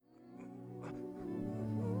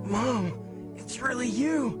Mom, it's really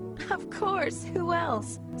you. Of course, who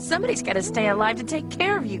else? Somebody's got to stay alive to take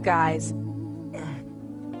care of you guys.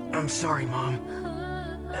 I'm sorry, Mom.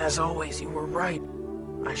 As always, you were right.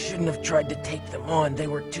 I shouldn't have tried to take them on. They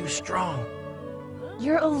were too strong.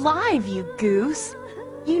 You're alive, you goose.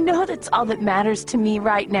 You know that's all that matters to me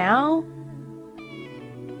right now.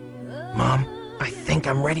 Mom, I think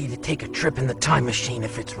I'm ready to take a trip in the time machine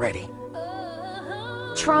if it's ready.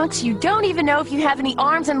 Trunks, you don't even know if you have any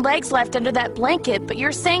arms and legs left under that blanket, but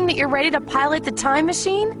you're saying that you're ready to pilot the time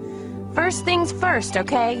machine? First things first,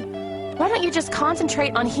 okay? Why don't you just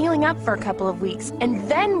concentrate on healing up for a couple of weeks, and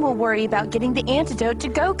then we'll worry about getting the antidote to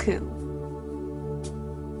Goku.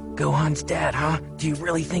 Gohan's dad, huh? Do you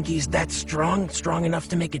really think he's that strong? Strong enough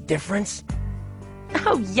to make a difference?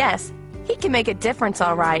 Oh, yes. He can make a difference,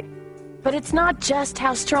 all right. But it's not just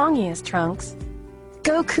how strong he is, Trunks.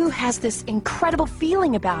 Goku has this incredible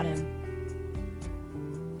feeling about him.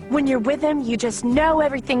 When you're with him, you just know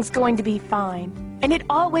everything's going to be fine. And it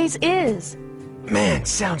always is. Man,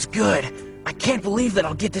 sounds good. I can't believe that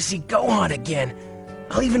I'll get to see Gohan again.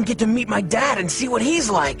 I'll even get to meet my dad and see what he's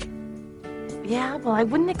like. Yeah, well, I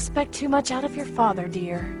wouldn't expect too much out of your father,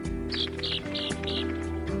 dear.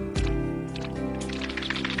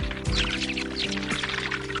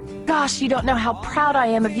 Gosh, you don't know how proud I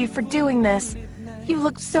am of you for doing this. You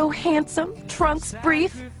look so handsome, Trunks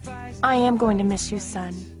Brief. I am going to miss you,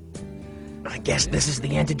 son. I guess this is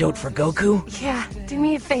the antidote for Goku? Yeah, do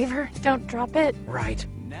me a favor. Don't drop it. Right.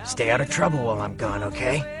 Stay out of trouble while I'm gone,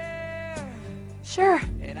 okay? Sure.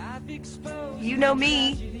 You know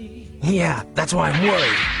me. Yeah, that's why I'm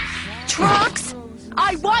worried. Trunks!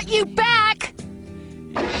 I want you back!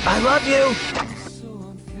 I love you!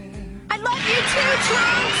 I love you too,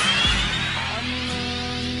 Trunks!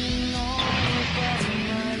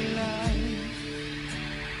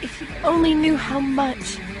 If you only knew how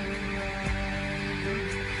much.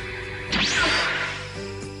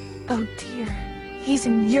 Oh dear, he's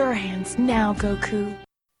in your hands now, Goku.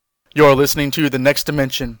 You're listening to The Next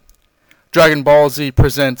Dimension. Dragon Ball Z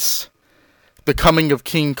presents The Coming of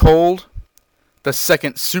King Cold, The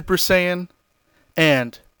Second Super Saiyan,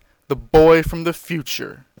 and The Boy from the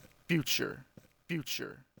Future. Future.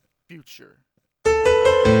 Future.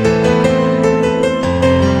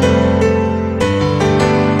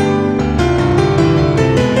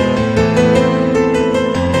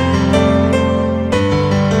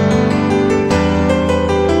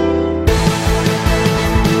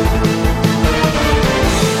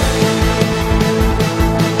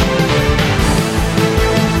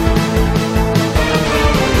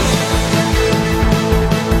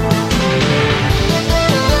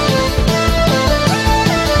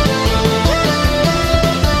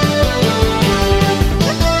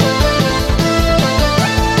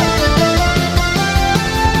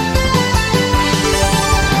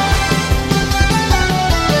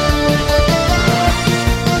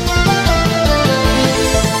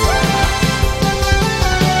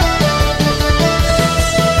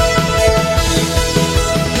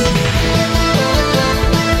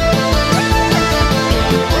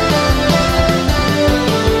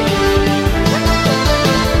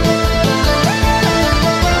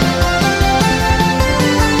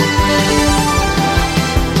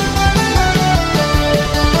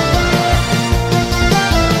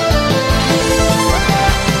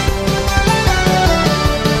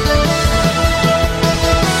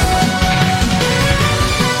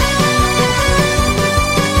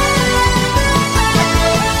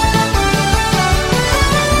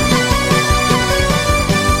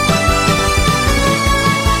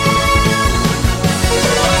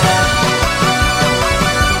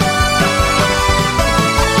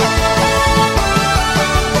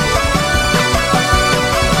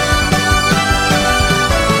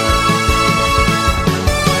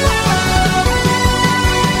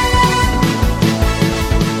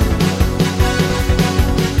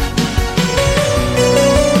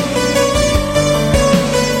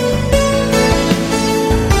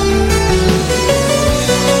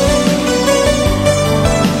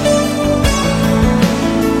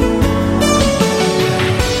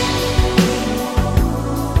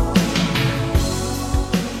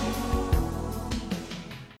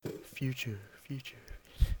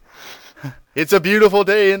 It's a beautiful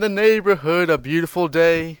day in the neighborhood, a beautiful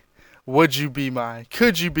day. Could you be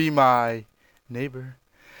my neighbor?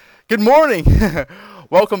 Good morning.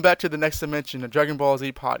 Welcome back to the Next Dimension, a Dragon Ball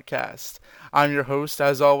Z podcast. I'm your host,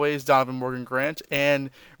 as always, Donovan Morgan Grant,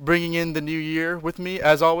 and bringing in the new year with me,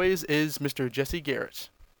 as always, is Mr. Jesse Garrett.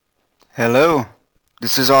 Hello.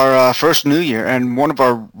 This is our first new year and one of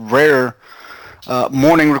our rare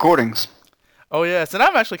morning recordings. Oh yes, and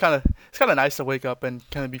I'm actually it's kind of nice to wake up and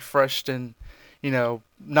kind of be fresh and,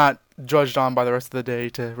 not drudged on by the rest of the day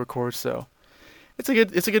to record. So it's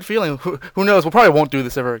a good feeling. Who knows? We'll probably won't do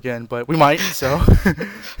this ever again, but we might. So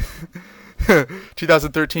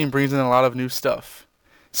 2013 brings in a lot of new stuff.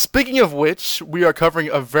 Speaking of which, we are covering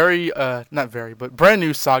a but brand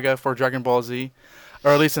new saga for Dragon Ball Z,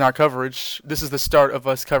 or at least in our coverage. This is the start of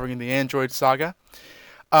us covering the Android saga.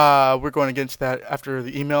 We're going to get into that after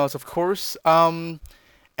the emails, of course.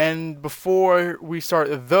 And before we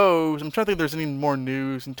start those, I'm trying to think if there's any more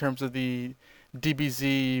news in terms of the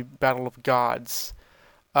DBZ Battle of Gods.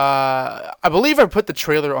 I believe I put the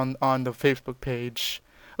trailer on the Facebook page.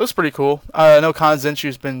 It looks pretty cool. I know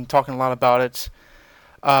Kanzenshu's been talking a lot about it.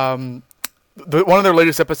 One of their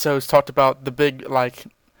latest episodes talked about the big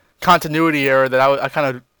continuity error that I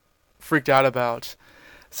kind of freaked out about.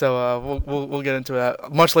 So we'll get into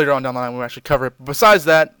that much later on down the line when we actually cover it. But besides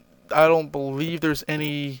that, I don't believe there's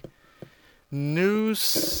any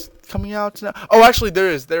news coming out now. Oh, actually there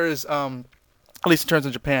is at least in terms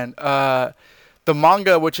of Japan. The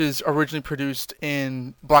manga, which is originally produced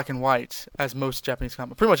in black and white, as most Japanese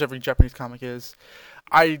comics, pretty much every Japanese comic is.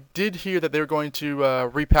 I did hear that they were going to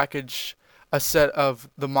repackage a set of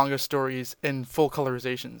the manga stories in full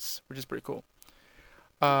colorizations, which is pretty cool.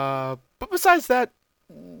 But besides that,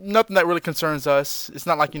 nothing that really concerns us. It's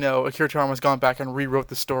not like, Akira Toriyama's gone back and rewrote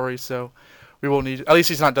the story, so we will need... At least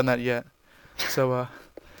he's not done that yet. So,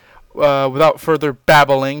 without further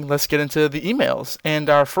babbling, let's get into the emails. And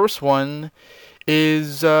our first one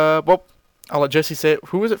is, I'll let Jesse say it.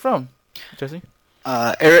 Who is it from? Jesse?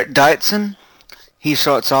 Eric Dietzen. He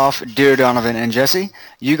starts off, Dear Donovan and Jesse,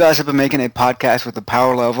 you guys have been making a podcast with a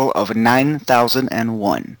power level of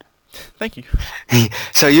 9,001. Thank you.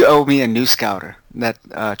 So you owe me a new scouter.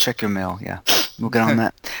 Check your mail. Yeah, we'll get on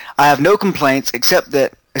that. I have no complaints except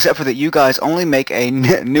for that you guys only make a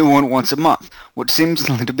new one once a month, which seems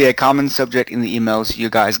to be a common subject in the emails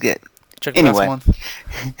you guys get. Check anyway, last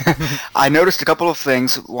month. I noticed a couple of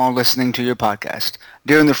things while listening to your podcast.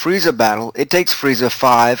 During the Frieza battle, it takes Frieza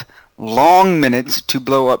 5 long minutes to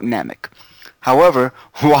blow up Namek. However,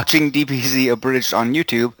 watching DBZ abridged on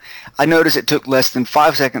YouTube, I noticed it took less than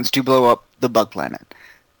 5 seconds to blow up the Bug Planet.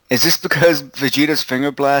 Is this because Vegeta's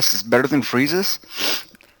Finger Blast is better than Frieza's?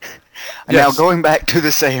 And Yes. now going back to the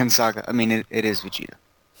Saiyan saga, I mean, it is Vegeta.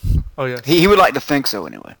 Oh, yes. He would like to think so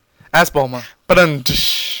anyway. Ask Bulma.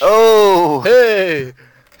 Oh! Hey!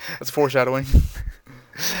 That's foreshadowing.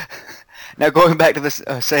 Now going back to the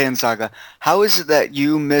Saiyan saga, how is it that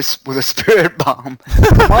you miss with a spirit bomb?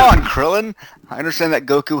 Come on, Krillin! I understand that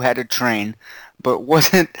Goku had to train, but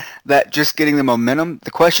wasn't that just getting the momentum?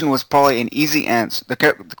 The question was probably an easy answer.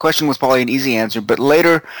 The question was probably an easy answer, but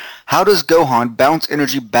later, how does Gohan bounce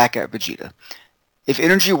energy back at Vegeta? If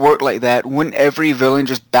energy worked like that, wouldn't every villain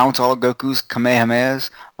just bounce all of Goku's Kamehamehas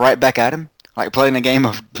right back at him? Like playing a game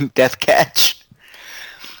of death catch?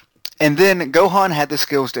 And then Gohan had the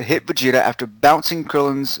skills to hit Vegeta after bouncing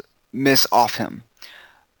Krillin's miss off him.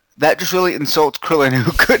 That just really insults Krillin,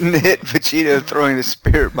 who couldn't hit Vegeta throwing the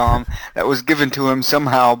spirit bomb that was given to him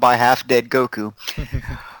somehow by half-dead Goku.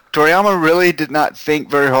 Toriyama really did not think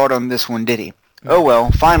very hard on this one, did he? Oh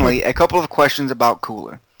well, finally, a couple of questions about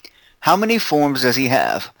Cooler. How many forms does he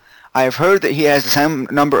have? I have heard that he has the same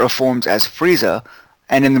number of forms as Frieza,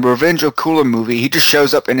 and in the Revenge of Cooler movie, he just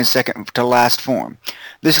shows up in his second-to-last form.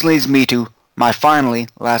 This leads me to my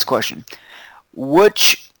last question.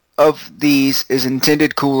 Which of these is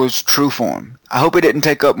intended Cooler's true form? I hope it didn't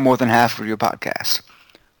take up more than half of your podcast.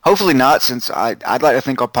 Hopefully not, since I'd like to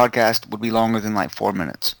think our podcast would be longer than 4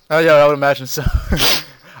 minutes. Oh, yeah, I would imagine so.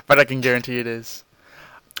 But I can guarantee it is.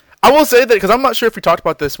 I will say that, because I'm not sure if we talked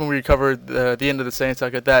about this when we covered the end of the Saiyan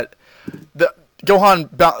saga, that the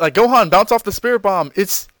Gohan bounce off the spirit bomb.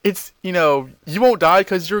 It's you won't die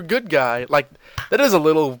because you're a good guy. That is a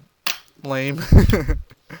little lame.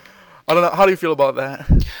 I don't know. How do you feel about that?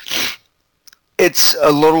 It's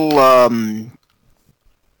a little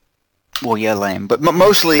lame, but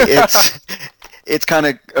mostly it's kind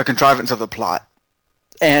of a contrivance of the plot.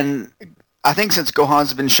 And I think since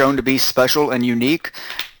Gohan's been shown to be special and unique,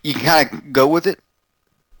 you can kind of go with it.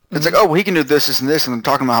 It's like, oh, well, he can do this, this, and this, and I'm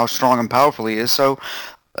talking about how strong and powerful he is, so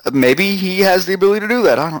maybe he has the ability to do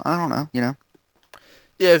that. I don't know,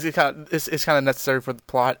 Yeah, it's kind of necessary for the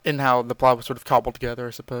plot and how the plot was sort of cobbled together,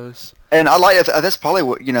 I suppose. And I like it. That's probably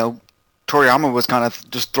what, Toriyama was kind of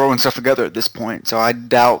just throwing stuff together at this point, so I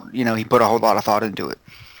doubt, he put a whole lot of thought into it.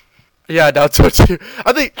 Yeah, I doubt so too.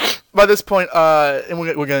 I think by this point, and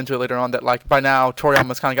we'll get into it later on, that by now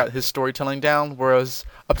Toriyama's kind of got his storytelling down, whereas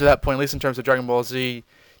up to that point, at least in terms of Dragon Ball Z,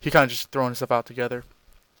 he kind of just throwing stuff out together.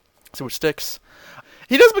 See what sticks.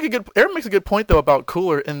 He does make a good. Aaron makes a good point though about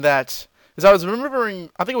Cooler in that, as I was remembering,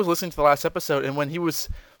 I think I was listening to the last episode, and when he was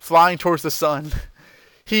flying towards the sun,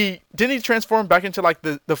 he transform back into like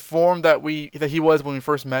the form that he was when we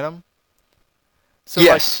first met him. So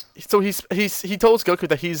yes. Like, so he told Goku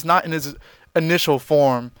that he's not in his initial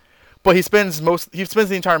form, but he spends the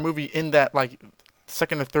entire movie in that like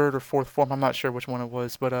second or third or fourth form. I'm not sure which one it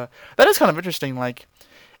was, but that is kind of interesting. Like,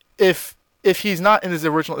 if he's not in his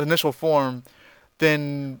initial form,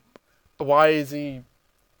 then why is he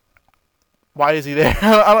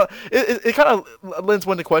there? It kind of lends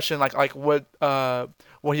one to question like what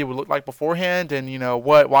he would look like beforehand, and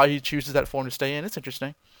why he chooses that form to stay in. It's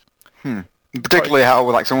interesting. Particularly how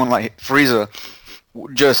like someone like Frieza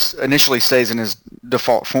just initially stays in his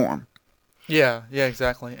default form. Yeah,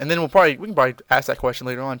 exactly. And then we can probably ask that question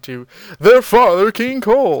later on to their father, King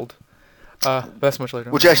Cold. That's much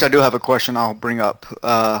later. Which actually I do have a question I'll bring up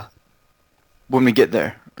when we get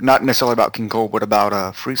there. Not necessarily about King Cold, but about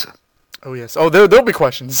Frieza. Oh yes. Oh, there'll be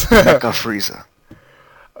questions. Mecha Frieza.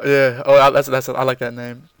 Yeah. Oh, that's I like that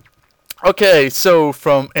name. Okay, so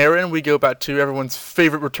from Aaron, we go back to everyone's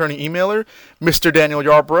favorite returning emailer, Mr. Daniel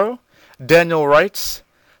Yarbrough. Daniel writes,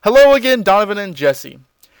 "Hello again, Donovan and Jesse.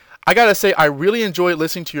 I gotta say, I really enjoyed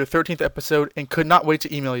listening to your 13th episode and could not wait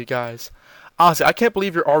to email you guys. Honestly, I can't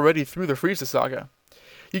believe you're already through the Frieza saga.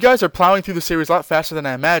 You guys are plowing through the series a lot faster than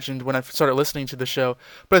I imagined when I started listening to the show,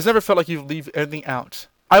 but it's never felt like you leave anything out.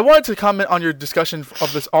 I wanted to comment on your discussion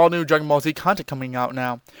of this all-new Dragon Ball Z content coming out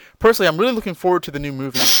now. Personally, I'm really looking forward to the new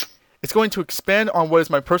movie. It's going to expand on what is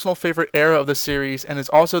my personal favorite era of the series, and is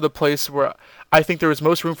also the place where I think there is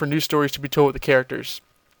most room for new stories to be told with the characters.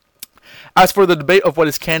 As for the debate of what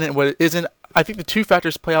is canon and what isn't, I think the two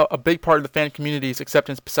factors play out a big part of the fan community's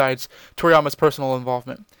acceptance besides Toriyama's personal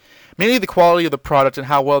involvement. Mainly the quality of the product and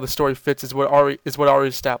how well the story fits is what already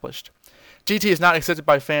established. GT is not accepted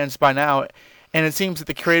by fans by now, and it seems that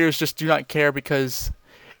the creators just do not care because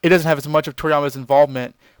it doesn't have as much of Toriyama's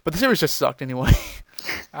involvement, but the series just sucked anyway."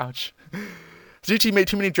 Ouch. GT made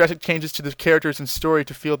too many drastic changes to the characters and story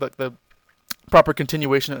to feel like the proper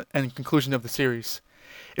continuation and conclusion of the series.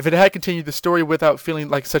 If it had continued the story without feeling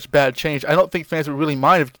like such bad change, I don't think fans would really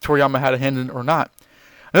mind if Toriyama had a hand in it or not.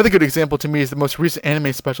 Another good example to me is the most recent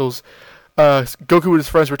anime specials, Goku with his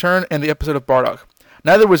friends return, and the episode of Bardock.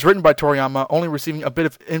 Neither was written by Toriyama, only receiving a bit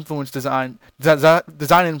of design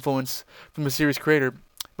influence from the series creator.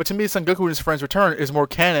 But to me, Son Goku and his friends return is more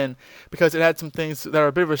canon because it had some things that are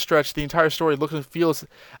a bit of a stretch. The entire story looks and feels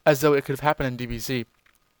as though it could have happened in DBZ.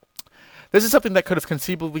 This is something that could have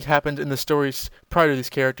conceivably happened in the stories prior to these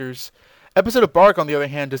characters. Episode of Bark, on the other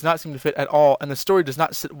hand, does not seem to fit at all, and the story does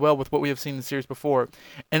not sit well with what we have seen in the series before,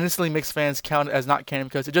 and instantly makes fans count it as not canon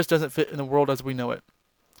because it just doesn't fit in the world as we know it.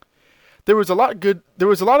 There was a lot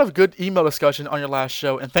of good email discussion on your last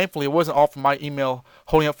show, and thankfully it wasn't all from my email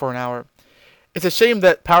holding up for an hour. It's a shame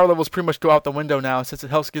that power levels pretty much go out the window now, since it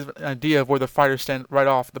helps give an idea of where the fighters stand right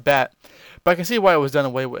off the bat, but I can see why it was done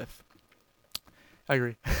away with. I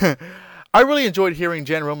agree. I really enjoyed hearing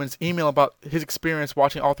Jan Roman's email about his experience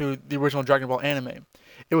watching all through the original Dragon Ball anime.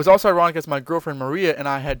 It was also ironic as my girlfriend Maria and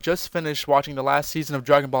I had just finished watching the last season of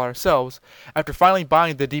Dragon Ball ourselves after finally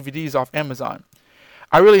buying the DVDs off Amazon.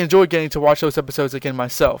 I really enjoyed getting to watch those episodes again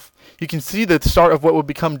myself. You can see the start of what would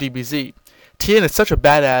become DBZ. Tien is such a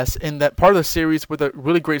badass in that part of the series with a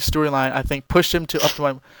really great storyline, I think, pushed him up to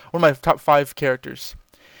one of my top 5 characters.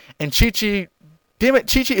 And Chi-Chi, damn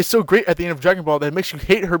it, Chi-Chi is so great at the end of Dragon Ball that it makes you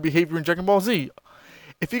hate her behavior in Dragon Ball Z.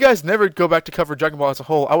 If you guys never go back to cover Dragon Ball as a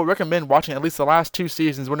whole, I would recommend watching at least the last 2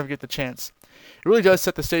 seasons whenever you get the chance. It really does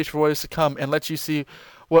set the stage for what is to come and lets you see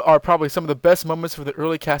what are probably some of the best moments for the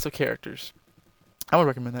early cast of characters. I would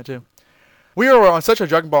recommend that too. We were on such a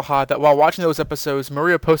Dragon Ball high that while watching those episodes,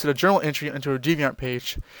 Maria posted a journal entry into her DeviantArt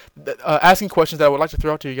page, asking questions that I would like to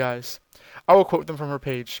throw out to you guys. I will quote them from her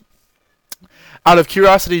page. Out of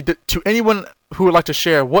curiosity to anyone who would like to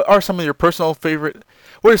share, what are some of your personal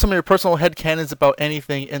headcanons about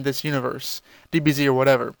anything in this universe, DBZ or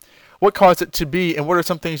whatever? What caused it to be, and what are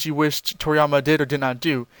some things you wished Toriyama did or did not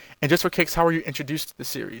do? And just for kicks, how were you introduced to the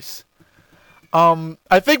series?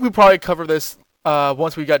 I think we probably cover this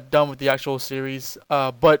once we got done with the actual series,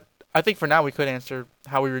 but I think for now we could answer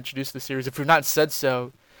how we were introduced to the series if we've not said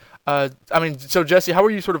so. So Jesse, how were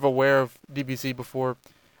you sort of aware of DBZ before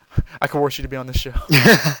I coerced you to be on this show?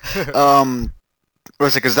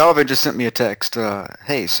 Because Donovan just sent me a text.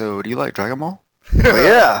 Hey, so do you like Dragon Ball?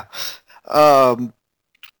 Yeah.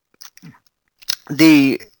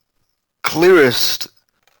 The clearest,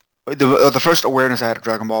 the first awareness I had of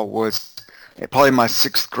Dragon Ball was probably my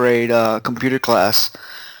 6th grade computer class.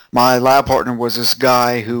 My lab partner was this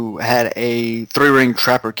guy who had a 3-ring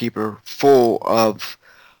Trapper Keeper full of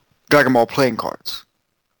Dragon Ball playing cards.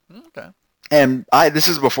 Okay. And this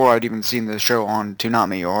is before I'd even seen the show on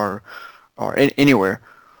Toonami or anywhere.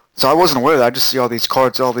 So I wasn't aware that I just see all these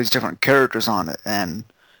cards, all these different characters on it, and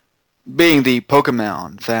being the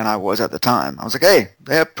Pokemon fan I was at the time, I was like, hey,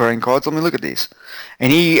 they have playing cards, let me look at these.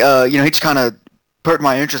 And he just kind of perked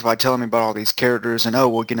my interest by telling me about all these characters, and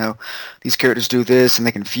these characters do this, and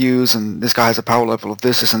they can fuse, and this guy has a power level of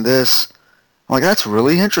this, and this. I'm like, that's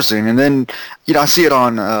really interesting. And then, I see it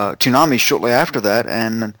on Toonami shortly after that,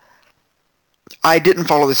 and I didn't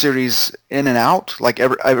follow the series in and out, like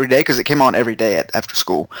every day, because it came on every day after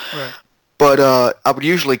school. Right. But I would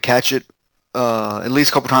usually catch it at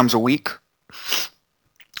least a couple times a week.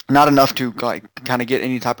 Not enough to kind of get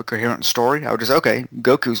any type of coherent story. I would just, okay,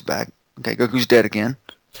 Goku's back. Okay, Goku's dead again.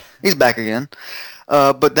 He's back again.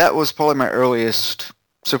 But that was probably my earliest,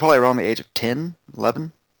 so probably around the age of 10,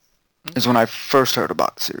 11, is when I first heard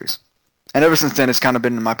about the series. And ever since then, it's kind of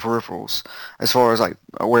been in my peripherals as far as like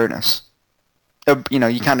awareness. You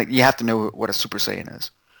have to know what a Super Saiyan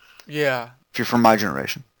is. Yeah. If you're from my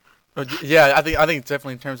generation. Yeah, I think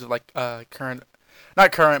definitely in terms of like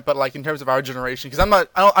not current, but like in terms of our generation. Because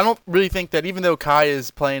I don't really think that even though Kai is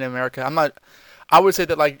playing in America, I would say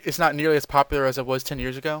that like it's not nearly as popular as it was 10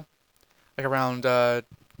 years ago, like around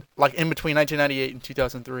like in between 1998 and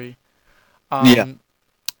 2003. Yeah.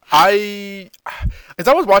 As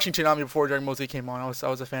I was watching Toonami before Dragon Ball Z came on, I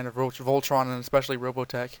was a fan of Voltron and especially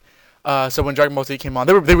Robotech. So when Dragon Ball Z came on,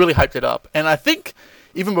 they really hyped it up. And I think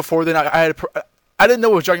even before then, I didn't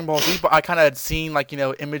know it was Dragon Ball Z, but I kind of had seen like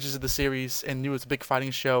images of the series and knew it was a big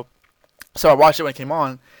fighting show. So I watched it when it came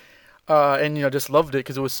on, and just loved it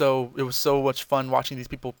because it was so much fun watching these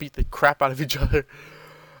people beat the crap out of each other.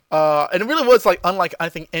 And it really was like unlike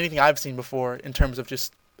anything I've seen before in terms of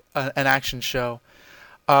just an action show.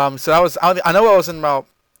 So I know I was in about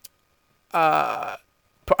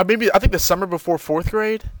maybe I think the summer before 4th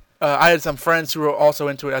grade. I had some friends who were also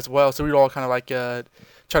into it as well, so we would all kind of like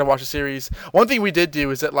try to watch the series. One thing we did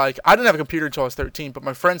do is that like I didn't have a computer until I was 13, but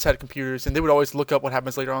my friends had computers, and they would always look up what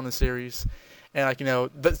happens later on in the series, and like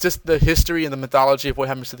just the history and the mythology of what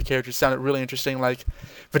happens to the characters sounded really interesting. Like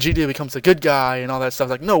Vegeta becomes a good guy and all that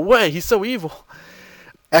stuff. Like no way, he's so evil.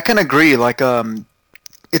 I can agree. Like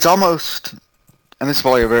it's almost. And this is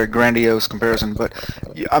probably a very grandiose comparison, but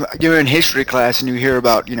you're in history class and you hear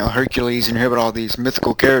about, Hercules and you hear about all these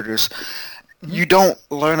mythical characters. Mm-hmm. You don't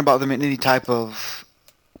learn about them in any type of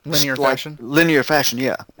linear fashion. Linear fashion,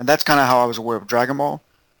 yeah. And that's kind of how I was aware of Dragon Ball.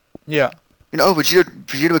 Yeah.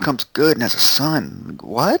 Vegeta becomes good and has a son.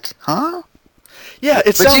 What? Huh? Yeah,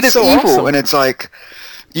 it sounds Vegeta's so evil, awesome. And it's like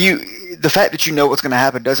the fact that you know what's going to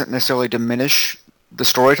happen doesn't necessarily diminish the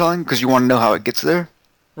storytelling because you want to know how it gets there.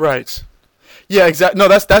 Right. Yeah, exactly. No,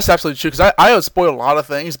 that's absolutely true. Because I was spoiled a lot of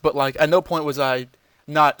things, but like at no point was I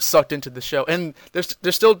not sucked into the show. And there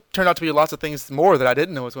still turned out to be lots of things more that I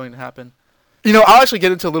didn't know was going to happen. I'll actually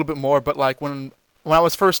get into a little bit more. But like when I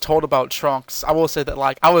was first told about Trunks, I will say that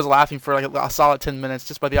like I was laughing for like a solid 10 minutes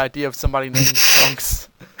just by the idea of somebody named Trunks.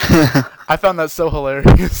 I found that so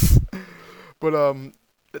hilarious. But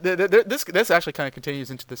this actually kind of continues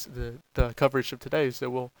into the coverage of today,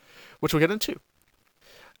 so which we'll get into.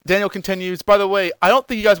 Daniel continues, by the way, I don't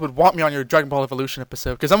think you guys would want me on your Dragon Ball Evolution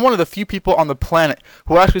episode, because I'm one of the few people on the planet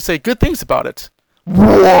who actually say good things about it.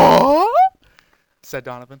 What? Said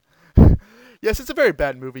Donovan. Yes, it's a very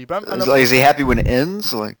bad movie, but is he happy when it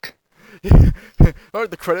ends? Like, aren't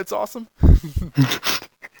the credits awesome?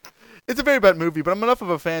 It's a very bad movie, but I'm enough of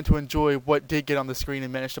a fan to enjoy what did get on the screen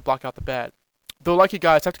and manage to block out the bad. Though, like you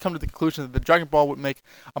guys, I have to come to the conclusion that the Dragon Ball would make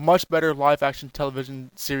a much better live-action television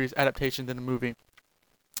series adaptation than a movie.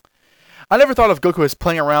 I never thought of Goku as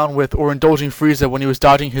playing around with or indulging Frieza when he was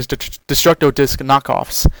dodging his Destructo Disc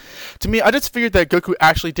knockoffs. To me, I just figured that Goku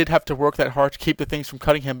actually did have to work that hard to keep the things from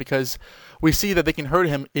cutting him because we see that they can hurt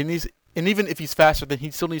him, and even if he's faster, then he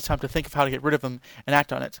still needs time to think of how to get rid of them and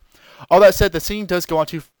act on it. All that said, the scene does go on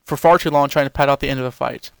for far too long trying to pad out the end of the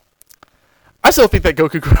fight. I still think that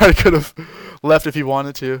Goku could have left if he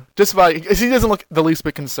wanted to. Just because he doesn't look the least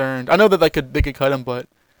bit concerned. I know that they could cut him, but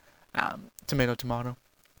tomato.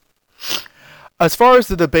 As far as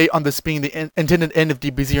the debate on this being the intended end of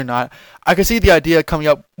DBZ or not, I can see the idea coming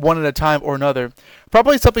up one at a time or another.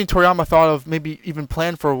 Probably something Toriyama thought of, maybe even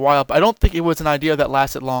planned for a while, but I don't think it was an idea that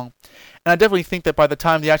lasted long. And I definitely think that by the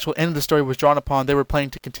time the actual end of the story was drawn upon, they were planning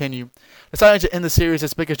to continue. Deciding to end the series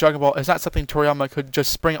as big as Dragon Ball is not something Toriyama could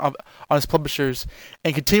just spring on his publishers,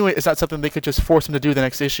 and continuing is not something they could just force him to do the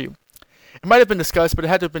next issue. It might have been discussed, but it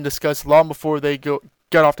had to have been discussed long before they got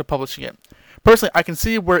off to publishing it. Personally, I can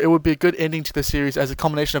see where it would be a good ending to the series as a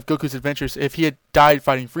culmination of Goku's adventures if he had died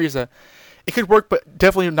fighting Frieza. It could work, but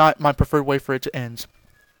definitely not my preferred way for it to end.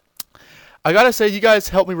 I gotta say, you guys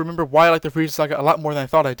helped me remember why I like the Frieza saga a lot more than I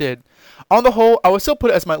thought I did. On the whole, I would still put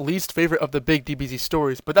it as my least favorite of the big DBZ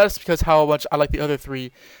stories, but that is because how much I like the other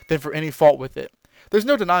three than for any fault with it. There's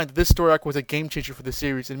no denying that this story arc was a game changer for the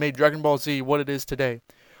series and made Dragon Ball Z what it is today.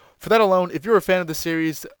 For that alone, if you're a fan of the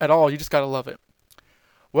series at all, you just gotta love it.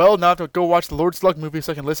 Well, now I have to go watch the Lord Slug movie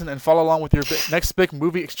so I can listen and follow along with your next big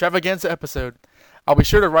movie extravaganza episode. I'll be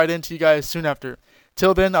sure to write in to you guys soon after.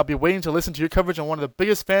 Till then, I'll be waiting to listen to your coverage on one of the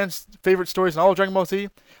biggest fans' favorite stories in all of Dragon Ball Z.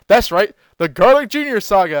 That's right, the Garlic Jr.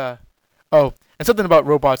 Saga. Oh, and something about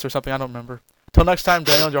robots or something, I don't remember. Till next time,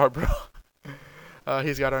 Daniel Yarbrough.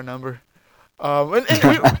 He's got our number.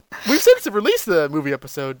 We've since released the movie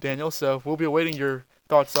episode, Daniel, so we'll be awaiting your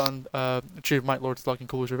thoughts on Tree of Might, Lord Slug, and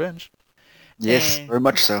Cooler's Revenge. Yes, very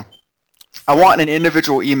much so. I want an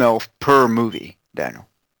individual email per movie, Daniel.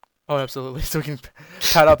 Oh, absolutely. So we can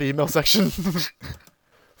pad out the email section.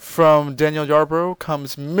 From Daniel Yarbrough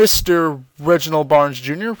comes Mr. Reginald Barnes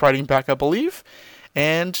Jr., writing back, I believe.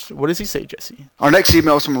 And what does he say, Jesse? Our next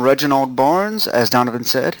email is from Reginald Barnes, as Donovan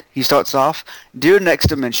said. He starts off, Dear Next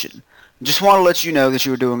Dimension, just want to let you know that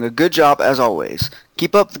you are doing a good job as always.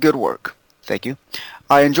 Keep up the good work. Thank you.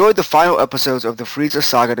 I enjoyed the final episodes of the Frieza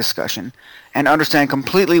saga discussion and understand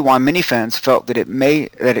completely why many fans felt that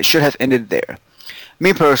it should have ended there.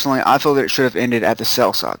 Me personally, I feel that it should have ended at the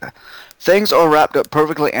Cell saga. Things are wrapped up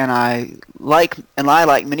perfectly, and I like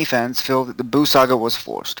many fans feel that the Buu saga was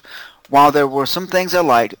forced. While there were some things I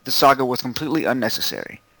liked, the saga was completely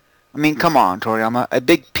unnecessary. I mean, come on, Toriyama. A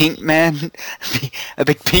big pink man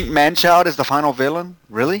child is the final villain?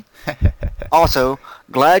 Really? Also,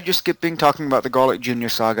 glad you're skipping talking about the Garlic Jr.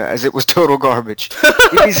 saga, as it was total garbage.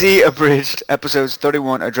 DBZ Abridged episodes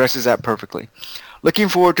 31 addresses that perfectly. Looking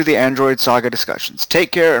forward to the Android saga discussions.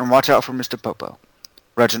 Take care and watch out for Mr. Popo.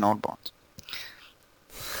 Reginald Barnes.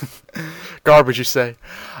 Garbage, you say?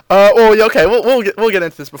 Well, okay. We'll get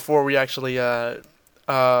into this before we actually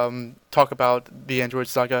talk about the Android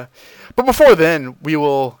saga. But before then, we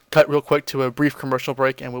will cut real quick to a brief commercial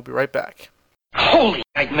break, and we'll be right back. Holy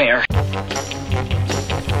nightmare!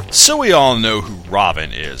 So we all know who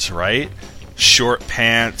Robin is, right? Short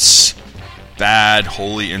pants, bad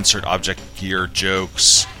holy insert object gear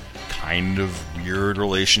jokes, kind of weird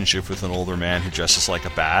relationship with an older man who dresses like a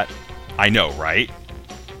bat. I know, right?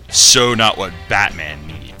 So not what Batman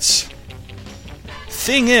needs.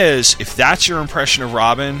 Thing is, if that's your impression of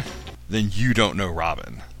Robin, then you don't know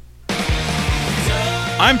Robin.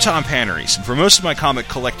 I'm Tom Panarese, and for most of my comic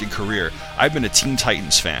collecting career, I've been a Teen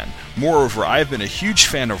Titans fan. Moreover, I've been a huge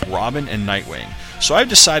fan of Robin and Nightwing, so I've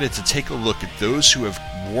decided to take a look at those who have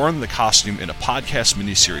worn the costume in a podcast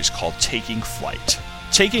miniseries called Taking Flight.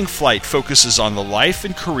 Taking Flight focuses on the life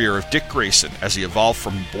and career of Dick Grayson as he evolved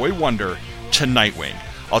from Boy Wonder to Nightwing.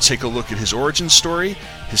 I'll take a look at his origin story,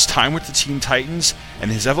 his time with the Teen Titans, and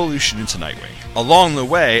his evolution into Nightwing. Along the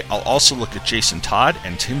way, I'll also look at Jason Todd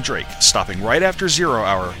and Tim Drake, stopping right after 0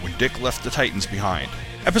 Hour when Dick left the Titans behind.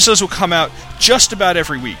 Episodes will come out just about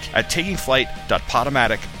every week at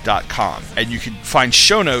takingflight.podomatic.com, and you can find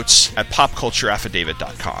show notes at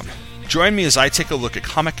popcultureaffidavit.com. Join me as I take a look at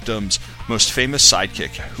Comicdom's most famous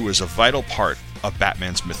sidekick, who is a vital part of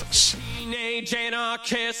Batman's mythos. Teenage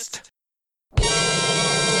anarchist.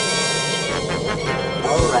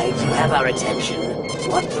 All right, you have our attention.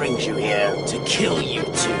 What brings you here? To kill you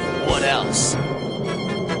two. What else?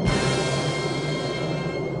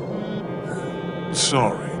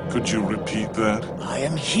 Sorry, could you repeat that? I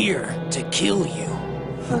am here to kill you.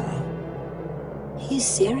 He's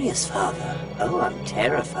serious, Father. Oh, I'm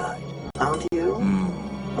terrified. Aren't you?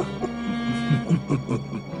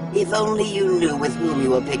 If only you knew with whom you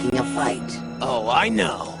were picking a fight. Oh, I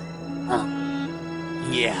know. Huh?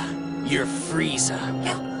 Yeah, you're Frieza.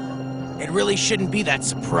 Yeah. It really shouldn't be that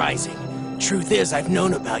surprising. Truth is, I've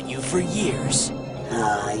known about you for years.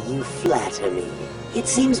 Ah, you flatter me. It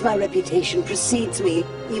seems my reputation precedes me,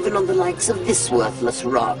 even on the likes of this worthless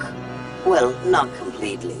rock. Well, not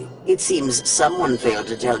completely. It seems someone failed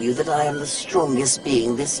to tell you that I am the strongest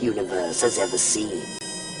being this universe has ever seen.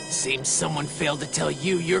 Seems someone failed to tell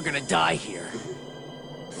you you're gonna die here.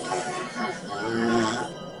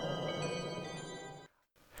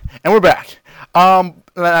 And we're back.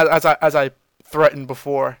 As I threatened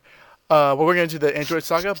before, we're going to get into the Android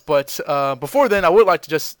saga, but before then, I would like to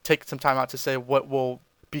just take some time out to say what we'll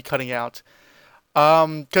be cutting out.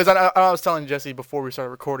 Because I was telling Jesse before we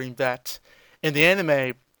started recording that in the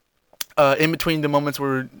anime, in between the moments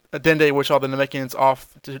where Dende wished all the Namekians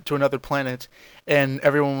off to another planet, and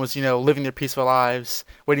everyone was, living their peaceful lives,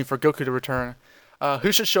 waiting for Goku to return,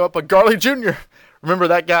 who should show up but Garlic Jr.? Remember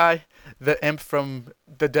that guy? The imp from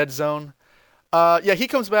the Dead Zone? Yeah, he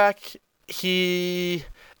comes back. He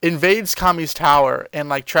invades Kami's tower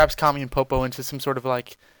and, traps Kami and Popo into some sort of, I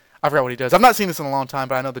forgot what he does. I've not seen this in a long time,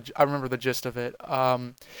 but I remember the gist of it.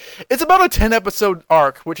 It's about a 10-episode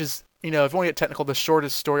arc, which is, if you want to get technical, the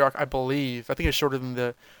shortest story arc, I believe. I think it's shorter than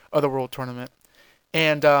the Otherworld tournament.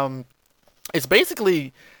 And it's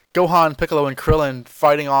basically Gohan, Piccolo, and Krillin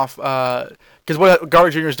fighting off, because what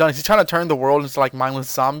Garlic Jr. has done is he's trying to turn the world into, mindless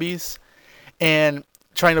zombies, and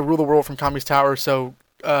trying to rule the world from Kami's tower, so,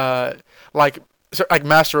 Master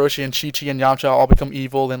Roshi and Chi-Chi and Yamcha all become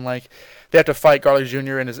evil, and, they have to fight Garlic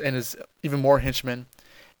Jr. and his even more henchmen.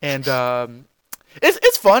 And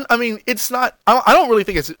it's fun. I mean, it's not... I don't really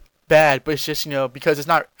think it's bad, but it's just, because it's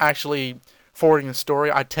not actually forwarding the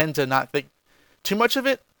story, I tend to not think too much of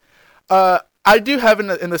it. I do have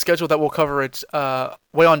in the schedule that we'll cover it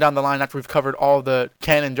way on down the line after we've covered all the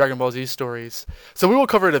canon Dragon Ball Z stories. So we will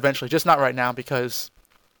cover it eventually, just not right now, because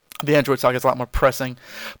the Android saga is a lot more pressing.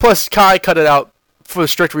 Plus, Kai cut it out for the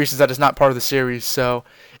strict reasons that it's not part of the series, so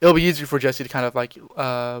it'll be easier for Jesse to kind of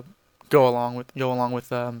go along with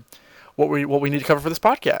what we need to cover for this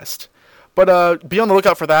podcast. But be on the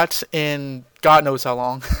lookout for that in God knows how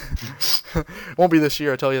long. Won't be this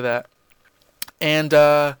year, I tell you that. And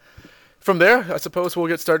from there, I suppose we'll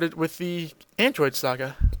get started with the Android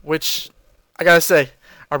saga, which I gotta say,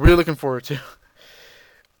 I'm really looking forward to.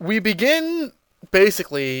 We begin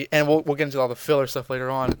basically, and we'll get into all the filler stuff later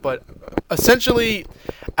on, but essentially,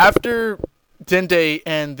 after Dende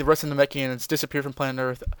and the rest of the Namekians disappear from planet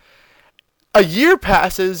Earth, a year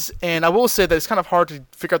passes, and I will say that it's kind of hard to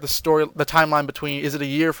figure out the timeline between, is it a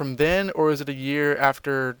year from then, or is it a year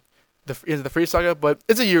after the Frieza saga, but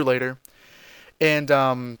it's a year later, and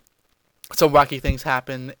some wacky things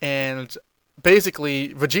happen, and basically,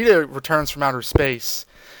 Vegeta returns from outer space.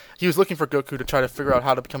 He was looking for Goku to try to figure out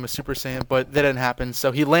how to become a Super Saiyan, but that didn't happen.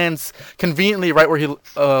 So he lands conveniently right where he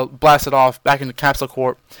blasted off, back into Capsule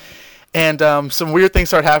Corp. And some weird things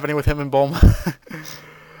start happening with him and Bulma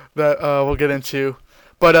that we'll get into.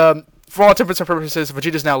 But for all intents and purposes,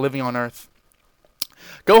 Vegeta's now living on Earth.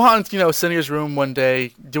 Gohan's, sitting in his room one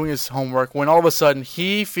day doing his homework when all of a sudden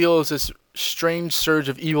he feels this strange surge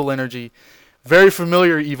of evil energy, very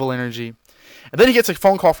familiar evil energy. And then he gets a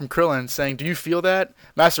phone call from Krillin saying, "Do you feel that?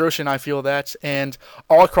 Master Roshi and I feel that." And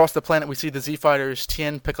all across the planet we see the Z-Fighters,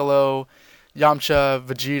 Tien, Piccolo, Yamcha,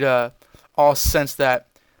 Vegeta, all sense that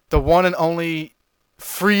the one and only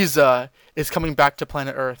Frieza is coming back to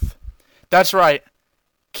planet Earth. That's right.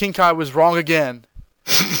 King Kai was wrong again.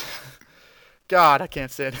 God, I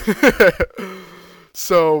can't say it.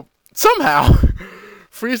 So, somehow,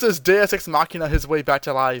 Frieza's Deus Ex Machina his way back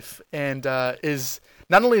to life, and is...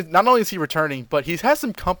 Not only is he returning, but he has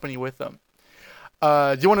some company with him.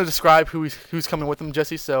 Do you want to describe who's coming with him,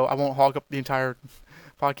 Jesse, so I won't hog up the entire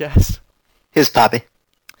podcast? His papi.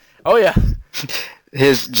 Oh, yeah.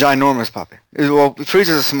 His ginormous papi. Well, Frieza's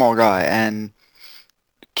a small guy, and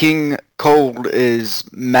King Cold is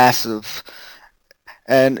massive.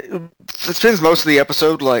 And spends most of the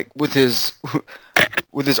episode, with his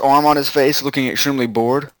arm on his face, looking extremely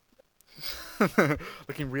bored.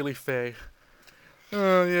 Looking really fey.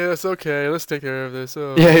 Oh, yes, okay, let's take care of this.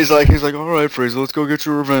 Oh. Yeah, he's like, all right, Frieza, let's go get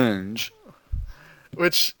your revenge.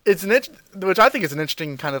 Which I think is an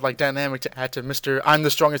interesting kind of dynamic to add to Mr. I'm the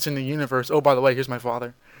strongest in the universe. Oh, by the way, here's my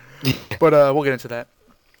father. But we'll get into that.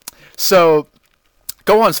 So,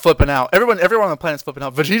 Gohan's flipping out. Everyone on the planet's flipping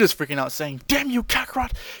out. Vegeta's freaking out, saying, "Damn you,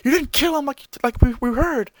 Kakarot! You didn't kill him like we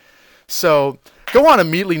heard." So, Gohan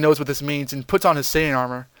immediately knows what this means and puts on his Saiyan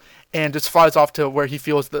armor and just flies off to where he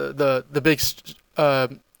feels the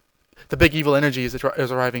big evil energy is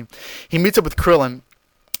arriving. He meets up with Krillin.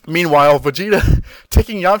 Meanwhile, Vegeta,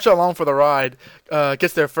 taking Yamcha along for the ride,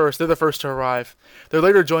 gets there first. They're the first to arrive. They're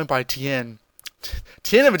later joined by Tien.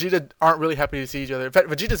 Tien and Vegeta aren't really happy to see each other. In fact,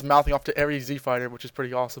 Vegeta's mouthing off to every Z-Fighter, which is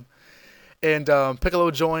pretty awesome. And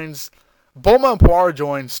Piccolo joins. Bulma and Puar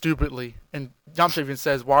join stupidly. And Yamcha even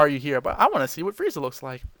says, "Why are you here?" But I want to see what Frieza looks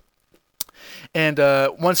like. And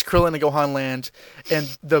once Krillin and Gohan land,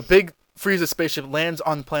 and the big Frieza spaceship lands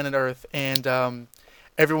on planet Earth, and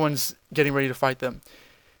everyone's getting ready to fight them.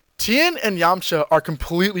 Tien and Yamcha are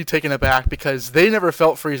completely taken aback because they never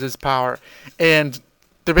felt Frieza's power, and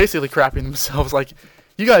they're basically crapping themselves. Like,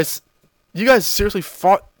 you guys seriously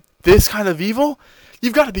fought this kind of evil?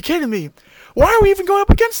 You've got to be kidding me! Why are we even going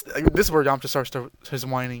up against? This is where Yamcha starts his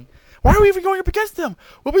whining. Why are we even going up against them?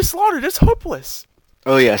 We'll be slaughtered. It's hopeless.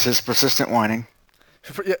 Oh yes, his persistent whining.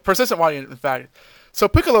 Yeah, persistent whining, in fact. So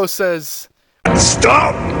Piccolo says,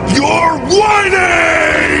 Stop your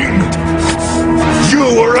whining! You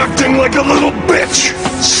are acting like a little bitch!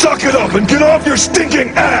 Suck it up and get off your stinking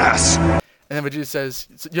ass! and then Vegeta says,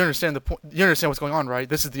 "You understand the point? You understand what's going on, right?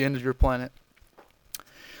 This is the end of your planet."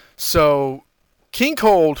 So King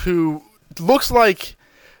Cold, who looks like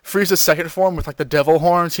Frieza's second form with like the devil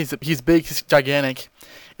horns, he's big, he's gigantic,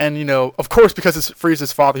 and of course, because it's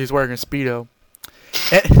Frieza's father, he's wearing a Speedo.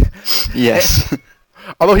 And, Yes.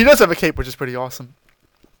 although he does have a cape, which is pretty awesome.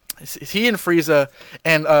 He and Frieza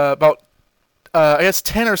and about I guess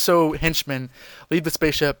 10 or so henchmen leave the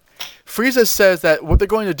spaceship. Frieza says that what they're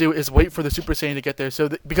going to do is wait for the Super Saiyan to get there,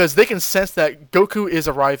 because they can sense that Goku is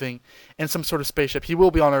arriving in some sort of spaceship. He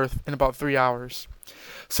will be on Earth in about 3 hours.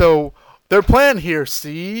 So their plan here,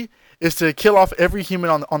 is to kill off every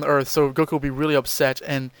human on the Earth. So Goku will be really upset,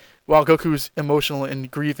 and while Goku's emotional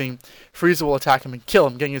and grieving, Frieza will attack him and kill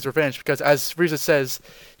him, getting his revenge. Because as Frieza says,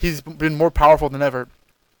 he's been more powerful than ever.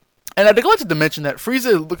 And I neglected to mention that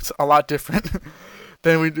Frieza looks a lot different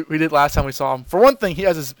than we did last time we saw him. For one thing, he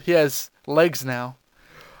has legs now.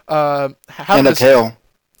 And a tail.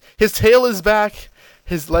 His tail is back,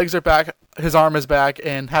 his legs are back, his arm is back,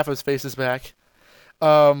 and half of his face is back.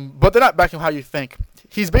 But they're not back in how you think.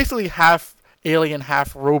 He's basically half alien,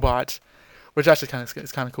 half robot, which actually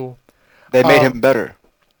is kind of cool. They made him better.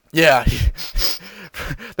 Yeah,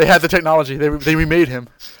 they had the technology. They remade him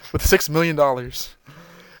with $6 million.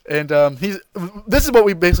 And this is what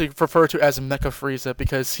we basically refer to as Mecha Frieza,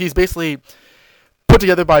 because he's basically put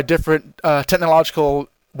together by different technological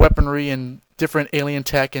weaponry and different alien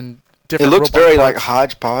tech and different. It looks robot very parts. like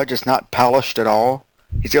hodgepodge. It's not polished at all.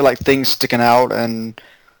 He's got like things sticking out and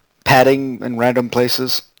padding in random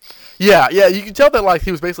places. Yeah, you can tell that like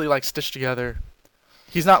he was basically like stitched together.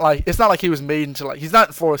 It's not like he was made into like, he's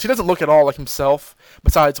not flawless. He doesn't look at all like himself.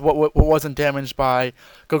 Besides what wasn't damaged by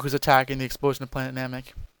Goku's attack and the explosion of Planet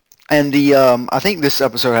Namek. And the I think this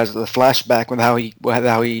episode has the flashback with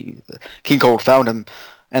how he King Cold found him,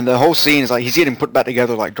 and the whole scene is like he's getting put back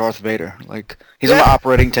together like Darth Vader. Like he's on the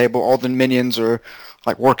operating table, all the minions are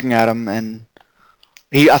like working at him, and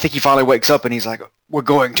I think he finally wakes up and he's like, "We're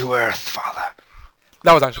going to Earth, Father."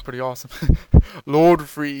 That was actually pretty awesome. Lord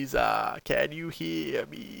Frieza, can you hear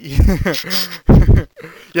me?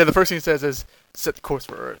 Yeah, the first thing he says is set the course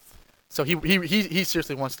for Earth. So he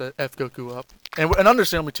seriously wants to F Goku up, and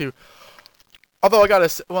understandably too. Although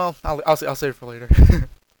I'll save it for later.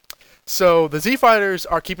 So the Z Fighters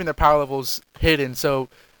are keeping their power levels hidden, so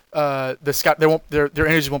their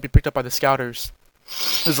energy won't be picked up by the Scouters.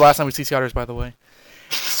 This is the last time we see Scouters, by the way.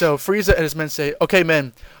 So Frieza and his men say, "Okay,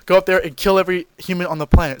 men, go up there and kill every human on the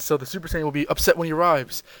planet." So the Super Saiyan will be upset when he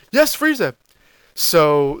arrives. Yes, Frieza.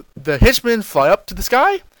 So the henchmen fly up to the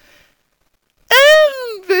sky.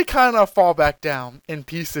 And they kind of fall back down in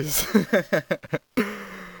pieces.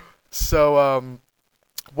 So,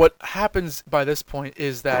 what happens by this point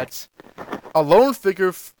is that a lone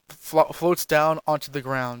figure floats down onto the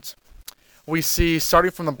ground. We see,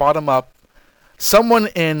 starting from the bottom up, someone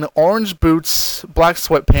in orange boots, black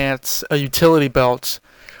sweatpants, a utility belt,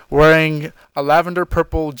 wearing a lavender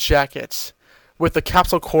purple jacket, with the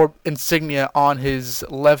Capsule Corp insignia on his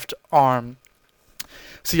left arm.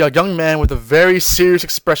 See a young man with a very serious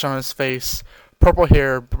expression on his face, purple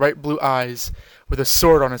hair, bright blue eyes, with a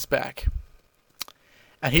sword on his back.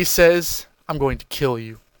 And he says, "I'm going to kill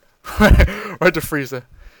you." Right to Frieza.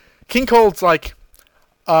 King Cold's like,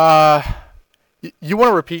 you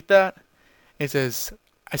want to repeat that? He says,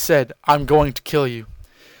 "I said, I'm going to kill you."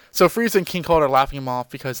 So Frieza and King Cold are laughing him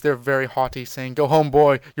off because they're very haughty, saying, "Go home,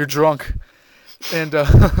 boy, you're drunk." And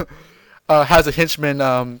has a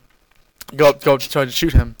henchman go up to try to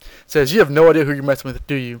shoot him. Says, "You have no idea who you're messing with,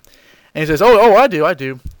 do you?" And he says, oh, I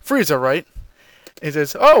do. Frieza, right? And he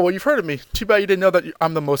says, "Oh, well, you've heard of me. Too bad you didn't know that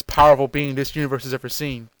I'm the most powerful being this universe has ever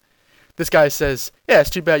seen." This guy says, "Yeah, it's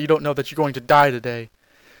too bad you don't know that you're going to die today."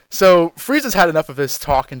 So Frieza's had enough of this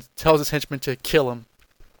talk and tells his henchman to kill him.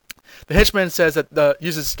 The henchman says that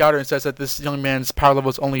uses Scouter and says that this young man's power level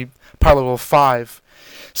is only power level 5.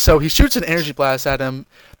 So he shoots an energy blast at him.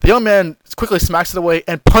 The young man quickly smacks it away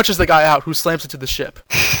and punches the guy out, who slams into the ship.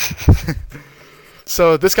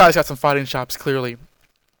 So this guy's got some fighting chops, clearly.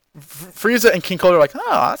 Frieza and King Cold are like,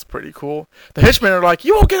 "Oh, that's pretty cool." The henchmen are like,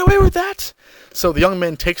 "You won't get away with that." So the young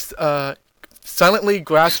man silently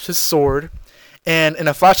grasps his sword, and in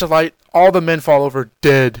a flash of light, all the men fall over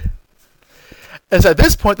dead. It's at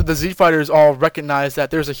this point that the Z Fighters all recognize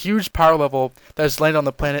that there's a huge power level that has landed on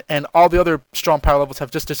the planet, and all the other strong power levels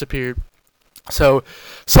have just disappeared. So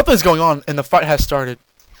something's going on, and the fight has started.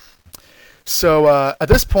 So at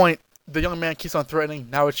this point, the young man keeps on threatening,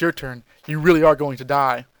 now it's your turn. You really are going to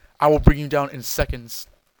die. I will bring you down in seconds.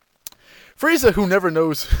 Frieza, who never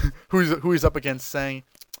knows who he's up against, saying,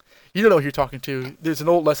 you don't know who you're talking to. There's an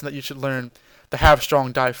old lesson that you should learn. The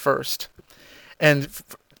half-strong die first. And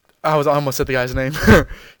I almost said the guy's name.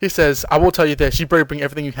 He says, I will tell you this. You better bring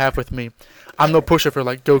everything you have with me. I'm no pushover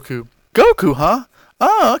like Goku. Goku, huh?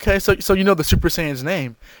 Oh, okay. So you know the Super Saiyan's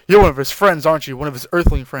name. You're one of his friends, aren't you? One of his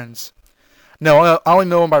earthling friends. No, I only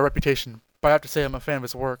know him by reputation. But I have to say I'm a fan of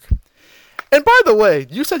his work. And by the way,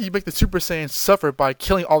 you said you make the Super Saiyan suffer by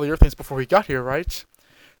killing all the Earthlings before he got here, right?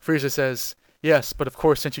 Frieza says, yes, but of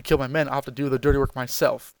course, since you killed my men, I'll have to do the dirty work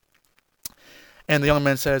myself. And the young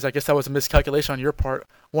man says, I guess that was a miscalculation on your part,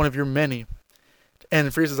 one of your many. And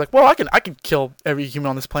Frieza's like, well, I can kill every human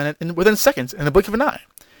on this planet within seconds, in the blink of an eye.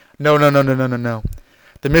 No.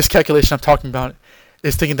 The miscalculation I'm talking about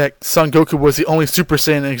is thinking that Son Goku was the only Super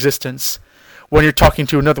Saiyan in existence when you're talking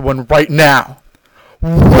to another one right now.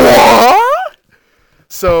 What?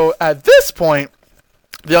 So at this point,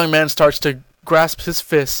 the young man starts to grasp his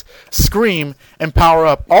fists, scream, and power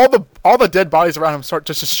up. All the dead bodies around him start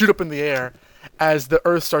just to shoot up in the air as the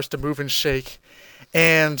earth starts to move and shake.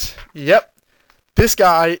 And yep, this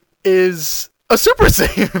guy is a Super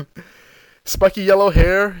Saiyan. Spiky yellow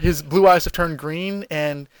hair, his blue eyes have turned green,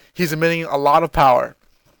 and he's emitting a lot of power.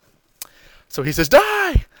 So he says,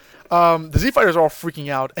 die! The Z Fighters are all freaking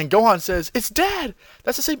out, and Gohan says, it's Dad!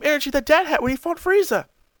 That's the same energy that Dad had when he fought Frieza.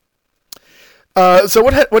 So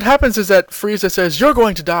what happens is that Frieza says, you're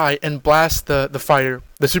going to die, and blasts the fighter,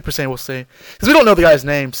 the Super Saiyan, we'll say. Because we don't know the guy's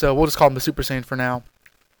name, so we'll just call him the Super Saiyan for now.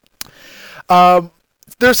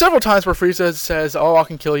 There are several times where Frieza says, oh, I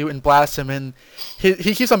can kill you, and blasts him, and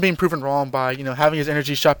he keeps on being proven wrong by, having his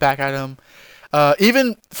energy shot back at him.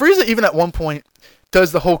 Frieza at one point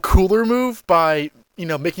does the whole cooler move by,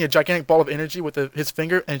 making a gigantic ball of energy with his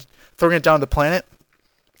finger and throwing it down the planet.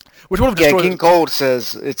 Which would have destroyed King Cold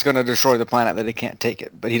says it's going to destroy the planet, that he can't take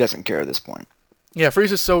it, but he doesn't care at this point. Yeah,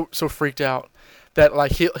 Frieza's so freaked out that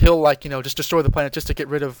he'll just destroy the planet just to get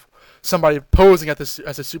rid of somebody posing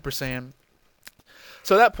as a Super Saiyan.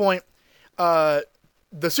 So at that point,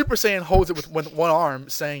 the Super Saiyan holds it with one arm,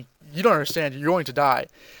 saying, you don't understand, you're going to die.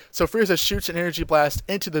 So Frieza shoots an energy blast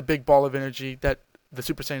into the big ball of energy that the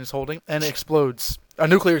Super Saiyan is holding, and it explodes. A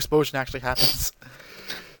nuclear explosion actually happens.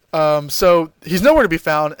 So he's nowhere to be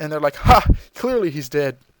found, and they're like, ha, clearly he's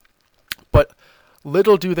dead. But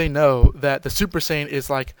little do they know that the Super Saiyan is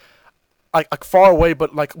like far away,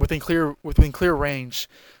 but like within clear range,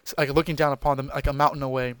 like looking down upon them like a mountain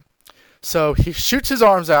away. So he shoots his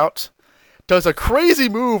arms out, does a crazy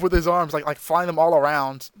move with his arms, like flying them all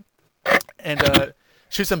around, and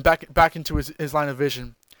shoots them back into his line of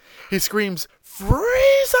vision. He screams,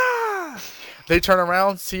 Frieza! They turn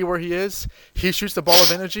around, see where he is. He shoots the ball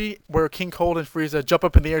of energy where King Cold and Frieza jump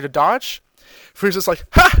up in the air to dodge. Frieza's like,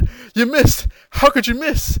 ha! You missed! How could you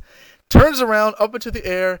miss? Turns around, up into the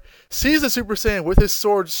air, sees the Super Saiyan with his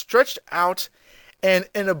sword stretched out, and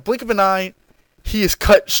in a blink of an eye, he is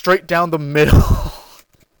cut straight down the middle.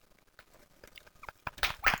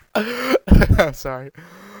 Sorry.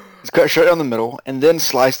 It's cut straight down the middle, and then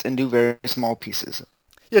sliced into very small pieces.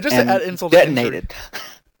 Yeah, just to add insult to detonated.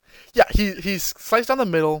 Yeah, he's sliced down the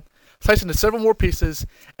middle, sliced into several more pieces,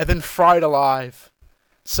 and then fried alive.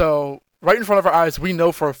 So, right in front of our eyes, we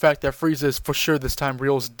know for a fact that Frieza is for sure this time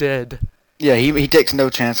Real's dead. Yeah, he takes no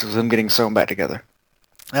chances of them getting sewn back together.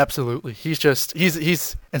 Absolutely.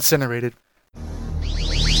 He's incinerated.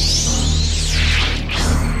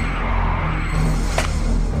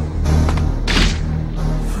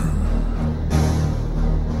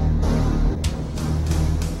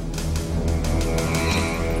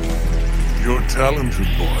 You're talented,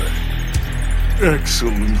 boy.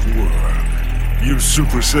 Excellent work. You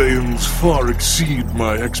Super Saiyans far exceed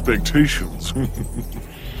my expectations.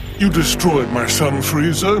 You destroyed my son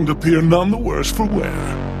Frieza and appear none the worse for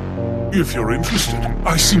wear. If you're interested,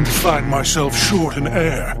 I seem to find myself short in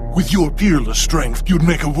air. With your peerless strength, you'd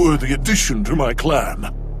make a worthy addition to my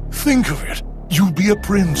clan. Think of it. You'd be a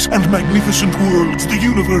prince, and magnificent worlds the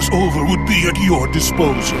universe over would be at your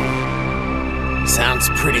disposal. Sounds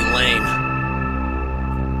pretty lame.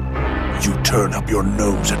 You turn up your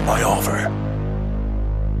nose at my offer.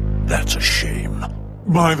 That's a shame.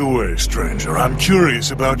 By the way, stranger, I'm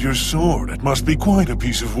curious about your sword. It must be quite a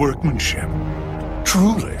piece of workmanship.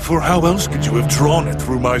 Truly, for how else could you have drawn it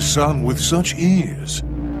through my son with such ease?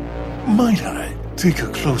 Might I take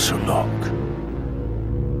a closer look?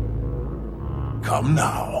 Come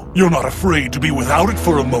now. You're not afraid to be without it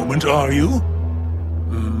for a moment, are you?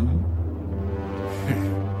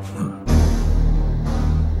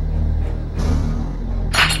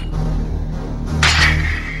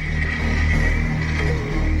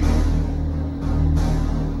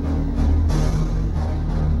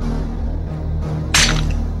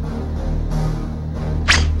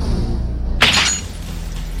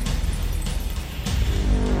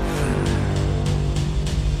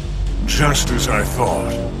 Just as I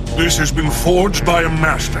thought. This has been forged by a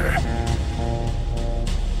master.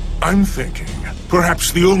 I'm thinking,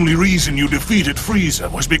 perhaps the only reason you defeated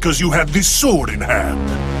Frieza was because you had this sword in hand.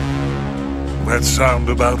 That sound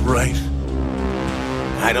about right?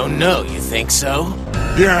 I don't know, you think so?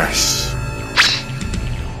 Yes.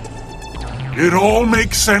 It all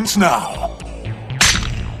makes sense now.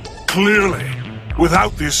 Clearly,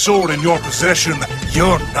 without this sword in your possession,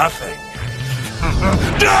 you're nothing.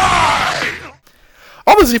 Die!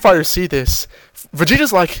 All the Z Fighters see this.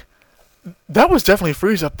 Vegeta's like, that was definitely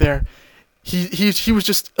Frieza up there. He was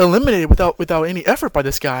just eliminated without any effort by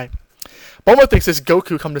this guy. Bulma thinks it's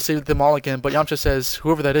Goku come to save them all again, but Yamcha says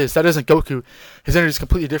whoever that isn't Goku. His energy is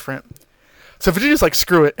completely different. So Vegeta's like,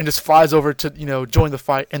 screw it, and just flies over to, join the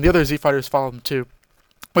fight, and the other Z Fighters follow him too.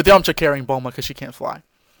 With Yamcha carrying Bulma because she can't fly.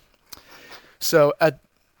 So at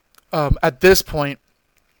this point,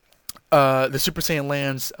 the Super Saiyan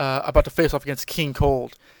lands about to face off against King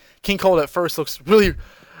Cold. King Cold at first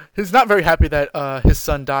he's not very happy that his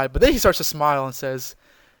son died, but then he starts to smile and says,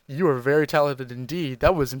 "You are very talented indeed.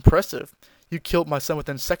 That was impressive. You killed my son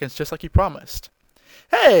within seconds just like you promised.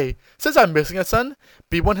 Hey, since I'm missing a son,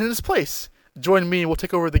 be one in his place. Join me and we'll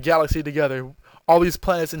take over the galaxy together. All these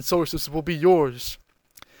planets and solar systems will be yours."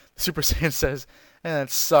 The Super Saiyan says,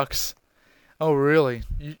 that sucks. Oh, really?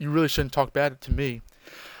 You really shouldn't talk bad to me.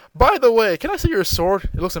 By the way, can I see your sword?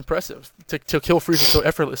 It looks impressive to kill Frieza so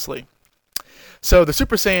effortlessly. So the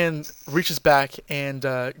Super Saiyan reaches back and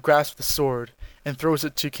grasps the sword and throws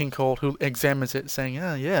it to King Cold, who examines it, saying,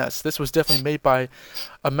 yes, this was definitely made by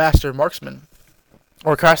a master marksman.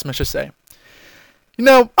 Or craftsman, I should say.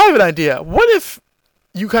 I have an idea. What if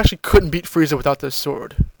you actually couldn't beat Frieza without this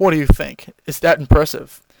sword? What do you think? Is that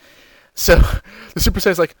impressive? So the Super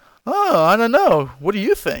Saiyan's like, I don't know. What do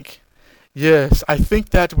you think? Yes, I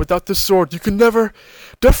think that without this sword, you can never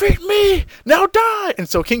defeat me! Now die! And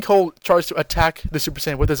so King Cold tries to attack the Super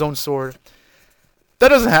Saiyan with his own sword. That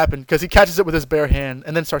doesn't happen, because he catches it with his bare hand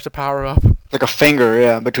and then starts to power up. Like a finger,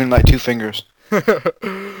 yeah, between like two fingers.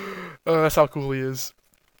 That's how cool he is.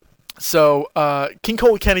 So, King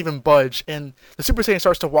Cold can't even budge, and the Super Saiyan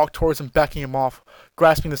starts to walk towards him, backing him off,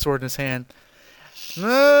 grasping the sword in his hand.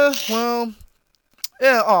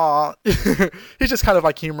 He's just kind of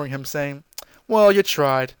like humoring him, saying, well, you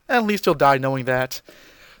tried. At least you'll die knowing that.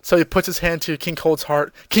 So he puts his hand to King Cold's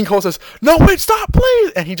heart. King Cold says, no, wait, stop,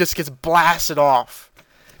 please! And he just gets blasted off.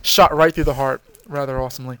 Shot right through the heart, rather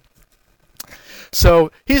awesomely.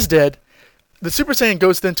 So, he's dead. The Super Saiyan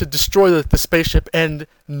goes then to destroy the spaceship, and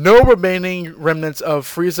no remaining remnants of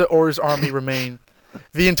Frieza or his army remain.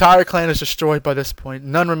 The entire clan is destroyed by this point.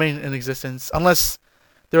 None remain in existence, unless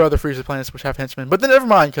there are other Frieza planets which have henchmen. But then never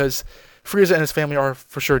mind, because Frieza and his family are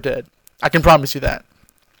for sure dead. I can promise you that.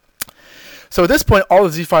 So at this point, all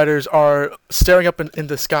the Z Fighters are staring up in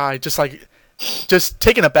the sky, just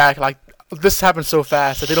taken aback, like this happened so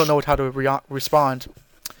fast that they don't know how to respond.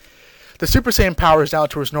 The Super Saiyan powers down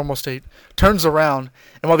to his normal state, turns around,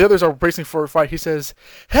 and while the others are bracing for a fight, he says,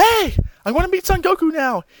 hey, I'm going to meet Son Goku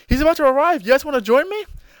now. He's about to arrive. You guys want to join me?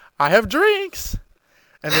 I have drinks.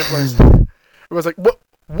 And everyone's like,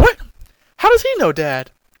 what? How does he know,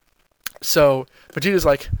 Dad? So Vegeta's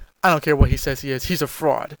like, I don't care what he says he is. He's a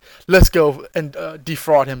fraud. Let's go and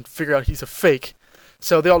defraud him, figure out he's a fake.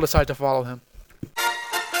 So they all decide to follow him.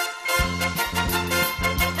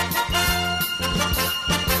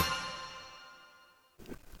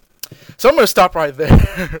 So I'm going to stop right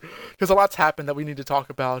there because a lot's happened that we need to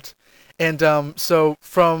talk about. And so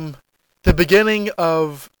from the beginning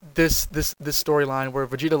of this storyline where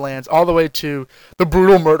Vegeta lands all the way to the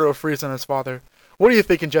brutal murder of Frieza and his father, what are you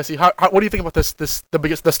thinking, Jesse? What do you think about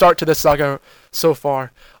the start to this saga so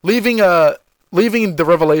far? Leaving the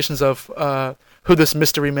revelations of who this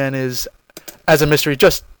mystery man is as a mystery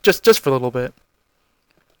just for a little bit.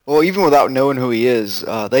 Well, even without knowing who he is,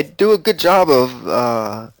 they do a good job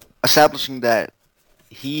of establishing that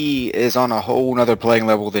he is on a whole nother playing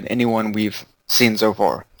level than anyone we've seen so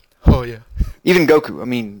far. Oh yeah. Even Goku. I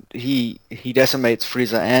mean, he decimates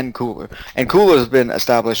Frieza and Cooler, and Cooler has been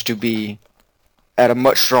established to be at a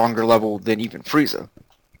much stronger level than even Frieza.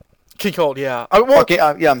 King Cold, yeah.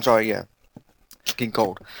 I'm sorry, yeah. King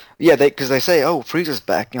Cold. Yeah, because they say, oh, Frieza's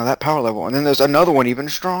back, that power level, and then there's another one even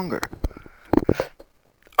stronger.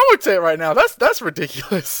 I would say it right now. That's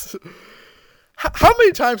ridiculous. How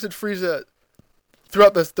many times did Frieza,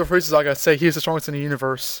 throughout the Frieza saga, say he's the strongest in the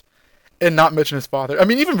universe, and not mention his father? I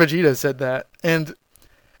mean, even Vegeta said that, and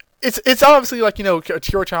it's obviously like Akira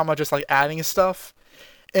Toriyama just like adding his stuff,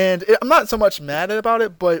 and I'm not so much mad about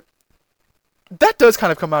it, but that does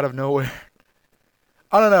kind of come out of nowhere.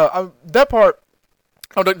 I don't know. That part,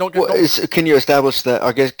 Oh, don't. Well, can you establish that?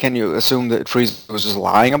 I guess can you assume that Frieza was just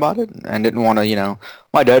lying about it and didn't want to,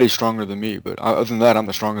 my daddy's stronger than me, but other than that, I'm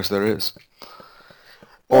the strongest there is.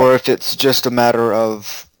 Or if it's just a matter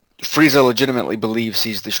of Frieza legitimately believes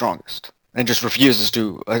he's the strongest and just refuses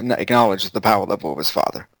to acknowledge the power level of his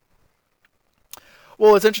father.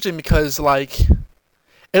 Well, it's interesting because it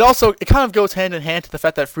kind of goes hand in hand to the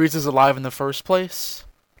fact that Frieza's alive in the first place.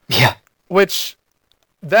 Yeah. Which,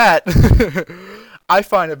 that I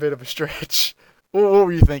find a bit of a stretch. What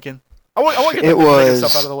were you thinking? I want to get the negative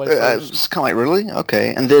stuff out of the way first. It's kind of like, really?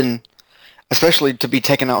 Okay. And then, especially to be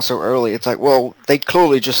taken out so early, it's like, well, they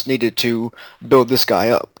clearly just needed to build this guy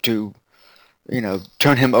up to,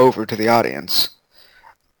 turn him over to the audience.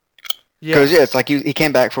 Because, it's like he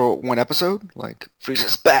came back for one episode, like,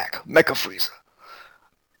 Frieza's back, Mecha Frieza.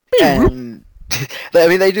 And,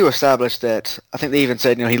 they do establish that, I think they even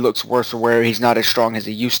said, he looks worse for wear, he's not as strong as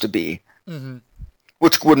he used to be. Mm-hmm.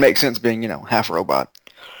 Which would make sense being, half robot.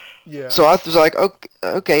 Yeah. So I was like,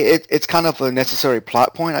 okay, it's kind of a necessary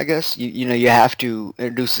plot point, I guess. You have to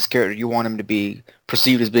introduce this character. You want him to be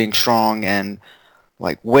perceived as being strong and,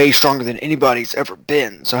 way stronger than anybody's ever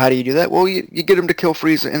been. So how do you do that? Well, you get him to kill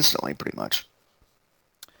Frieza instantly, pretty much.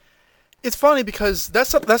 It's funny because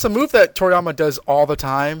that's a move that Toriyama does all the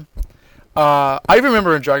time. I even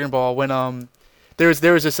remember in Dragon Ball when there was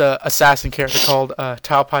this assassin character called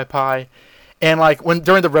Tao Pai Pai. And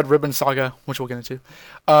during the Red Ribbon Saga, which we'll get into,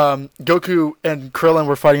 Goku and Krillin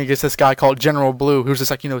were fighting against this guy called General Blue, who's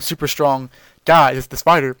this super strong guy, this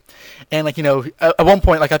fighter. And at one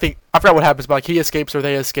point, I forgot what happens, but he escapes or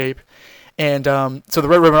they escape, and so the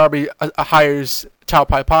Red Ribbon Army hires Tao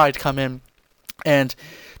Pai Pai to come in, and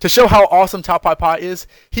to show how awesome Tao Pai Pai is,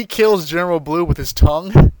 he kills General Blue with his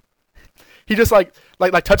tongue. He just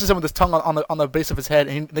touches him with his tongue on the base of his head,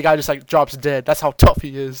 and the guy just drops dead. That's how tough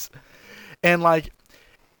he is. And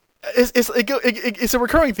it's a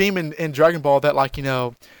recurring theme in Dragon Ball that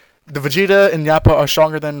the Vegeta and Nappa are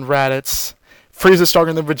stronger than Raditz, Frieza's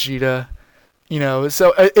stronger than Vegeta,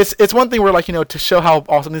 So it's one thing where to show how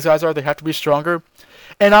awesome these guys are, they have to be stronger.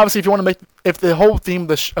 And obviously, if the whole theme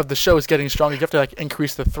of the show is getting stronger, you have to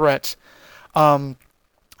increase the threat. I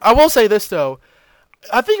will say this though,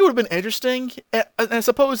 I think it would have been interesting, and I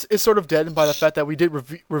suppose it's sort of deadened by the fact that we did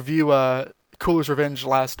review Cooler's Revenge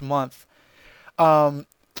last month. What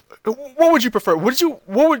would you prefer?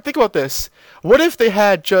 Think about this? What if they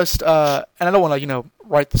had just and I don't want to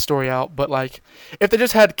write the story out, but if they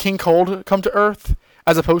just had King Cold come to Earth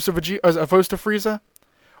as opposed to Frieza,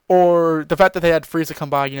 or the fact that they had Frieza come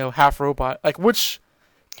by half robot, which?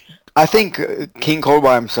 I think King Cold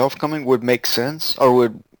by himself coming would make sense or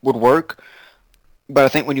would work, but I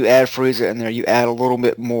think when you add Frieza in there, you add a little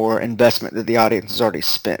bit more investment that the audience has already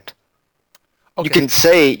spent. Okay.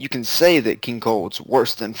 You can say that King Cold's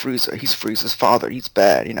worse than Frieza. He's Frieza's father. He's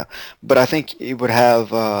bad, But I think it would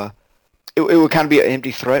have it would kind of be an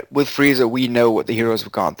empty threat. With Frieza, we know what the heroes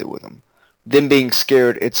have gone through with him. Them being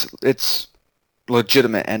scared, it's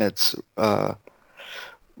legitimate, and it's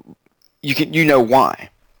you know why.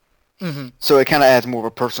 Mm-hmm. So it kind of adds more of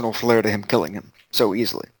a personal flair to him killing him so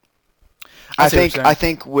easily. I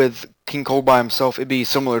think with King Cold by himself, it'd be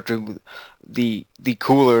similar to the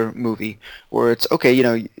Cooler movie, where it's okay.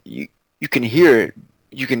 You can hear it.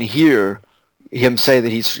 You can hear him say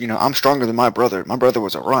that he's I'm stronger than my brother. My brother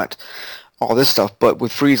was a runt. All this stuff, but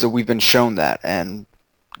with Frieza, we've been shown that, and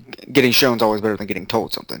getting shown is always better than getting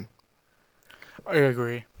told something. I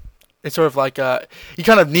agree. It's sort of you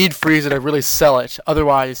kind of need Frieza to really sell it.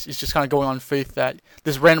 Otherwise, it's just kind of going on faith that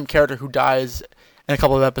this random character who dies in a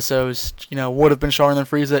couple of episodes, would have been stronger than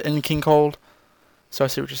Frieza in King Cold. So I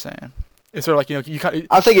see what you're saying. It's sort of you kind of.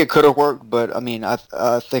 I think it could have worked, but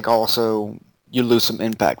I think also you lose some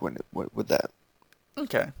impact with that.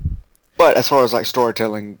 Okay. But as far as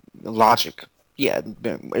storytelling logic, yeah,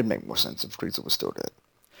 it'd make more sense if Frieza was still dead.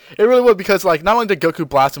 It really would, because not only did Goku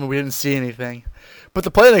blast him and we didn't see anything, but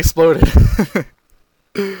the planet exploded.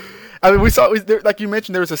 We saw, like you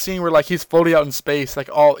mentioned, there was a scene where he's floating out in space,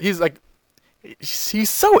 he's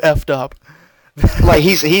so effed up.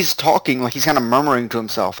 He's talking, he's kind of murmuring to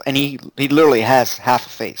himself, and he literally has half a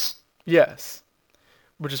face. Yes,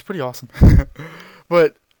 which is pretty awesome.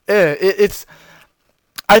 But it's.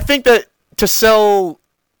 I think that to sell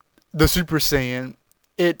the Super Saiyan,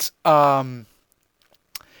 it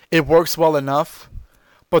works well enough,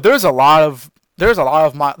 but there's a lot of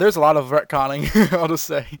retconning, I'll just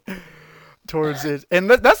say, towards it, and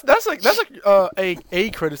that's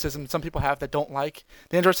a criticism some people have that don't like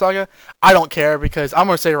the Android Saga. I don't care, because I'm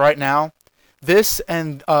gonna say right now, this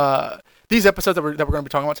and these episodes that we're gonna be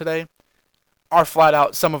talking about today, are flat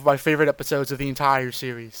out some of my favorite episodes of the entire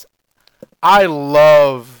series. I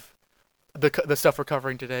love the stuff we're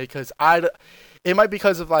covering today because it might be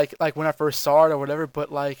because of like when I first saw it or whatever,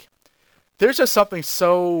 but like there's just something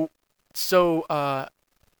so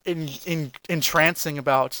entrancing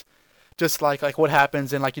about just like what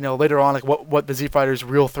happens and like later on like what the Z Fighter's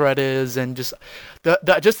real threat is, and just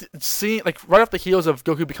just seeing like right off the heels of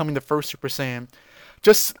Goku becoming the first Super Saiyan,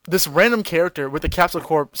 just this random character with the Capsule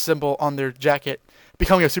Corp symbol on their jacket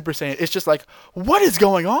becoming a Super Saiyan. It's just like, what is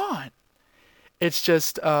going on? It's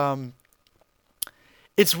just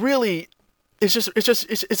it's a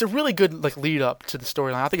really good like lead up to the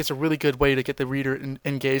storyline. I think it's a really good way to get the reader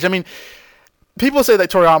engaged. I mean, people say that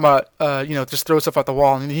Toriyama just throws stuff at the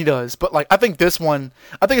wall, and he does, but like I think this one,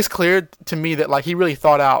 I think it's clear to me that like he really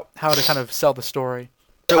thought out how to kind of sell the story.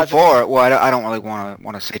 So far, well, I don't really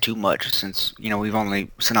want to say too much since we've only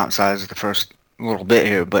synopsized the first little bit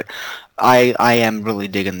here, but I am really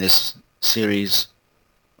digging this series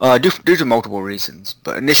due to multiple reasons.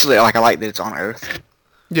 But initially, like I like that it's on Earth.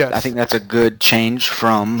 Yes. I think that's a good change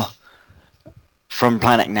from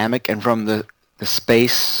Planet Namek and from the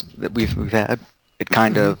space that we've had. It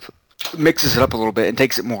kind of mixes it up a little bit and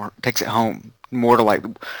takes it home more to like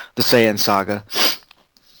the Saiyan saga.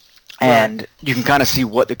 And you can kind of see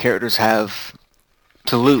what the characters have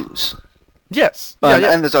to lose. Yes.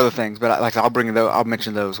 And there's other things, but I'll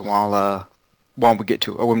mention those when we get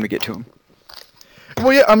to them.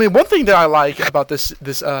 Well, yeah, I mean, one thing that I like about this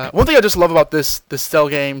one thing I just love about the Cell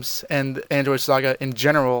games and Android Saga in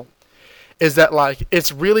general is that like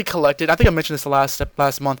it's really collected. I think I mentioned this last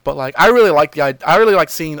month, but like I really like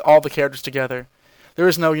seeing all the characters together. There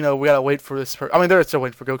is no, we gotta wait for this. I mean, they're still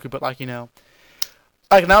waiting for Goku, but like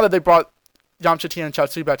like now that they brought Yamcha, Tien, and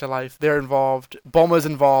Chaozu back to life, they're involved. Bulma's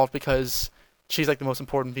involved because she's like the most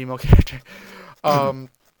important female character. I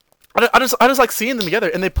just like seeing them together,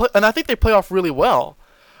 and I think they play off really well.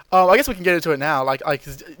 I guess we can get into it now. Like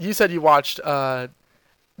you said, you watched the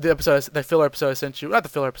filler episode I sent you. Not the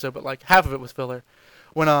filler episode, but like half of it was filler.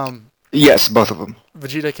 When yes, both of them.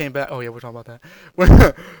 Vegeta came back. Oh yeah, we're talking about that.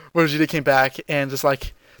 When Vegeta came back, and just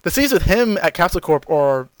like the scenes with him at Capsule Corp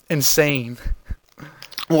are insane.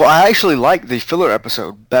 Well, I actually like the filler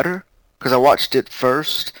episode better because I watched it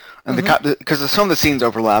first, and because some of the scenes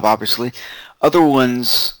overlap, obviously. Other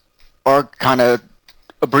ones are kind of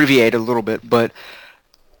abbreviated a little bit, but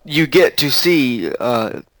you get to see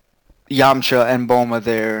Yamcha and Bulma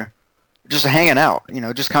there just hanging out,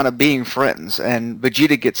 just kind of being friends, and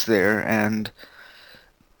Vegeta gets there, and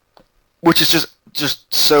which is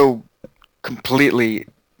just so completely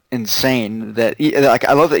insane that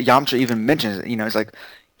I love that Yamcha even mentions it. It's like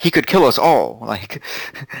he could kill us all, like,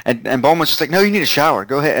 and Bulma's just like, no, you need a shower,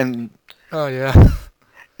 go ahead. And oh yeah.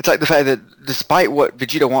 It's like the fact that despite what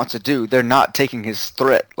Vegeta wants to do, they're not taking his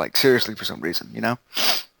threat like seriously for some reason, Yeah.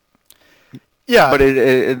 But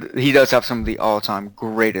he does have some of the all-time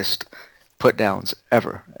greatest put-downs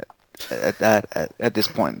ever at this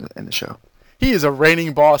point in the show. He is a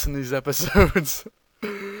reigning boss in these episodes. He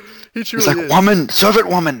truly He's like, is. woman, servant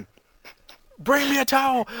woman, bring me a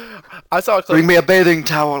towel. I saw a clip. bring me a bathing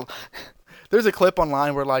towel. There's a clip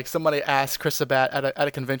online where like somebody asked Chris Sabat at a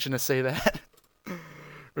convention to say that.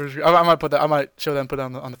 I might put that. I might show that and put it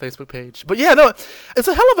on the Facebook page. But yeah, no, it's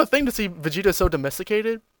a hell of a thing to see Vegeta so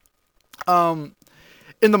domesticated.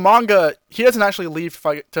 In the manga, he doesn't actually leave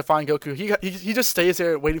to find Goku. He just stays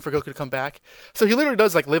there waiting for Goku to come back. So he literally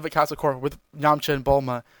does like live at Castle Corp with Yamcha and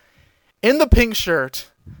Bulma, in the pink shirt,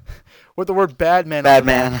 with the word "bad man." Bad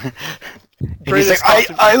man. And he's like,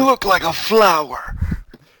 I look like a flower.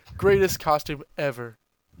 Greatest costume ever.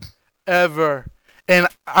 And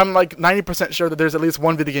I'm like 90% sure that there's at least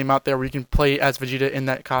one video game out there where you can play as Vegeta in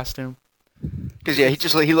that costume. Because yeah, he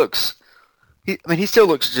still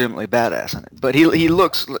looks legitimately badass in it, but he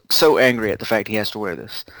looks so angry at the fact he has to wear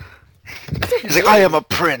this. He's like, I am a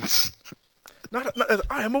prince.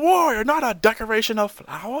 I am a warrior, not a decoration of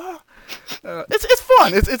flower. It's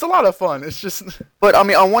fun. It's a lot of fun. It's just. But I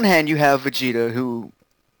mean, on one hand, you have Vegeta who,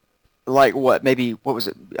 like what was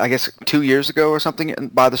it? I guess 2 years ago or something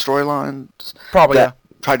by the storylines. Probably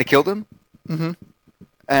tried to kill them. Mm-hmm.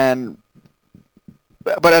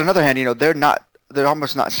 But on another hand, they're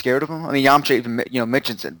almost not scared of him. I mean, Yamcha even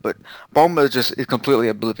mentions it, but Bulma is completely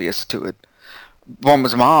oblivious to it.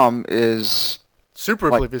 Bulma's mom is super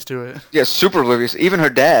oblivious to it. Yeah, super oblivious. Even her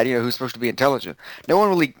dad, who's supposed to be intelligent, no one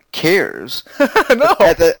really cares. No.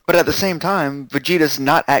 But at the same time, Vegeta's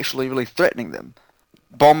not actually really threatening them.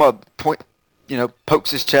 Bulma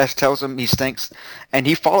pokes his chest, tells him he stinks, and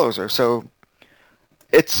he follows her. So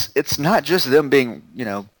it's not just them being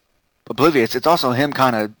oblivious. It's also him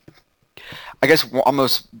kind of. I guess,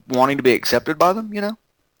 almost wanting to be accepted by them, you know?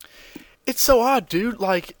 It's so odd, dude.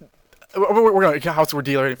 Like, we're going to house we're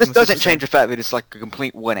dealing. This doesn't change the fact that it's like a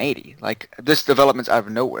complete 180. Like, this development's out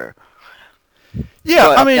of nowhere. Yeah,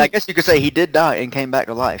 but, I mean, I guess you could say he did die and came back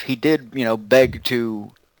to life. He did, beg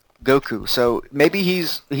to Goku. So maybe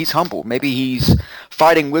he's humble. Maybe he's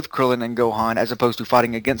fighting with Krillin and Gohan as opposed to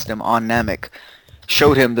fighting against him on Namek.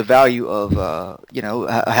 Showed him the value of,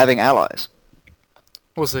 having allies.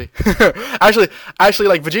 We'll see. actually,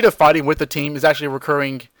 like Vegeta fighting with the team is actually a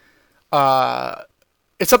recurring.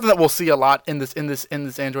 It's something that we'll see a lot in this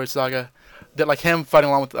Android saga. That like him fighting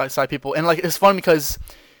along with side people, and like it's fun because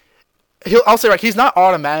I'll say like he's not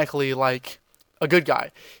automatically like a good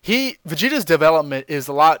guy. Vegeta's development is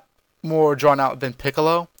a lot more drawn out than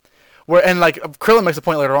Piccolo. And like Krillin makes a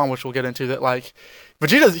point later on, which we'll get into, that like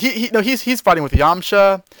Vegeta's he's fighting with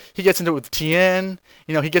Yamcha. He gets into it with Tien.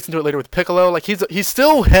 He gets into it later with Piccolo. Like he's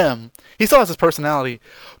still him. He still has his personality,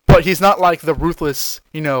 but he's not like the ruthless,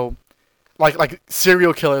 like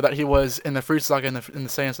serial killer that he was in the Frieza saga and the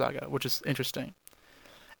Saiyan saga, which is interesting.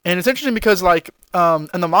 And it's interesting because like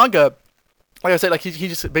in the manga, like I said, like he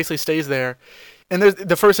just basically stays there. And there's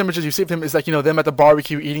the first images you see of him is like them at the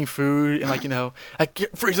barbecue eating food and like like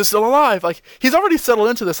Frieza's still alive. Like he's already settled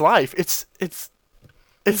into this life. It's he's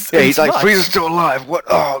like nuts. Frieza's still alive. What?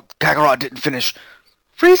 Oh, Kakarot didn't finish.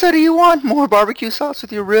 Frieza, do you want more barbecue sauce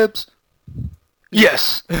with your ribs?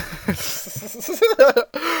 Yes.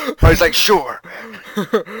 Or he's like, sure.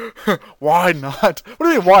 Why not? What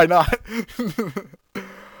do you mean? Why not?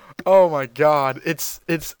 Oh my God, it's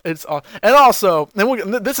and also,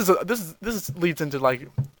 and this leads into like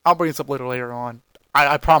I'll bring this up later on.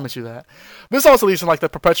 I promise you that. This also leads to like the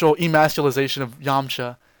perpetual emasculization of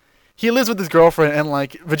Yamcha. He lives with his girlfriend, and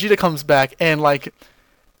like Vegeta comes back, and like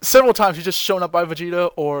several times he's just shown up by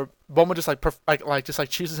Vegeta, or Bulma just like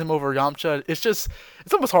chooses him over Yamcha. It's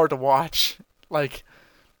almost hard to watch. Like,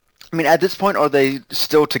 I mean, at this point, are they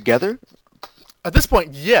still together? At this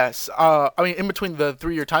point, yes. I mean, in between the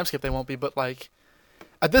 3-year time skip, they won't be. But like,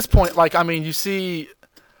 at this point, like, I mean, you see,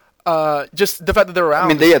 just the fact that they're around. I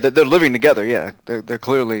mean, they're living together. Yeah, they're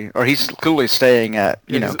clearly, or he's clearly staying at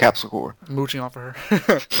Capsule Corp. Mooching off of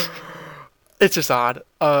her. It's just odd.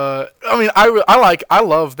 I mean, I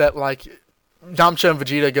love that like Yamcha and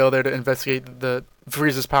Vegeta go there to investigate the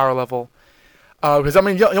Frieza's power level. Because I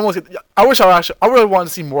mean, you almost. I really wanted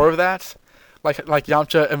to see more of that. Like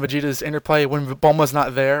Yamcha and Vegeta's interplay when Bulma's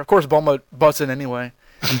not there. Of course, Bulma butts in anyway.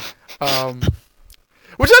 Which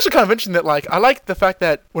is actually kind of interesting that, like, I like the fact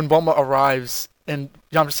that when Bulma arrives and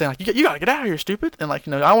Yamcha's saying, like, you gotta get out of here, stupid. And, like,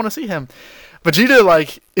 I want to see him. Vegeta,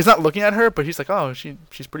 like, is not looking at her, but he's like, oh,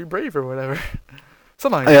 she's pretty brave or whatever.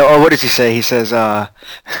 Something like that. Or what does he say? He says, the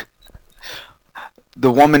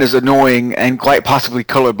woman is annoying and quite possibly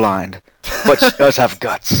colorblind, but she does have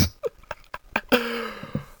guts.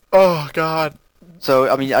 Oh God. So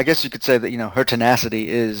I mean, I guess you could say that her tenacity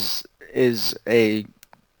is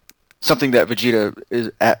something that Vegeta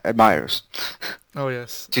admires. Oh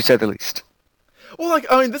yes. To say the least. Well, like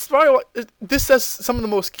I mean, this has some of the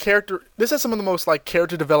most character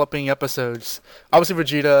developing episodes. Obviously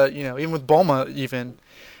Vegeta, even with Bulma even,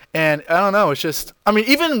 and I don't know. It's just I mean,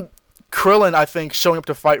 even Krillin, I think, showing up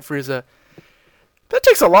to fight Frieza. That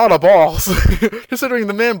takes a lot of balls, considering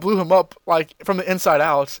the man blew him up like from the inside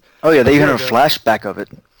out. Oh yeah, they even have a flashback of it,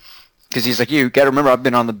 because he's like, "You gotta remember, I've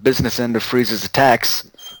been on the business end of Frieza's attacks."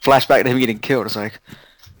 Flashback to him getting killed. It's like,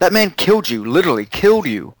 that man killed you, literally killed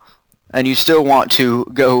you, and you still want to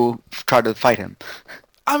go try to fight him.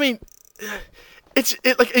 I mean,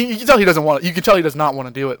 like you can tell he doesn't want it. You can tell he does not want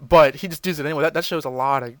to do it, but he just does it anyway. That shows a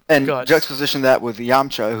lot of guts. Juxtaposition that with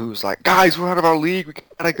Yamcha, who's like, guys, we're out of our league. We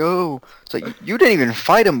gotta go. It's like, you didn't even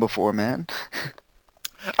fight him before, man.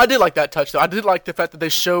 I did like that touch, though. I did like the fact that they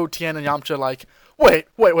showed Tien and Yamcha like, wait.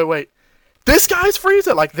 This guy's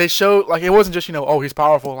Frieza. Like they showed, like it wasn't just oh he's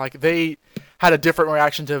powerful. Like they had a different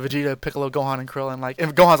reaction to Vegeta, Piccolo, Gohan, and Krillin. Like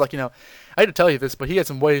and Gohan's like I hate to tell you this, but he had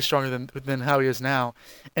some way stronger than how he is now.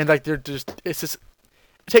 And like they're just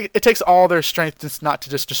it takes all their strength just not to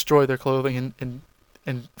just destroy their clothing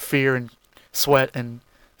and fear and sweat and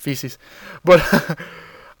feces. But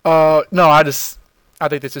no, I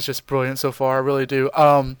think this is just brilliant so far. I really do.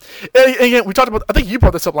 And again, we talked about. I think you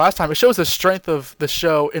brought this up last time. It shows the strength of the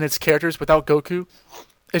show in its characters without Goku.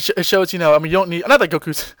 It shows I mean, you don't need. Not that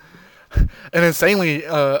Goku's an insanely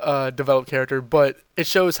developed character, but it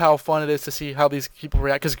shows how fun it is to see how these people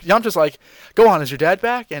react. Because Yamcha's like, "Gohan, is your dad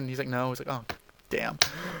back?" And he's like, "No." He's like, "Oh, damn."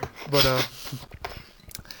 But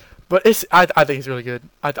I think it's really good.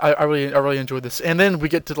 I really enjoyed this. And then we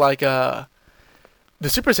get to like the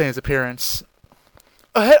Super Saiyan's appearance.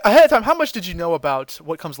 ahead of time, how much did you know about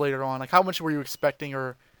what comes later on? Like, how much were you expecting,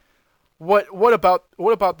 or what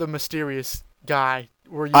about the mysterious guy?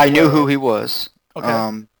 Were you? I knew who he was.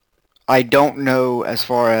 Okay. I don't know as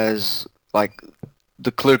far as like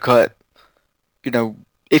the clear cut,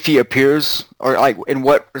 if he appears or like in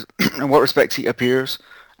what respects he appears,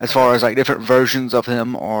 as far as like different versions of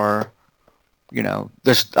him, or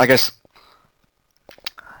there's, I guess,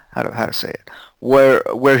 how to say it,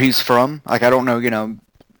 where he's from. Like, I don't know,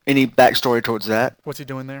 any backstory towards that. What's he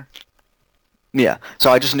doing there? Yeah.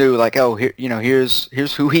 So I just knew, like, oh, here,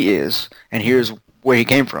 here's who he is, and here's where he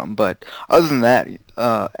came from. But other than that,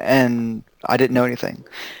 and I didn't know anything.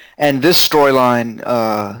 And this storyline,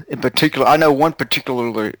 in particular, I know one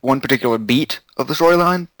particular beat of the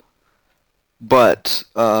storyline, but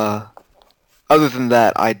other than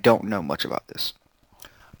that, I don't know much about this.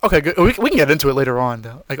 Okay, good. We can get into it later on,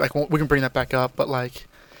 though. Like we can bring that back up. But like,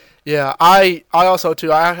 yeah, I also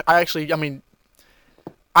too. I actually, I mean,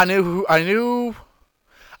 I knew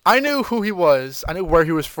who he was. I knew where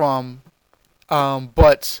he was from.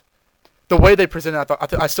 But the way they presented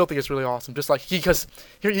it, I still think it's really awesome. Just like he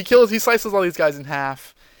slices all these guys in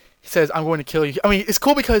half. He says, "I'm going to kill you." I mean, it's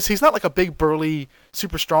cool because he's not like a big, burly,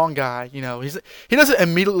 super strong guy. He doesn't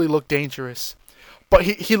immediately look dangerous, but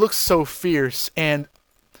he looks so fierce. And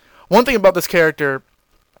one thing about this character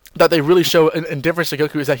that they really show in difference to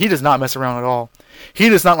Goku is that he does not mess around at all. He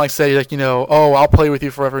does not say oh, I'll play with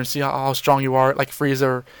you forever and see how strong you are, like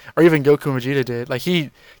Frieza or even Goku and Vegeta did. Like,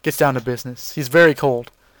 he gets down to business. He's very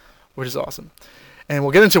cold, which is awesome. And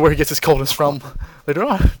we'll get into where he gets his coldness from later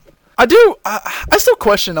on. I still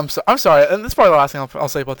question. I'm sorry, and that's probably the last thing I'll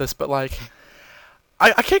say about this. But like,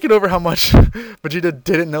 I can't get over how much Vegeta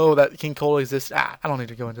didn't know that King Cold exists. I don't need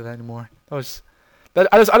to go into that anymore. I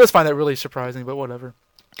just find that really surprising. But whatever.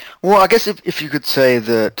 Well, I guess if you could say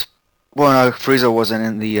that, Frieza wasn't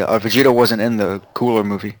in the, or Vegeta wasn't in the Cooler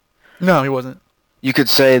movie. No, he wasn't. You could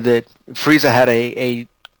say that Frieza had a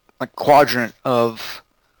quadrant of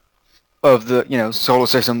the solar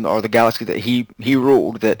system or the galaxy that he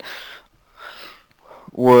ruled that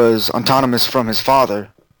was autonomous from his father.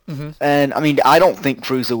 Mm-hmm. And I mean, I don't think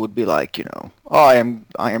Frieza would be like, oh, I am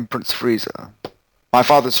Prince Frieza. My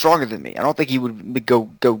father's stronger than me. I don't think he would go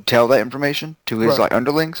tell that information to his right.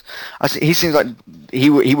 Underlings. He seems like he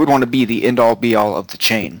would want to be the end all be all of the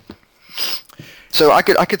chain. So I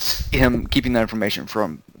could see him keeping that information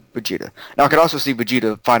from Vegeta. Now I could also see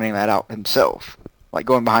Vegeta finding that out himself, like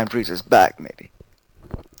going behind Frieza's back, maybe.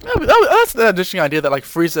 That's an interesting idea that like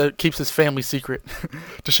Frieza keeps his family secret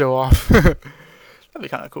to show off. That'd be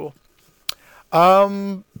kind of cool.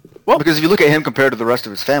 Well, because if you look at him compared to the rest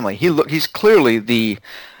of his family, he's clearly the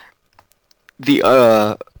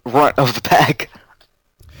runt of the pack.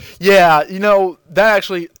 Yeah, that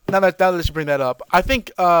actually, now that you bring that up, I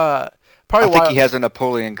think I think he has a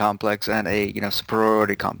Napoleon complex and a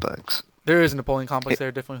superiority complex. There is a Napoleon complex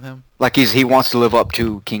there, definitely with him. Like he wants to live up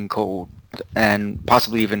to King Cold and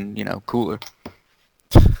possibly even Cooler.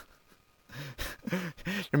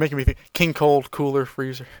 You're making me think. King Cold, Cooler,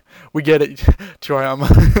 Freezer. We get it, Toriyama.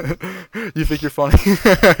 You think you're funny.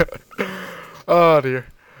 Oh, dear.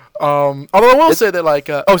 Although I will say that, like...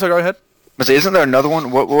 sorry, go ahead. Isn't there another one?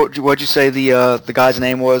 What'd you say the guy's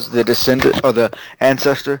name was? The descendant, or the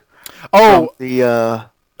ancestor? Oh! The,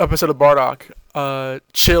 episode of Bardock.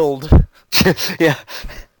 Chilled. Yeah.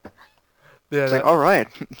 Yeah. It's like, all right,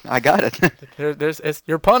 I got it.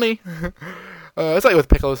 You're punny. It's like with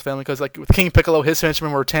Piccolo's family, because like with King Piccolo, his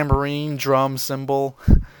henchmen were tambourine, drum, cymbal,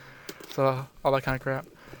 so all that kind of crap.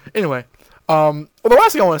 Anyway, well, the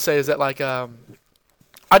last thing I want to say is that like I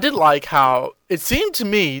did like how it seemed to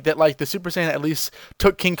me that like the Super Saiyan at least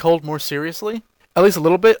took King Cold more seriously, at least a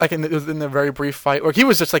little bit. Like in the very brief fight, where he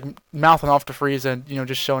was just like mouthing off to Frieza and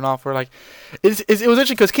just showing off. Where like it was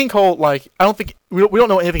interesting because King Cold, like, I don't think we don't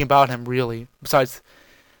know anything about him really besides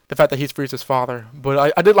the fact that he's Frieza's father.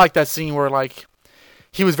 But I did like that scene where like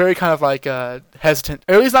he was very kind of like hesitant,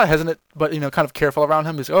 or at least not hesitant, but kind of careful around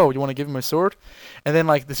him. He's, oh, you want to give him a sword? And then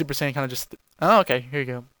like the Super Saiyan kind of just, oh, okay, here you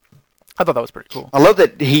go. I thought that was pretty cool. I love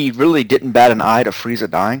that he really didn't bat an eye to Frieza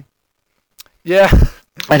dying. Yeah.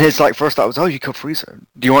 And his like first thought was, oh, you killed Frieza.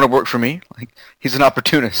 Do you want to work for me? Like, he's an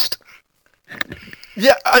opportunist.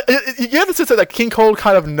 Yeah, you have the sense that like, King Cold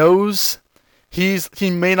kind of knows he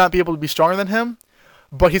may not be able to be stronger than him,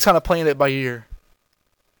 but he's kind of playing it by ear.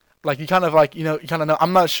 Like, you kind of like, you kind of know.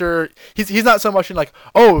 I'm not sure. He's not so much in like,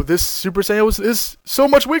 oh, this Super Saiyan is so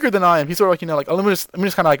much weaker than I am. He's sort of like, like, oh, let me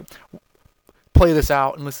just kind of like play this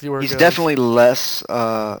out and let's see where it goes. He's definitely less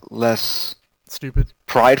stupid,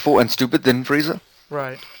 prideful and stupid than Frieza.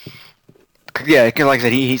 Right. Yeah, 'cause like I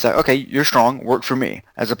said, he's like, okay, you're strong, work for me,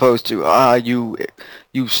 as opposed to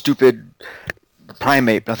you stupid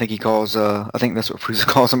primate. I think he calls. I think that's what Frieza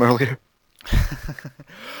calls him earlier.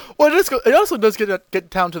 Well, it also does get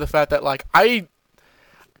down to the fact that like I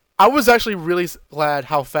was actually really glad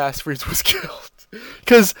how fast Frieza was killed,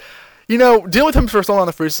 because dealing with him for so long on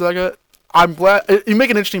the Frieza saga, I'm glad you make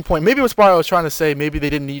an interesting point. Maybe it was why I was trying to say maybe they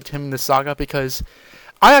didn't need him in this saga, because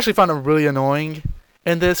I actually found him really annoying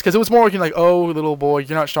in this, because it was more like, oh, little boy,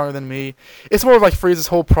 you're not stronger than me. It's more of like Frieza's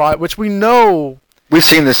whole pride, which we know. We've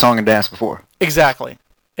seen this song and dance before. Exactly.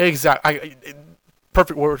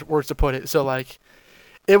 Perfect words to put it. So like,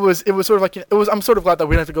 it was sort of like I'm sort of glad that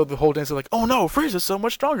we didn't have to go the whole dance of like, oh no, Frieza's so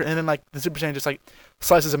much stronger, and then like the Super Saiyan just like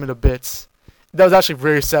slices him into bits. That was actually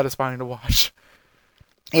very satisfying to watch.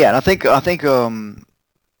 Yeah, and I think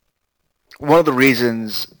one of the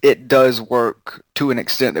reasons it does work to an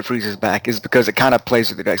extent that Frieza's back is because it kind of plays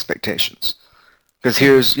with the expectations. Because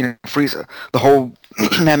here's, Frieza. The whole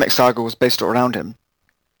Namek saga was based around him.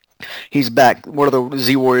 He's back. What are the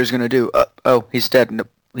Z Warriors going to do? Oh, he's dead. No,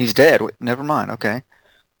 he's dead. Wait, never mind. Okay.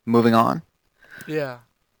 Moving on. Yeah.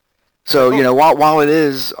 So, while it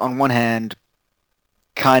is, on one hand,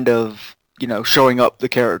 kind of, showing up the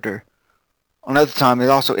character, another time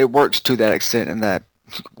it works to that extent in that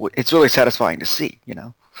it's really satisfying to see,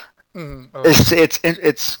 Mm-hmm. Oh.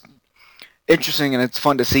 It's interesting, and it's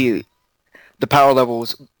fun to see the power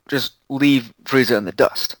levels just leave Frieza in the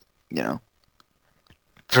dust,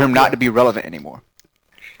 for him not to be relevant anymore.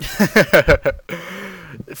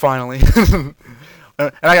 Finally.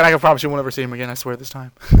 And I can promise you we'll never see him again, I swear this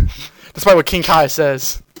time. Despite what King Kai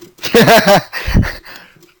says.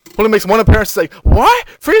 When it makes one appearance, it's like, what?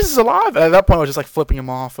 Frieza's alive? And at that point, I was just like flipping him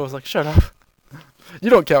off. I was like, shut up. You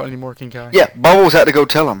don't count anymore, King Kai. Yeah, Bubbles had to go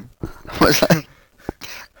tell him.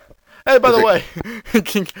 Hey, by the way,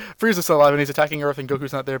 Frieza's still alive and he's attacking Earth and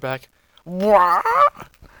Goku's not there back.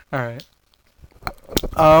 Alright.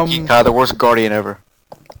 King Kai, the worst guardian ever.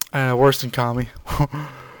 Worse than Kami.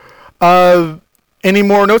 Any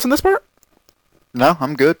more notes on this part? No,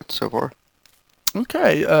 I'm good so far.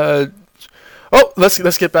 Okay.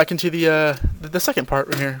 Let's get back into the second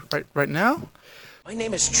part right now. My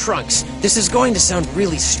name is Trunks. This is going to sound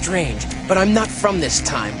really strange, but I'm not from this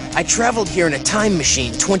time. I traveled here in a time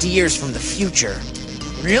machine 20 years from the future.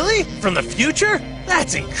 Really? From the future?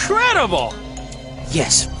 That's incredible!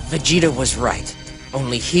 Yes, Vegeta was right.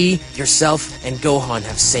 Only he, yourself, and Gohan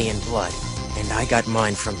have Saiyan blood. And I got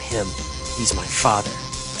mine from him. He's my father.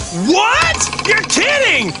 What? You're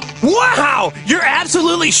kidding! Wow! You're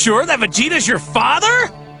absolutely sure that Vegeta's your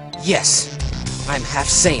father? Yes. I'm half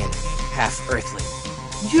Saiyan, half Earthling.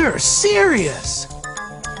 You're serious?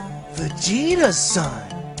 Vegeta's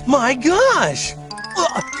son. My gosh!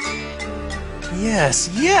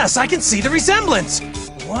 Yes, I can see the resemblance.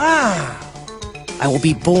 Wow. I will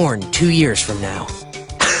be born 2 years from now.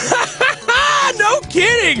 No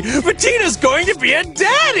kidding! Vegeta's going to be a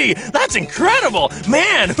daddy! That's incredible!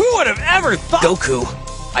 Man, who would have ever thought— Goku,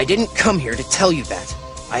 I didn't come here to tell you that.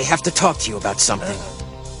 I have to talk to you about something.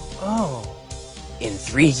 In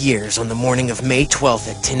 3 years, on the morning of May 12th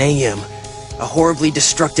at 10 a.m., a horribly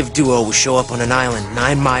destructive duo will show up on an island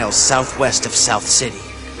 9 miles southwest of South City.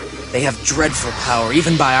 They have dreadful power,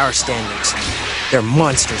 even by our standards. They're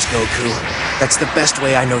monsters, Goku. That's the best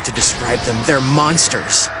way I know to describe them. They're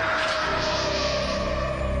monsters.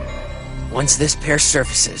 Once this pair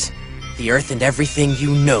surfaces, the Earth and everything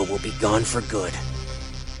you know will be gone for good.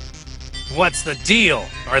 What's the deal?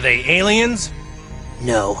 Are they aliens?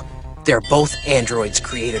 No, they're both androids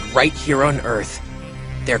created right here on Earth.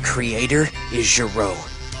 Their creator is Gero.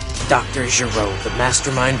 Dr. Gero, the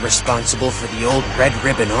mastermind responsible for the old Red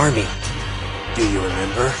Ribbon Army. Do you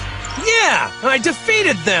remember? Yeah, I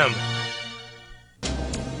defeated them!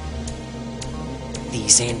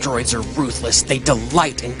 These androids are ruthless. They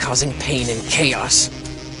delight in causing pain and chaos.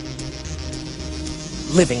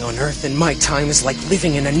 Living on Earth in my time is like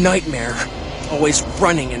living in a nightmare. Always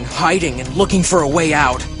running and hiding and looking for a way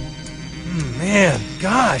out. Man,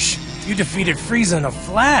 gosh, you defeated Frieza in a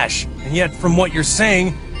flash. And yet, from what you're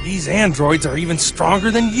saying, these androids are even stronger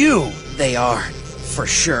than you. They are, for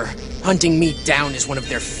sure. Hunting me down is one of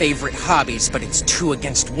their favorite hobbies, but it's 2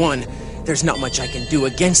 against 1. There's not much I can do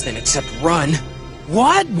against them except run.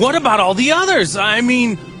 What? What about all the others? I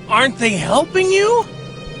mean, aren't they helping you?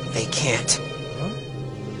 They can't.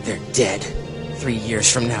 They're dead. 3 years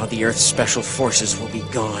from now, the Earth's special forces will be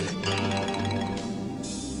gone.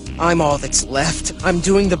 I'm all that's left. I'm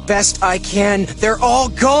doing the best I can. They're all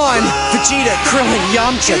gone! Vegeta, Krillin,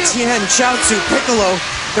 Yamcha, Tien, Chaozu, Piccolo.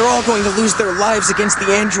 They're all going to lose their lives against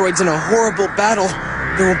the androids in a horrible battle.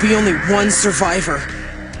 There will be only one survivor.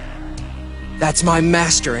 That's my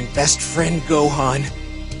master and best friend Gohan.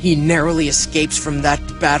 He narrowly escapes from that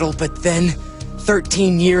battle, but then,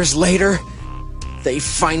 13 years later, they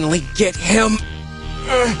finally get him.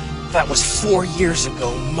 That was 4 years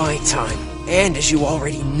ago, my time. And as you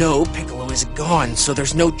already know, Piccolo is gone, so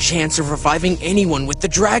there's no chance of reviving anyone with the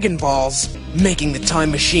Dragon Balls. Making the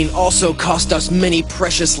time machine also cost us many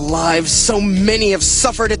precious lives. So many have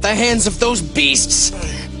suffered at the hands of those beasts.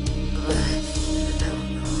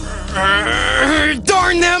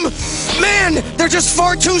 Darn them! Man, they're just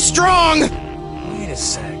far too strong! Wait a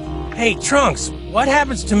sec. Hey, Trunks, what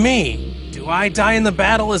happens to me? Do I die in the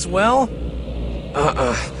battle as well?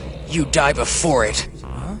 You die before it.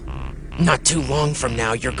 Huh? Not too long from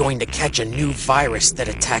now, you're going to catch a new virus that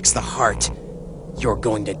attacks the heart. You're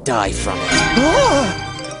going to die from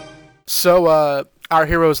it. So, our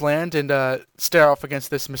heroes land and stare off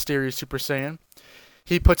against this mysterious Super Saiyan.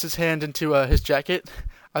 He puts his hand into his jacket.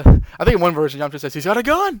 I think in one version, Yamcha says he's got a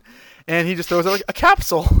gun, and he just throws out like a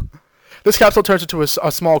capsule. This capsule turns into a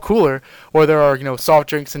small cooler where there are, soft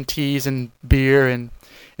drinks and teas and beer, and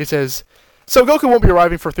he says, "So Goku won't be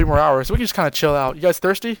arriving for 3 more hours, so we can just kind of chill out. You guys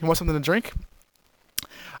thirsty? You want something to drink?"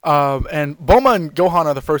 And Bulma and Gohan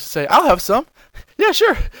are the first to say, "I'll have some." "Yeah,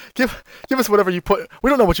 sure. Give us whatever you put. We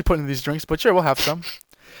don't know what you put in these drinks, but sure, we'll have some."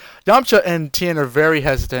 Yamcha and Tien are very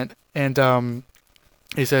hesitant, and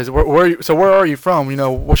he says, where are you from?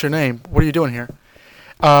 What's your name? What are you doing here?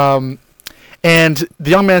 And the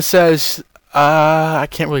young man says, I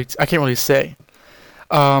can't really say.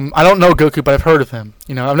 I don't know Goku, but I've heard of him.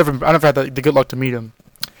 I've never had the good luck to meet him.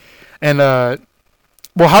 And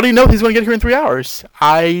well, how do you know he's going to get here in 3 hours?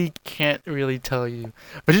 I can't really tell you.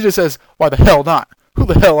 But he just says, "Why the hell not? Who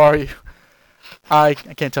the hell are you?" I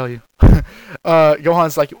can't tell you.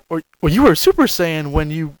 Gohan's like, "Well, you were a Super Saiyan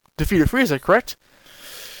when you defeated Frieza, correct?"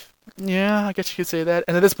 "Yeah, I guess you could say that."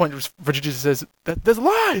 And at this point, Vegeta says, "There's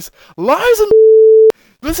lies and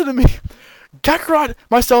listen to me. Kakarot,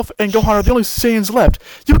 myself, and Gohan are the only Saiyans left.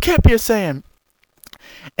 You can't be a Saiyan."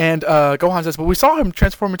 And Gohan says, "But we saw him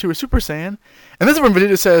transform into a Super Saiyan." And this is when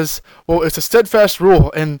Vegeta says, "Well, it's a steadfast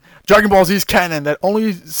rule in Dragon Ball Z's canon that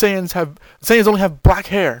Saiyans only have black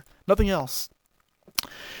hair, nothing else."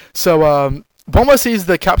 So Bulma sees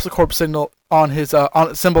the Capsule Corp symbol on his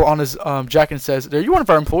jacket and says, "Are you one of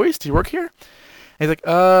our employees? Do you work here?" And he's like,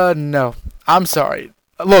 "No, I'm sorry.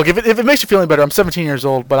 Look, if it makes you feel any better, I'm 17 years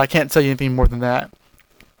old, but I can't tell you anything more than that."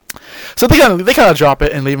 So they kind of drop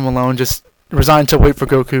it and leave him alone, just resigned to wait for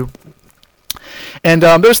Goku. And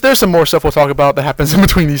there's some more stuff we'll talk about that happens in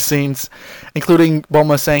between these scenes, including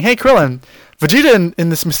Bulma saying, "Hey, Krillin, Vegeta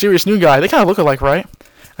and this mysterious new guy, they kind of look alike, right?"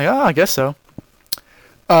 Like, I guess so.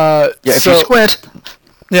 If you squint.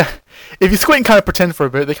 Yeah, if you squint and kind of pretend for a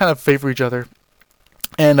bit, they kind of favor each other.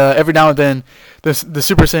 And every now and then, the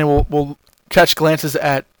Super Saiyan will catch glances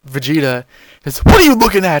at Vegeta. He says, "What are you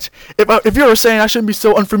looking at? If you're a Saiyan, I shouldn't be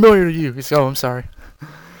so unfamiliar to you." He's like, "Oh, I'm sorry."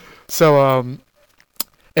 So,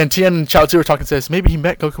 and Tien and Chaozu are talking. Says maybe he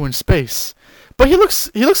met Goku in space, but he looks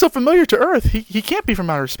so familiar to Earth. He can't be from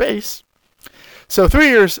outer space. So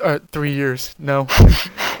 3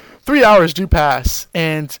 hours do pass,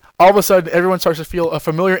 and all of a sudden, everyone starts to feel a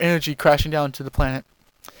familiar energy crashing down to the planet.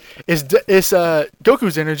 It's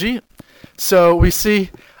Goku's energy. So we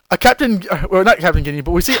see a not Captain Ginyu,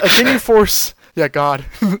 but we see a Ginyu Force. Yeah, God.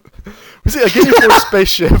 We see a Ginyu Force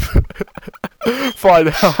spaceship fly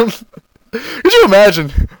down. Could you imagine?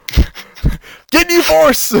 Ginyu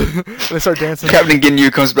Force! And they start dancing. Captain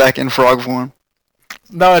Ginyu comes back in frog form.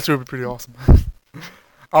 No, that's really pretty awesome.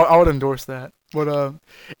 I would endorse that. But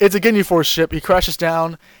it's a Ginyu Force ship. He crashes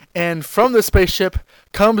down, and from the spaceship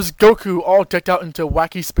comes Goku all decked out into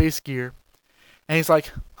wacky space gear. And he's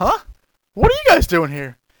like, "Huh? What are you guys doing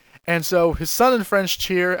here?" And so his son and friends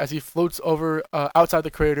cheer as he floats over outside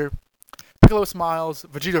the crater. Piccolo smiles,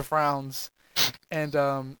 Vegeta frowns, and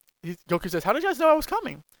Goku says, "How did you guys know I was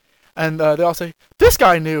coming?" And they all say, "This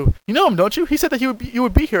guy knew. You know him, don't you? He said that you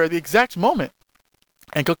would be here at the exact moment."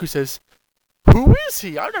 And Goku says, "Who is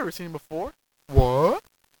he? I've never seen him before." "What?"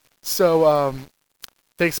 So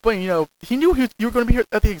they explain, he knew you were going to be here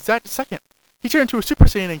at the exact second. He turned into a Super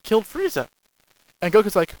Saiyan and killed Frieza. And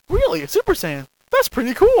Goku's like, "Really? A Super Saiyan? That's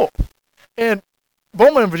pretty cool." And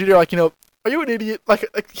Bulma and Vegeta are like, "Are you an idiot? Like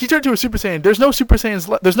he turned into a Super Saiyan. There's no Super Saiyans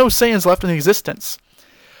there's no Saiyans left in existence."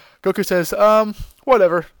 Goku says,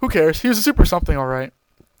 "Whatever. Who cares? He was a super something, all right."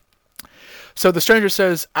 So the stranger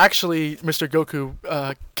says, "Actually, Mr. Goku,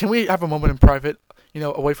 can we have a moment in private,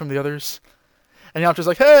 away from the others?" And Yamcha's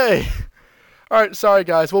like, "Hey! Alright, sorry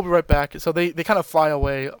guys, we'll be right back." So they kind of fly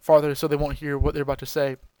away farther so they won't hear what they're about to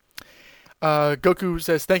say. Goku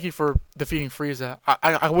says, "Thank you for defeating Frieza.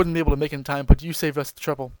 I wouldn't be able to make it in time, but you saved us the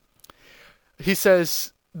trouble." He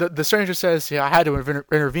says, the stranger says, "Yeah, I had to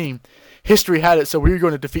intervene. History had it so we were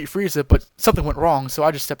going to defeat Frieza, but something went wrong, so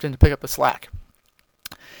I just stepped in to pick up the slack."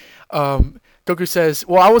 Goku says,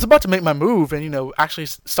 "Well, I was about to make my move and actually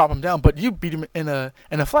stop him down, but you beat him in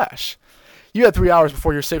a flash. You had 3 hours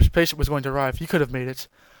before your spaceship was going to arrive. You could have made it."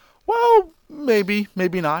 "Well, maybe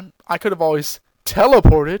not. I could have always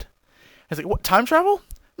teleported." He's like, "What, time travel?"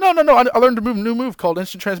 No. I learned a new move called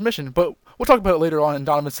instant transmission, but we'll talk about it later on in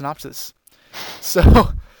Donovan's synopsis.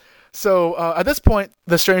 So at this point,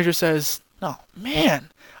 the stranger says, "No,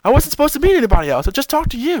 man, I wasn't supposed to meet anybody else. I just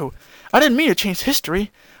talked to you. I didn't mean to change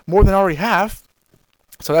history more than I already have."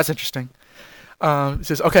 So that's interesting. He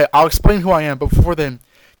says, "Okay, I'll explain who I am, but before then,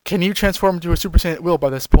 can you transform into a Super Saiyan at will by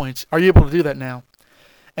this point? Are you able to do that now?"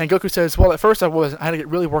 And Goku says, "Well, at first I wasn't. I had to get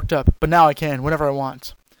really worked up, but now I can, whenever I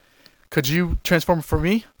want. Could you transform for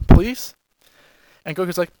me, please?" And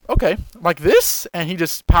Goku's like, "Okay, like this?" And he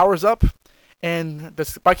just powers up, and the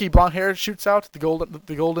spiky blonde hair shoots out. The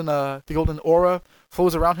golden aura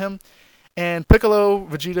flows around him, and Piccolo,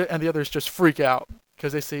 Vegeta, and the others just freak out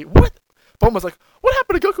because they see, "What?" Bulma's like, "What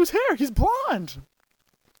happened to Goku's hair? He's blonde."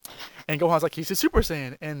 And Gohan's like, "He's a Super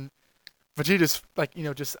Saiyan." And Vegeta's like,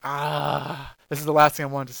 this is the last thing I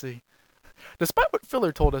wanted to see, despite what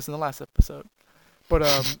Filler told us in the last episode. But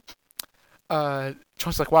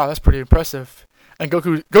Trunks like, "Wow, that's pretty impressive." And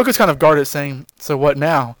Goku's kind of guarded, saying, "So what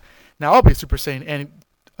now? Now I'll be Super Saiyan." And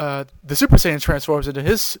the Super Saiyan transforms into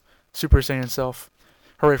his Super Saiyan self.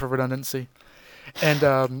 Hooray for redundancy.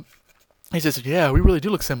 And he says, "Yeah, we really do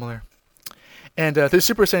look similar." And the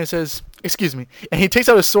Super Saiyan says, "Excuse me." And he takes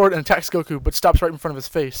out his sword and attacks Goku, but stops right in front of his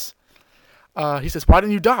face. He says, "Why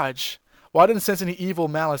didn't you dodge? Well, I didn't sense any evil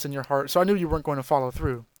malice in your heart, so I knew you weren't going to follow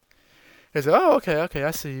through." He says, "Oh, okay,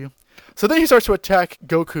 I see you." So then he starts to attack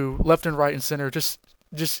Goku left and right and center, just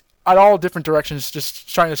at all different directions,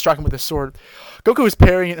 just trying to strike him with his sword. Goku is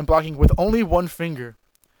parrying it and blocking with only one finger,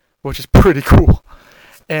 which is pretty cool.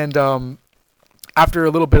 And after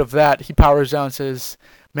a little bit of that, he powers down and says,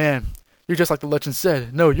 "Man, you're just like the legends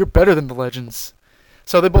said. No, you're better than the legends."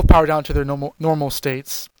 So they both power down to their normal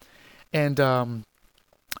states. And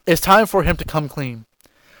it's time for him to come clean.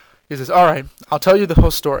 He says, "All right, I'll tell you the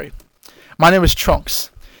whole story. My name is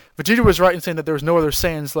Trunks. Vegeta was right in saying that there was no other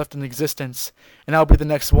Saiyans left in existence, and I'll be the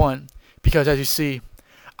next one. Because, as you see,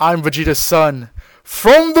 I'm Vegeta's son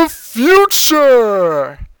from the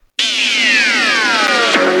future!"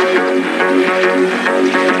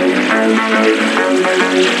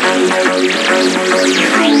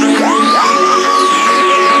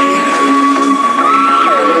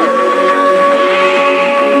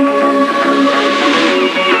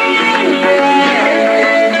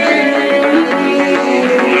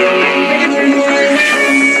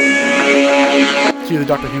 Cue the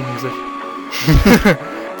Doctor Who music.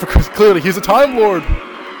 Because clearly he's a Time Lord.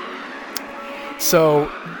 So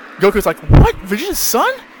Goku's like, "What? Vegeta's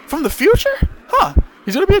son? From the future? Huh.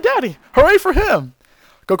 He's gonna be a daddy. Hooray for him."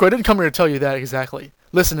 Goku, I didn't come here to tell you that exactly.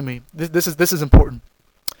 Listen to me. This is important.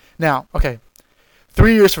 Now, okay.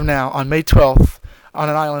 3 years from now, on May 12th, on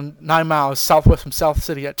an island 9 miles southwest from South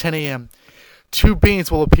City at 10 a.m., 2 beings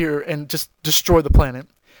will appear and just destroy the planet.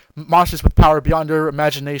 Monsters with power beyond your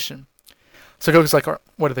imagination. So Goku's like,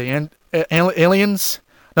 "What are they, aliens?"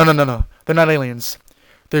 No. They're not aliens.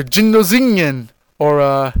 They're Jindozingan,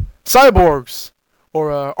 or cyborgs,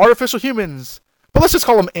 or artificial humans. But let's just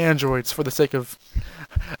call them androids for the sake of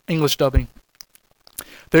English dubbing.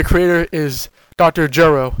 Their creator is Dr.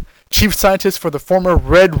 Juro, chief scientist for the former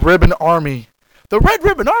Red Ribbon Army. The Red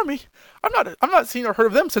Ribbon Army? I'm not seen or heard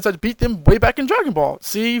of them since I beat them way back in Dragon Ball.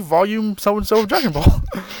 See volume so-and-so of Dragon Ball.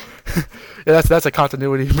 Yeah, that's a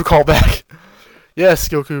continuity callback. Yes,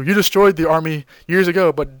 Goku, you destroyed the army years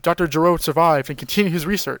ago, but Dr. Juro survived and continued his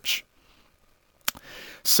research.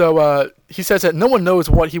 So he says that no one knows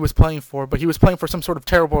what he was playing for, but he was playing for some sort of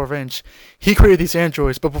terrible revenge. He created these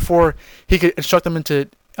androids, but before he could instruct them into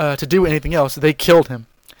to do anything else, they killed him.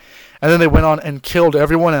 And then they went on and killed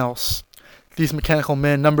everyone else. These mechanical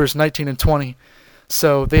men, numbers 19 and 20.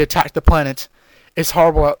 So they attacked the planet. It's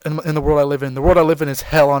horrible out in the world I live in. The world I live in is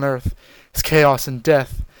hell on earth. It's chaos and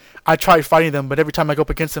death. I tried fighting them, but every time I go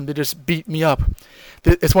up against them, they just beat me up.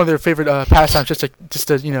 It's one of their favorite pastimes, just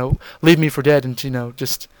to leave me for dead and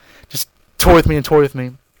just toy with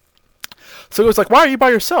me. So it was like, why are you by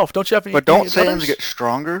yourself? Don't you have any? But don't Saiyans get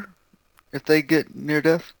stronger if they get near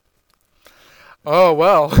death? Oh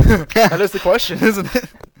well, that is the question, isn't it?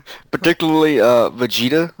 Particularly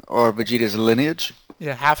Vegeta or Vegeta's lineage.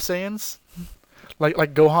 Yeah, half Saiyans, like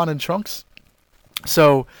Gohan and Trunks.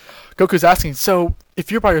 So Goku's asking, so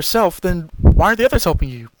if you're by yourself, then why aren't the others helping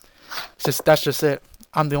you? He says, that's just it.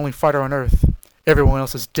 I'm the only fighter on Earth. Everyone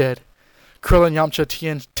else is dead. Krillin, Yamcha,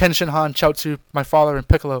 Tien, Tenshinhan, Chaozu, my father, and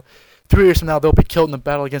Piccolo. 3 years from now, they'll be killed in the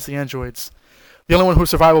battle against the androids. The only one who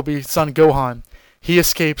survives will be son Gohan. He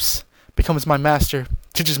escapes, becomes my master,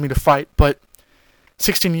 teaches me to fight, but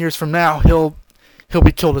 16 years from now, he'll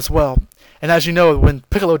be killed as well. And as you know, when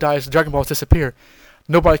Piccolo dies, the Dragon Balls disappear.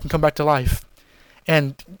 Nobody can come back to life.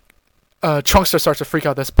 And Trunks starts to freak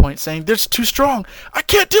out at this point, saying, they're too strong. I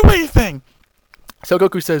can't do anything. So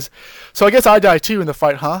Goku says, so I guess I die too in the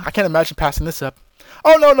fight, huh? I can't imagine passing this up.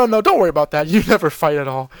 Oh, no, don't worry about that. You never fight at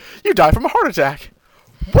all. You die from a heart attack.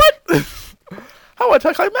 What? How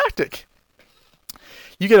anticlimactic.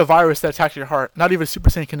 You get a virus that attacks your heart. Not even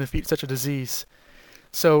Super Saiyan can defeat such a disease.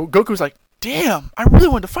 So Goku's like, damn, I really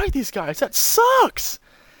wanted to fight these guys. That sucks.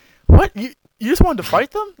 What? You just wanted to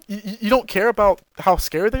fight them? You don't care about how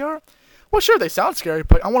scary they are? Well, sure, they sound scary,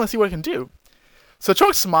 but I want to see what I can do. So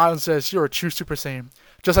Trunks smiles and says, you're a true Super Saiyan.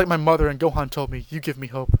 Just like my mother and Gohan told me, you give me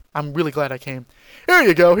hope. I'm really glad I came. Here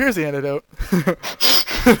you go. Here's the antidote.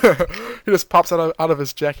 He just pops out of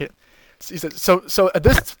his jacket. He said, so at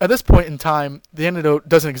this point in time, the antidote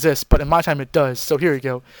doesn't exist, but in my time it does. So here you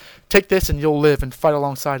go. Take this and you'll live and fight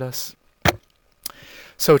alongside us.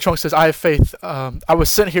 So Trunks says, I have faith. I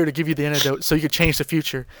was sent here to give you the antidote so you could change the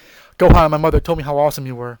future. Gohan and my mother told me how awesome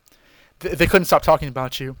you were. They couldn't stop talking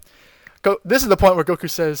about you. This is the point where Goku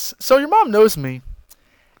says, so your mom knows me.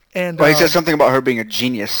 And he says something about her being a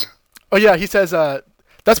genius. Oh yeah, he says,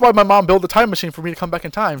 that's why my mom built the time machine for me to come back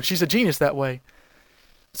in time. She's a genius that way.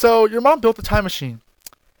 So your mom built the time machine,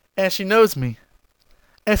 and she knows me,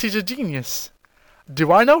 and she's a genius.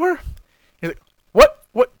 Do I know her? He's like, what?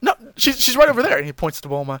 What? No, she's right over there. And he points to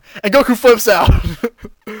Bulma, and Goku flips out.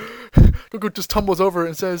 Goku just tumbles over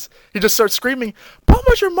and says, he just starts screaming,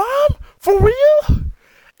 Bulma's your mom? For real?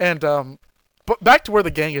 And but back to where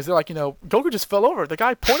the gang is. They're like, Goku just fell over. The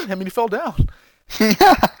guy pointed at him and he fell down.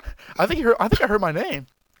 I think I heard my name,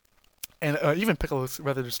 and even Piccolo's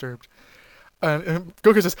rather disturbed. And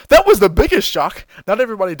Goku says, that was the biggest shock. Not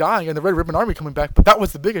everybody dying and the Red Ribbon Army coming back, but that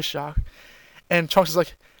was the biggest shock. And Trunks is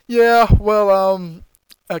like, yeah, well,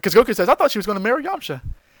 because Goku says, I thought she was going to marry Yamcha.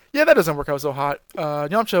 Yeah, that doesn't work out so hot.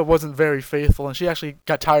 Yamcha wasn't very faithful, and she actually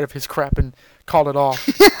got tired of his crap and called it off.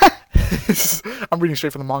 I'm reading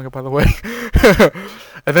straight from the manga, by the way.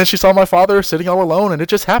 And then she saw my father sitting all alone, and it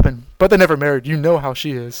just happened. But they never married. You know how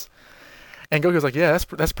she is. And Goku's like, yeah,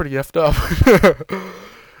 that's pretty effed up.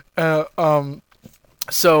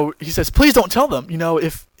 So he says, please don't tell them.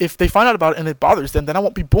 If they find out about it and it bothers them, then I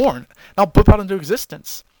won't be born. And I'll blip out into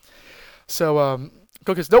existence. So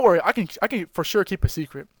Goku says, don't worry, I can for sure keep a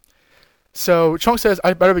secret. So Trunks says,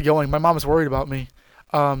 I better be going. My mom is worried about me.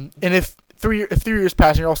 And if 3 years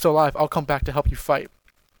pass and you're all still alive, I'll come back to help you fight.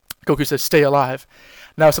 Goku says, stay alive.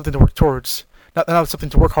 Now it's something to work towards. Now it's something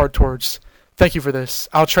to work hard towards. Thank you for this.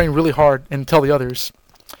 I'll train really hard and tell the others.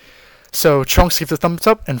 So Trunks gives a thumbs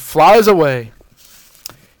up and flies away.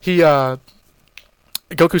 Goku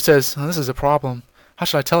says, this is a problem. How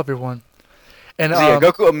should I tell everyone? And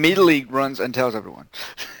Goku immediately runs and tells everyone.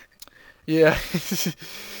 Yeah.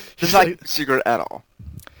 He's not secret at all.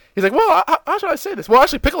 He's like, well, how should I say this? Well,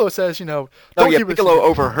 actually, Piccolo says, don't keep Piccolo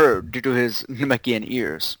overheard due to his Namekian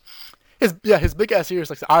ears. His big-ass ears,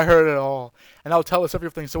 like, I heard it all, and I'll tell us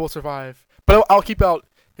everything so we'll survive. But I'll keep out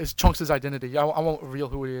his Trunks' identity. I won't reveal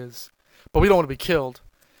who it is. But we don't want to be killed.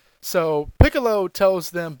 So Piccolo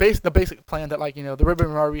tells them the basic plan that, the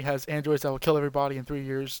Ribbon Army has androids that will kill everybody in 3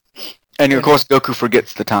 years. And of course, Goku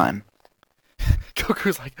forgets the time.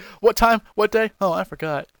 Goku's like, what time? What day? Oh, I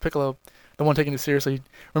forgot. Piccolo, the one taking it seriously,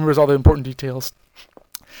 remembers all the important details.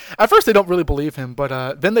 At first, they don't really believe him,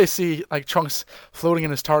 but then they see, Trunks floating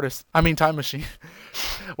in his time machine,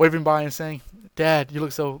 waving by and saying, Dad, you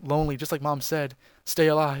look so lonely, just like Mom said. Stay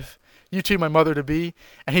alive. You too, my mother-to-be.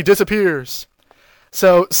 And he disappears.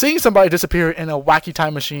 So, seeing somebody disappear in a wacky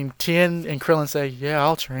time machine, Tien and Krillin say, yeah,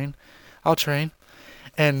 I'll train.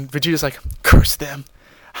 And Vegeta's like, curse them.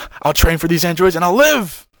 I'll train for these androids and I'll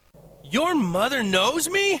live! Your mother knows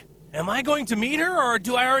me? Am I going to meet her, or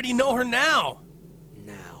do I already know her now?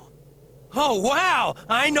 Now. Oh, wow!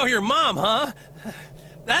 I know your mom, huh?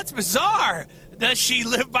 That's bizarre! Does she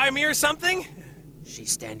live by me or something?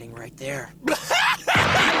 She's standing right there.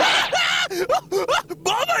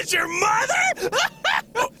 Bulma's your mother?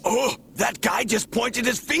 Oh, that guy just pointed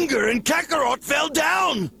his finger and Kakarot fell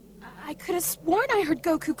down! I could have sworn I heard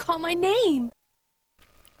Goku call my name.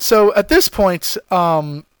 So at this point,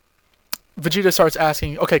 Vegeta starts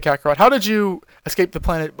asking, okay, Kakarot, how did you escape the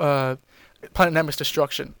planet Namek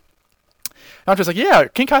destruction? Yamcha's like, yeah,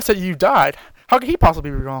 King Kai said you died. How could he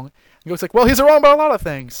possibly be wrong? And Goku's like, well, he's wrong about a lot of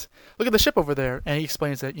things. Look at the ship over there. And he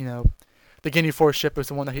explains that, the Ginyu Force ship was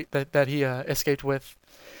the one that he escaped with.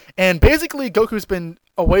 And basically, Goku's been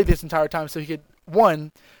away this entire time so he could,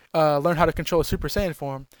 1, learn how to control a Super Saiyan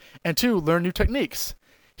form, and 2, learn new techniques.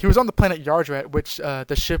 He was on the planet Yardrat, which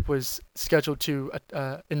the ship was scheduled to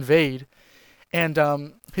invade. And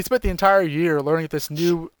he spent the entire year learning this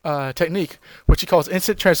new technique, which he calls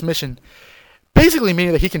instant transmission. Basically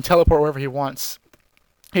meaning that he can teleport wherever he wants.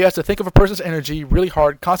 He has to think of a person's energy really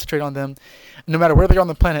hard, concentrate on them, no matter where they are on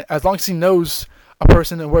the planet. As long as he knows a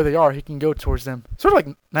person and where they are, he can go towards them. Sort of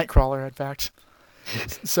like Nightcrawler, in fact.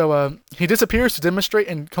 So he disappears to demonstrate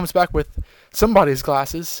and comes back with somebody's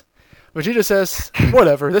glasses. Vegeta says,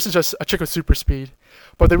 whatever, this is just a trick of super speed.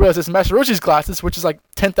 But they realize it's Master Roshi's glasses, which is like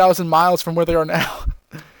 10,000 miles from where they are now.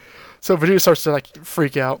 So Vegeta starts to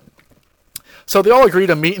freak out. So they all agree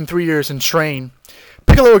to meet in 3 years and train.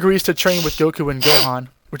 Piccolo agrees to train with Goku and Gohan,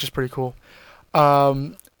 which is pretty cool.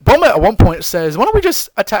 Bulma at one point says, why don't we just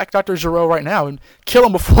attack Dr. Gero right now and kill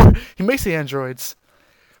him before he makes the androids?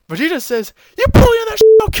 Vegeta says, you bully on that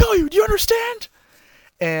shit, I'll kill you, do you understand?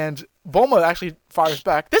 And Bulma actually fires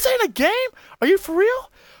back, this ain't a game? Are you for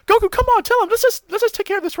real? Goku, come on, tell him, let's just take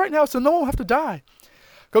care of this right now so no one will have to die.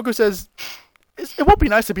 Goku says, it won't be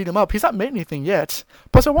nice to beat him up, he's not made anything yet.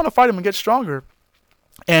 Plus I want to fight him and get stronger.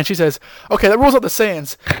 And she says, okay, that rules out the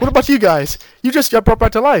Saiyans. What about you guys? You just got brought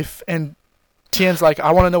back to life. And Tien's like,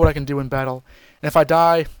 I want to know what I can do in battle. And if I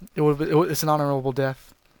die, it's an honorable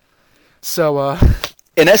death. So,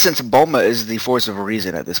 in essence, Bulma is the voice of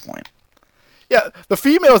reason at this point. Yeah, the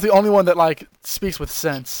female is the only one that, speaks with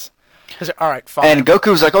sense. She's like, all right, fine. And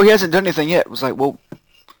Goku's like, oh, he hasn't done anything yet. It was like, well,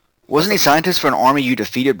 wasn't he scientist for an army you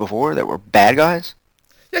defeated before that were bad guys?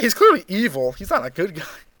 Yeah, he's clearly evil. He's not a good guy.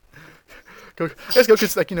 I guess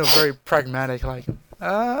Goku's very pragmatic.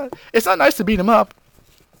 It's not nice to beat him up.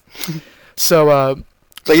 So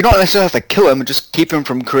you don't necessarily have to kill him, and just keep him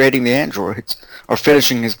from creating the androids or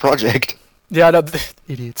finishing his project. Yeah, no,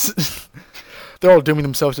 idiots. They're all dooming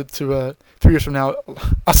themselves to 3 years from now,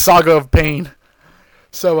 a saga of pain.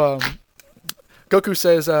 So Goku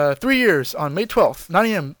says 3 years on May 12th, 9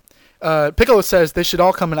 a.m. Piccolo says they should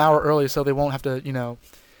all come an hour early so they won't have to,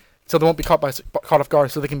 so they won't be caught off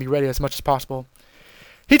guard, so they can be ready as much as possible.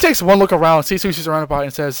 He takes one look around, sees who he's surrounded by,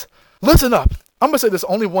 and says, listen up, I'm going to say this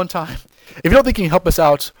only one time. If you don't think you can help us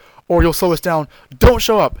out, or you'll slow us down, don't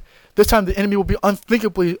show up. This time the enemy will be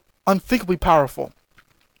unthinkably powerful.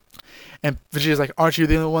 And Vegeta's like, aren't you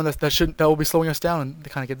the only one that will be slowing us down? And they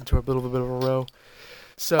kind of get into a little bit of a row.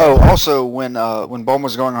 So. Oh, also, when Bulma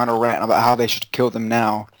was going on a rant about how they should kill them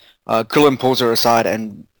now, Krillin pulls her aside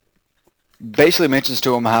and basically mentions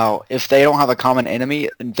to him how if they don't have a common enemy,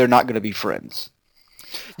 they're not going to be friends.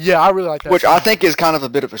 Yeah, I really like that. Which I think is kind of a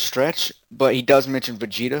bit of a stretch, but he does mention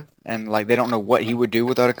Vegeta, and they don't know what he would do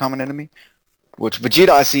without a common enemy. Which Vegeta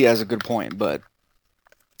I see as a good point, but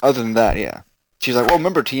other than that, yeah. She's like, well,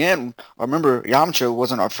 remember Tien, or remember Yamcha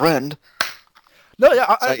wasn't our friend. No,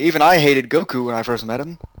 yeah, even I hated Goku when I first met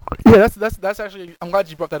him. Yeah, that's actually, I'm glad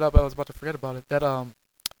you brought that up. I was about to forget about it. That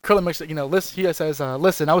Krillin makes it, he says,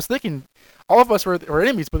 listen, I was thinking all of us were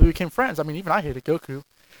enemies, but we became friends. I mean, even I hated Goku,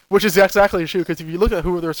 which is exactly true, because if you look at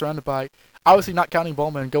who they're surrounded by, obviously not counting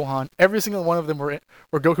Bulma and Gohan, every single one of them were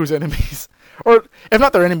Goku's enemies. Or, if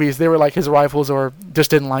not their enemies, they were his rivals or just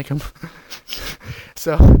didn't like him.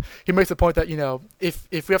 So, he makes the point that, if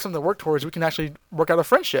we have something to work towards, we can actually work out a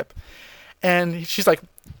friendship. And she's like,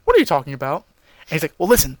 what are you talking about? And he's like, well,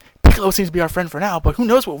 listen, Piccolo seems to be our friend for now, but who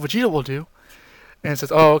knows what Vegeta will do. And it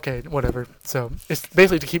says, oh, okay, whatever. So it's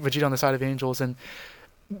basically to keep Vegeta on the side of Angels. And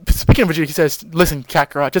speaking of Vegeta, he says, listen,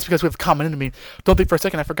 Kakarot, just because we have a common enemy, don't think for a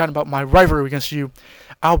second I've forgotten about my rivalry against you.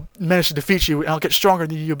 I'll manage to defeat you, and I'll get stronger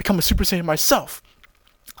than you, become a Super Saiyan myself.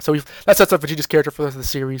 So that sets up Vegeta's character for the rest of the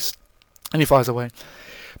series. And he flies away.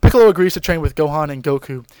 Piccolo agrees to train with Gohan and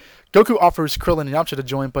Goku. Goku offers Krillin and Yamcha to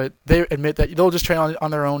join, but they admit that they'll just train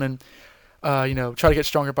on their own and, try to get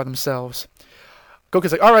stronger by themselves.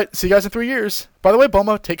 Goku's like, all right, see you guys in 3 years. By the way,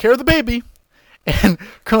 Bulma, take care of the baby. And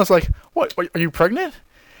Krillin's like, what, are you pregnant?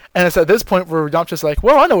 And it's at this point where Yamcha's like,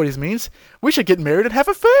 well, I know what he means. We should get married and have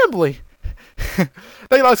a family.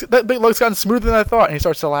 That big looks gotten smoother than I thought. And he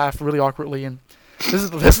starts to laugh really awkwardly. And this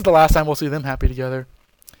is the last time we'll see them happy together.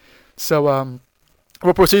 So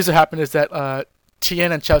what proceeds to happen is that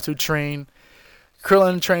Tien and Chaozu train.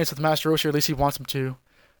 Krillin trains with Master Roshi, or at least he wants him to.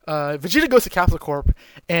 Vegeta goes to Capsule Corp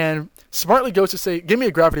and smartly goes to say, give me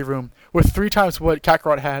a gravity room with 3 times what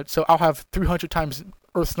Kakarot had, so I'll have 300 times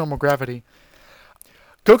Earth's normal gravity.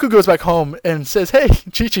 Goku goes back home and says, hey,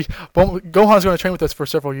 Chi-Chi, Gohan's going to train with us for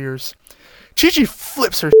several years. Chi-Chi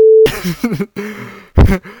flips her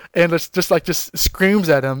and just screams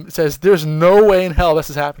at him. It says, "There's no way in hell this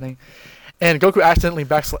is happening." And Goku accidentally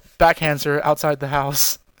backhands her outside the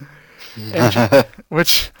house.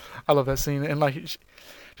 Which, I love that scene. And like,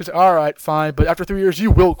 she's like, "All right, fine, but after 3 years,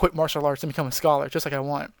 you will quit martial arts and become a scholar, just like I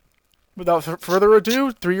want." Without further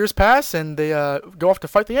ado, 3 years pass, and they go off to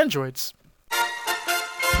fight the androids.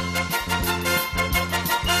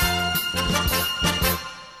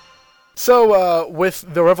 So,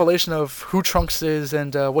 with the revelation of who Trunks is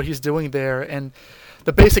and what he's doing there, and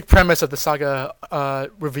the basic premise of the saga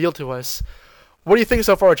revealed to us, what do you think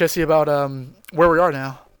so far, Jesse, about where we are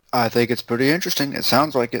now? I think it's pretty interesting. It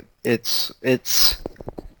sounds like it. It's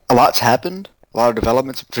a lot's happened. A lot of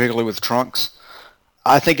developments, particularly with Trunks.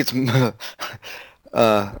 I think it's have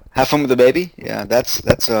fun with the baby. Yeah,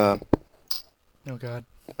 that's oh god,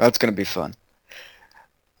 that's gonna be fun.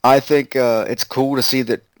 I think it's cool to see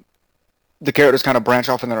that the characters kind of branch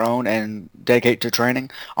off on their own and dedicate to training.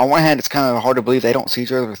 On one hand, it's kind of hard to believe they don't see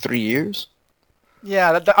each other for 3 years.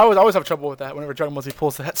 Yeah, I always have trouble with that whenever Dragon Ball Z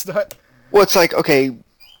pulls that stunt. Well, it's like, okay,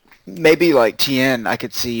 maybe like Tien I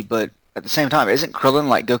could see, but at the same time, isn't Krillin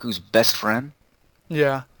like Goku's best friend?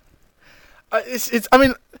 Yeah. It's. I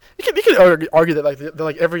mean, you could argue that they're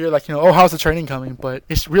like every year, like, oh, how's the training coming? But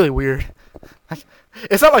it's really weird.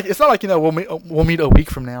 It's not like we'll meet a week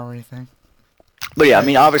from now or anything. But yeah, I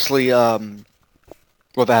mean, obviously, well,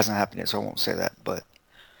 that hasn't happened yet, so I won't say that. But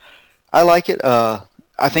I like it.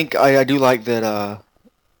 I think I do like that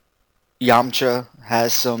Yamcha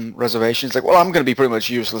has some reservations. Like, well, I'm going to be pretty much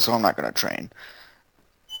useless, so I'm not going to train.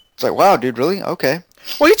 It's like, wow, dude, really? Okay.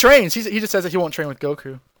 Well, he trains. He just says that he won't train with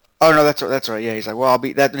Goku. Oh no, that's right. Yeah, he's like, well, I'll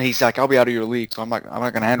be that. He's like, I'll be out of your league, so I'm not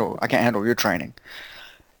going to handle. I can't handle your training.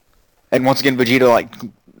 And once again,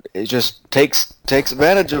 Vegeta it just takes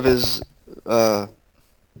advantage of his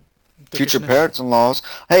future parents-in-laws.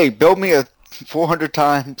 Hey, build me a 400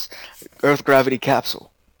 times Earth gravity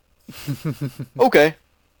capsule. Okay.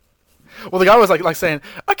 Well, the guy was like saying,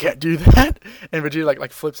 "I can't do that," and Vegeta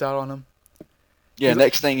like flips out on him. Yeah.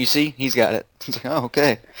 Next thing you see, he's got it. It's like, oh,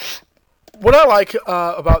 okay. What I like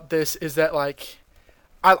about this is that like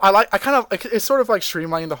I kind of it's sort of like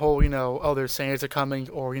streamlining the whole there's Saiyans are coming,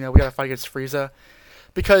 or we gotta fight against Frieza,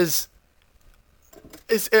 because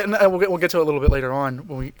and we'll get to it a little bit later on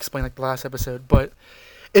when we explain like the last episode, but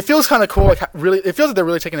it feels kind of cool. Like it feels like they're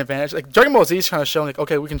really taking advantage. Like Dragon Ball Z is kind of showing like,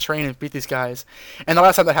 okay, we can train and beat these guys, and the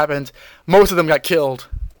last time that happened, most of them got killed.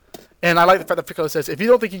 And I like the fact that Piccolo says, if you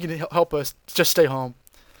don't think you can help us, just stay home.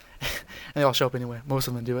 And they all show up anyway. Most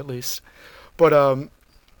of them do, at least. But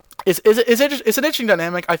it's an interesting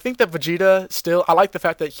dynamic. I think that Vegeta still, I like the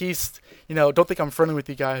fact that he's, don't think I'm friendly with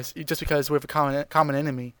you guys just because we have a common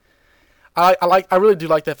enemy. I really do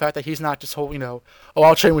like the fact that he's not just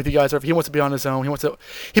I'll train with you guys, or if he wants to be on his own,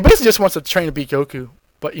 he basically just wants to train to beat Goku.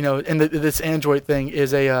 But and this android thing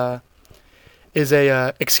is a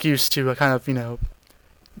excuse to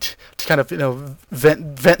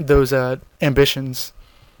vent those ambitions.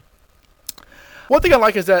 One thing I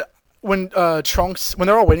like is that when Trunks, when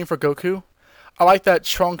they're all waiting for Goku, I like that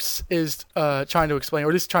Trunks is trying to explain, or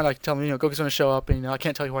at least trying to tell them, Goku's going to show up, and I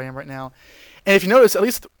can't tell you who I am right now. And if you notice, at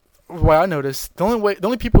least what I noticed, the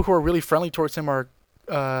only people who are really friendly towards him are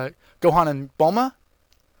Gohan and Bulma,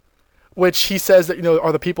 which he says that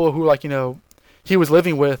are the people who he was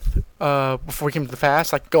living with before he came to the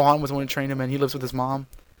fast. Like Gohan was the one who trained him, and he lives with his mom.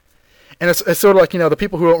 And it's sort of like the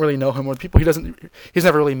people who don't really know him, or the people he's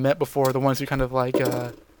never really met before, the ones who kind of like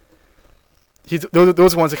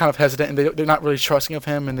those are ones that kind of hesitant, and they're not really trusting of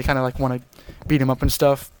him, and they kind of like want to beat him up and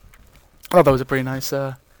stuff. I thought that was a pretty nice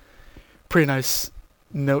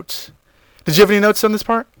note. Did you have any notes on this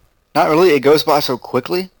part? Not really. It goes by so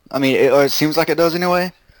quickly. I mean, it seems like it does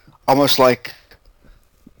anyway. Almost like,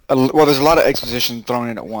 there's a lot of exposition thrown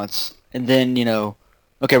in at once, and then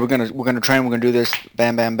okay, we're gonna train, we're gonna do this,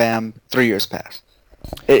 bam, bam, bam. 3 years pass.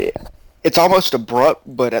 It's almost abrupt,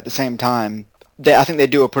 but at the same time, I think they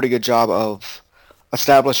do a pretty good job of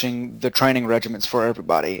establishing the training regimens for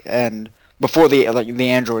everybody, and before the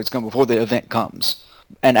androids come, before the event comes,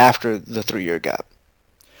 and after the 3 year gap.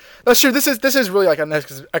 That's true. This is really like an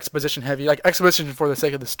exposition heavy, like exposition for the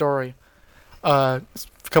sake of the story. A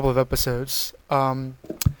couple of episodes. What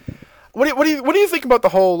do you think about the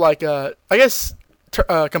whole I guess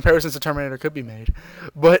comparisons to Terminator could be made,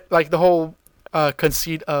 but like the whole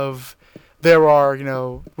conceit of there are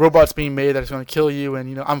robots being made that is going to kill you,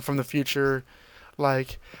 and I'm from the future.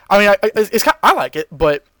 Like, I mean, I like it,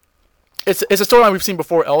 but it's a storyline we've seen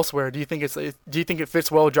before elsewhere. Do you think it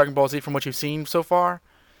fits well with Dragon Ball Z from what you've seen so far?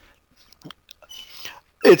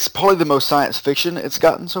 It's probably the most science fiction it's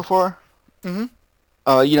gotten so far.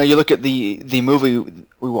 Mm-hmm. You look at the movie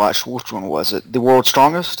we watched. Which one was it? The World's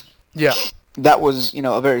Strongest. Yeah. That was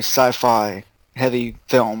a very sci-fi heavy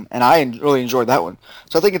film, and I really enjoyed that one.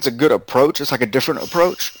 So I think it's a good approach. It's like a different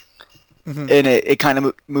approach, and it kind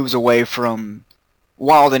of moves away from.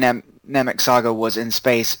 While the Namek Saga was in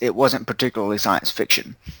space, it wasn't particularly science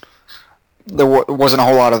fiction. There wasn't a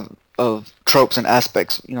whole lot of tropes and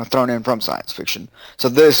aspects, thrown in from science fiction. So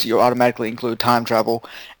this, you automatically include time travel,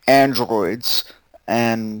 androids,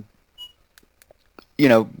 and,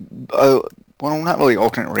 well, not really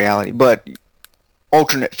alternate reality, but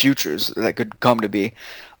alternate futures that could come to be.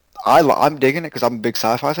 I'm digging it because I'm a big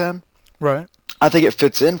sci-fi fan. Right. I think it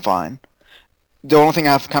fits in fine. The only thing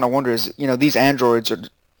I kind of wonder is, these androids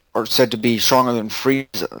are said to be stronger than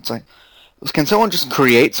Frieza. It's like, can someone just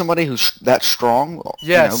create somebody who's that strong?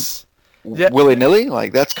 Yes. Willy-nilly?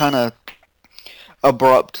 Like, that's kind of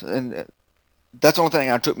abrupt, and that's the only thing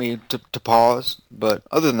that took me to pause. But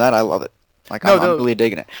other than that, I love it. Like, I'm really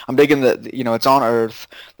digging it. I'm digging that, it's on Earth.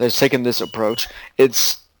 They're taking this approach.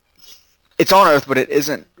 It's on Earth, but it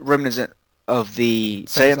isn't reminiscent of the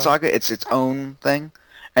Saiyan Saga. It's its own thing.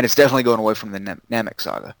 And it's definitely going away from the Namek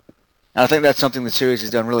Saga. And I think that's something the series has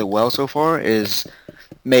done really well so far, is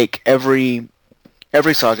make every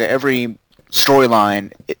saga, every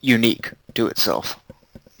storyline unique to itself.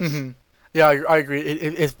 Mm-hmm. Yeah, I agree.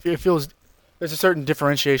 It feels there's a certain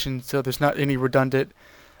differentiation, so there's not any redundant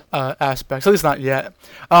aspects. At least not yet.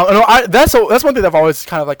 That's one thing that I've always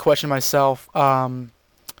kind of like questioned myself. Who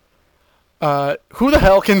the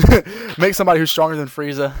hell can make somebody who's stronger than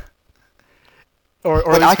Frieza?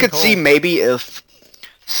 Or I could see maybe if,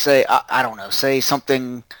 say, I don't know, say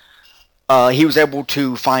something, he was able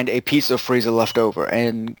to find a piece of Frieza left over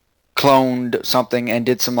and cloned something and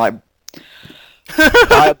did some like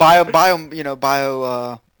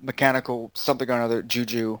bio mechanical something or another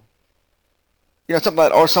juju, something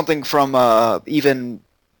like, or something from even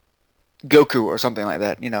Goku or something like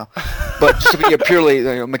that, but just to be a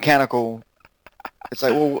purely mechanical. It's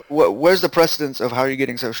like, well, where's the precedence of how you're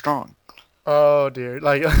getting so strong? Oh dear!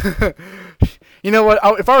 Like, you know what?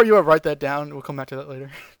 If I were you, I'd write that down. We'll come back to that later.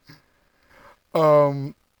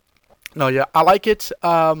 No, yeah, I like it.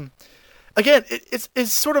 Again,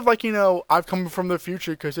 it's sort of like I've come from the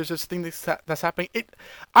future because there's this thing that's happening.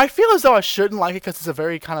 I feel as though I shouldn't like it because it's a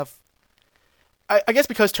very kind of. I guess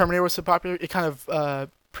because Terminator was so popular, it kind of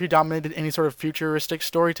predominated any sort of futuristic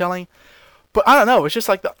storytelling. But I don't know. It's just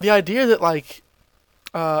like the idea that like.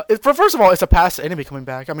 First of all, it's a past enemy coming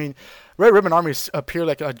back. I mean, Red Ribbon Armies appear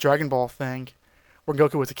like a Dragon Ball thing. When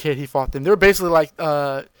Goku was a kid, he fought them. They were basically like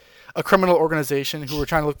a criminal organization who were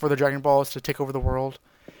trying to look for the Dragon Balls to take over the world.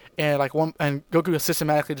 And Goku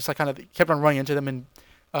systematically just like kind of kept on running into them and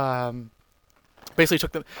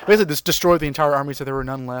basically just destroyed the entire army so there were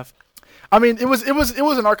none left. I mean, it was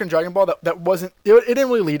an arc in Dragon Ball that wasn't. It didn't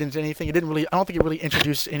really lead into anything. I don't think it really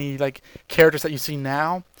introduced any like characters that you see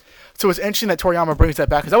now. So it's interesting that Toriyama brings that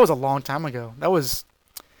back because that was a long time ago.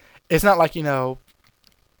 It's not like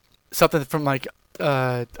something from like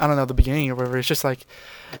I don't know, the beginning or whatever. It's just like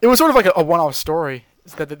it was sort of like a one-off story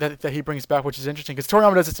that he brings back, which is interesting because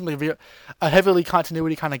Toriyama doesn't seem to be a heavily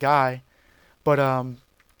continuity kind of guy. But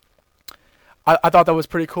I thought that was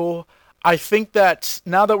pretty cool. I think that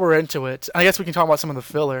now that we're into it, I guess we can talk about some of the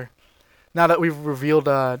filler. Now that we've revealed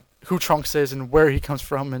who Trunks is and where he comes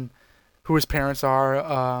from and who his parents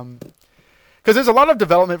are, because there's a lot of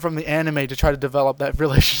development from the anime to try to develop that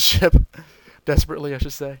relationship desperately, I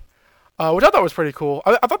should say, which I thought was pretty cool.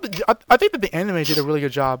 I think that the anime did a really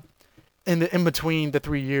good job in between the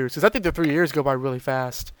 3 years, because I think the 3 years go by really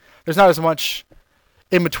fast. There's not as much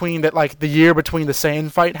in between that like the year between the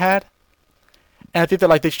Saiyan fight had, and I think that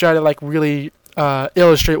like they try to like really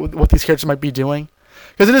illustrate what these characters might be doing,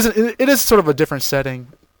 because it is sort of a different setting.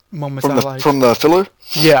 Moments from the filler.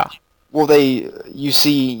 Yeah. Well, you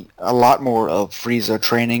see a lot more of Frieza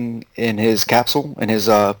training in his capsule, in his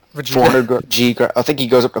 400 G. I think he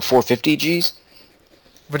goes up to 450 Gs.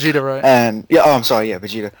 Vegeta, right? And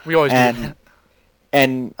Vegeta. We always do.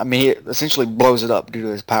 And I mean, he essentially blows it up due to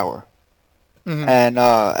his power. Mm-hmm. And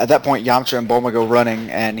at that point, Yamcha and Bulma go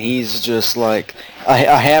running, and he's just like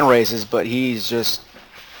a hand raises, but he's just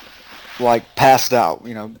like passed out,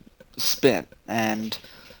 spent, and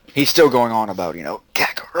he's still going on about,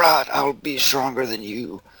 Kakarot, I'll be stronger than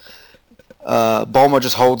you. Bulma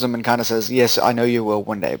just holds him and kind of says, yes, I know you will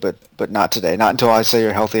one day, but not today. Not until I say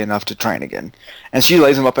you're healthy enough to train again. And she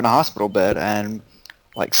lays him up in a hospital bed and,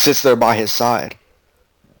 like, sits there by his side.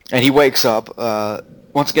 And he wakes up,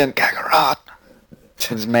 once again, Kakarot.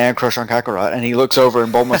 His man crush on Kakarot. And he looks over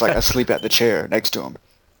and Bulma's, like, asleep at the chair next to him.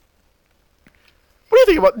 What you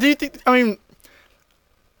think about? Do you think? I mean,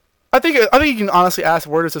 I think you can honestly ask,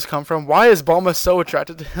 where does this come from? Why is Bulma so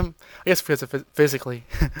attracted to him? I guess physically.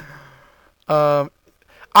 The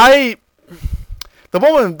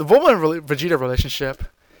Bulma and Vegeta relationship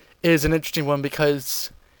is an interesting one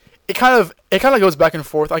because it kind of goes back and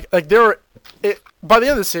forth. By the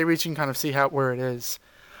end of the series, you can kind of see where it is.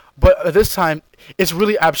 But at this time, it's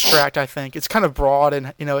really abstract. I think it's kind of broad,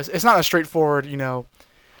 and it's not a straightforward. It's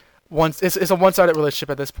a one-sided relationship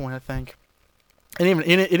at this point. I think, and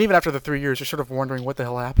even after the 3 years, you're sort of wondering what the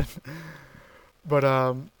hell happened. But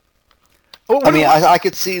I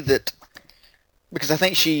could see that because I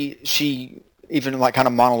think she even like kind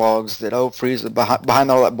of monologues that Frieza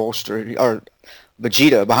behind all that bolster, or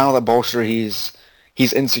Vegeta behind all that bolster, he's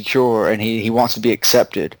insecure and he wants to be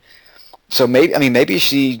accepted. So maybe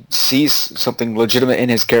she sees something legitimate in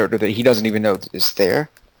his character that he doesn't even know is there.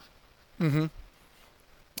 Mm-hmm.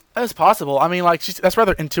 That's possible. I mean, that's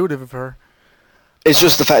rather intuitive of her. It's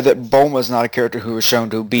just the fact that Bulma's not a character who was shown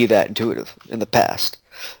to be that intuitive in the past.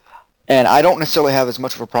 And I don't necessarily have as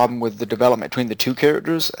much of a problem with the development between the two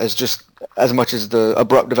characters as much as the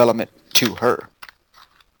abrupt development to her.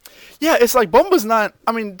 Yeah, it's like Bulma's not...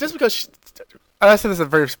 I mean, just because... I said this in the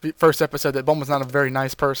very first episode that Bulma's not a very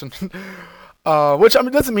nice person. Which,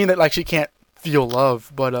 doesn't mean that, she can't feel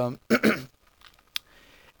love, but,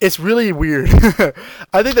 it's really weird.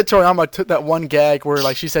 I think that Toriyama took that one gag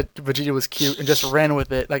where, she said Vegeta was cute and just ran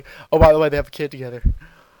with it. Oh, by the way, they have a kid together.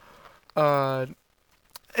 And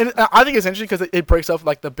I think it's interesting because it breaks up,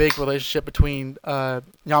 the big relationship between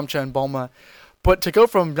Yamcha and Bulma. But to go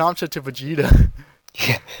from Yamcha to Vegeta...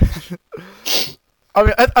 Yeah.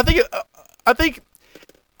 I think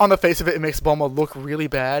on the face of it, it makes Bulma look really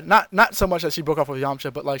bad. Not so much that she broke off with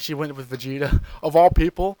Yamcha, but she went with Vegeta, of all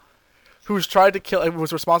people, who's tried to kill,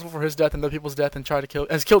 was responsible for his death and other people's death, and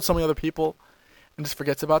has killed so many other people, and just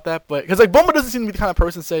forgets about that. But because Bulma doesn't seem to be the kind of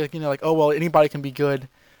person to say oh well, anybody can be good,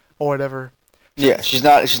 or whatever. Yeah, she's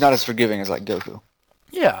not as forgiving as Goku.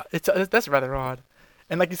 Yeah, that's rather odd.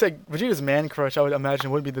 And like you said, Vegeta's man crush, I would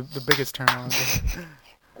imagine, would be the biggest turn on.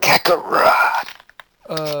 Kakarot.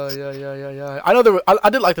 Yeah. I know I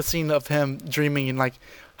did like the scene of him dreaming and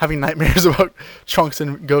having nightmares about Trunks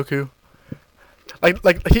and Goku.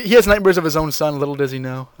 He has nightmares of his own son. Little does he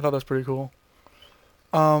know. I thought that was pretty cool.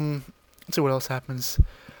 Let's see what else happens.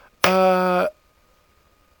 Did I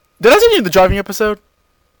send you the driving episode?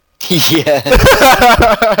 Yeah.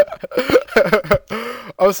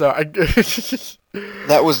 I'm sorry.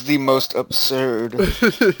 That was the most absurd.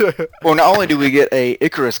 Well, not only do we get a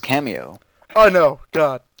Icarus cameo. Oh no,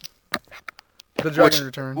 God. The dragon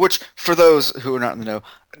returns. Which, for those who are not in the know,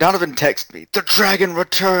 Donovan texted me, "The dragon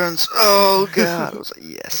returns!" Oh God. I was like,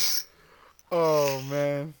 yes. Oh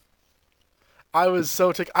man. I was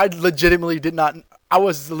so I legitimately did not. I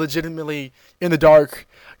was legitimately in the dark,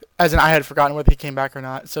 as in I had forgotten whether he came back or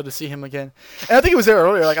not. So to see him again, and I think it was there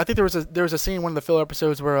earlier. I think there was a scene in one of the filler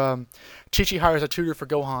episodes where Chi-Chi hires a tutor for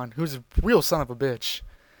Gohan, who's a real son of a bitch.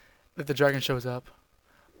 That the dragon shows up.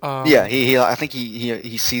 Yeah, I think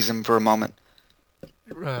he sees him for a moment.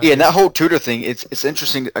 Yeah, and that whole tutor thing, it's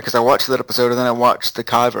interesting because I watched that episode and then I watched the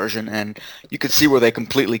Kai version, and you could see where they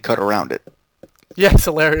completely cut around it. Yeah, it's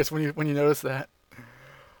hilarious when you notice that.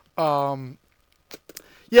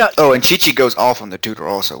 Yeah. Oh, and Chi-Chi goes off on the tutor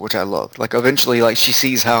also, which I loved. Eventually, she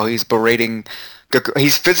sees how he's berating,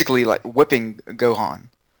 he's physically whipping Gohan,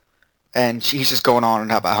 and he's just going on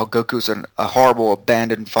about how Goku's a horrible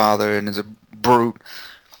abandoned father and is a brute,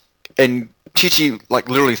 and Chi-Chi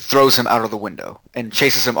literally throws him out of the window and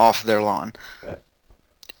chases him off their lawn.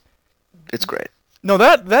 It's great. No,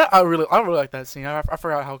 that I really like that scene. I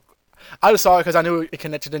forgot how. I just saw it because I knew it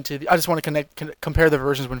connected into. I just want to compare the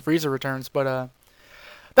versions when Frieza returns, but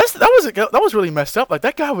that was really messed up.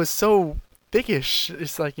 That guy was so dickish.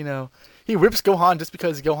 It's he rips Gohan just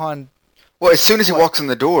because Gohan. Well, as soon as he walks in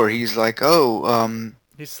the door, he's like,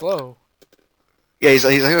 he's slow. Yeah, he's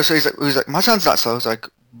like, my son's not slow. He's like,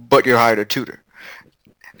 but you're hired a tutor.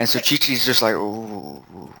 And so Chi-Chi's just like, ooh.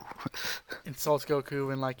 Insults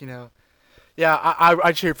Goku and yeah,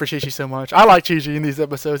 I cheered for Chi-Chi so much. I like Chi-Chi in these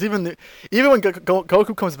episodes. Even when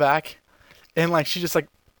Goku comes back, and she just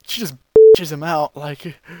bitches him out.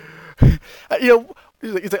 He's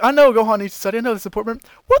like, I know Gohan needs to study. I know the support. What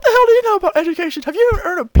the hell do you know about education? Have you even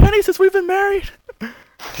earned a penny since we've been married?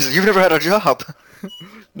 He's like, you've never had a job.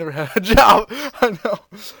 Never had a job. I know.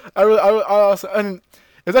 I also, and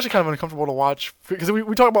it was actually kind of uncomfortable to watch because we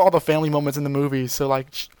talk about all the family moments in the movie. So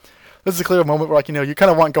this is a clear moment where you kind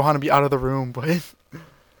of want Gohan to be out of the room, but he's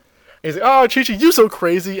like, "Oh, Chi-Chi, you so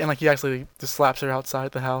crazy," and he actually just slaps her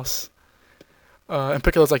outside the house. And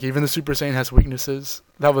Piccolo's like, even the Super Saiyan has weaknesses.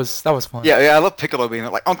 That was fun. Yeah, I love Piccolo being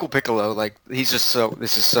there. Like Uncle Piccolo, like he's just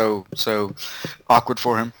this is so awkward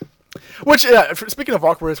for him. Which, speaking of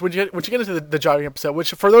awkwardness, when you get into the driving episode,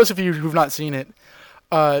 which for those of you who've not seen it,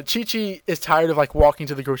 Chi-Chi is tired of like walking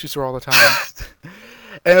to the grocery store all the time.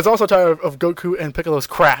 And it's also tired of Goku and Piccolo's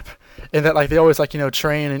crap, in that like they always like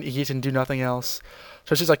train and eat and do nothing else.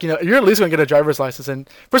 So she's like, you're at least gonna get a driver's license. And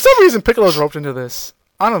for some reason, Piccolo's roped into this.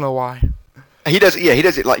 I don't know why. He does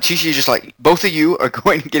it. Like Chi-Chi is just like, both of you are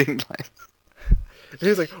going to getting license.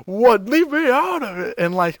 He's like, what? Leave me out of it.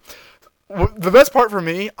 And like, the best part for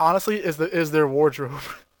me, honestly, is their wardrobe.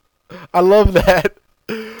 I love that.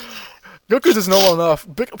 Goku's is normal enough.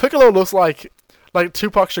 Piccolo looks like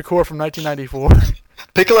Tupac Shakur from 1994.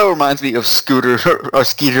 Piccolo reminds me of Skeeter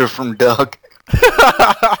from Doug.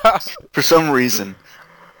 For some reason.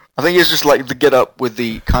 I think it's just like the get up with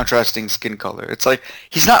the contrasting skin color. It's like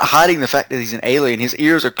he's not hiding the fact that he's an alien. His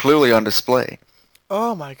ears are clearly on display.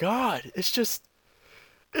 Oh my god. It's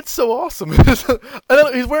so awesome. I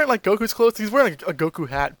know, he's wearing like Goku's clothes. He's wearing a Goku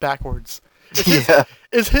hat backwards.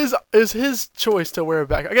 It's his choice to wear it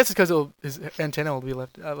back. I guess it's because his antenna will be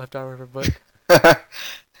left out or whatever, but yeah,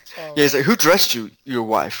 he's like, who dressed you, your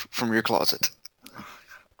wife, from your closet?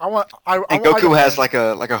 Goku has like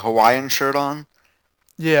a Hawaiian shirt on.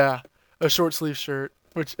 Yeah, a short sleeve shirt.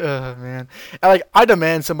 Which, man, I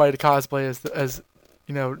demand somebody to cosplay as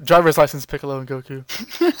driver's license Piccolo and Goku.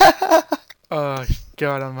 Oh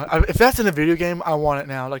God, if that's in a video game, I want it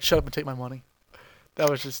now. Like, shut up and take my money.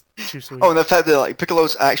 That was just too sweet. Oh, and the fact that like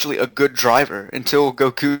Piccolo's actually a good driver until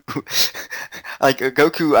Goku,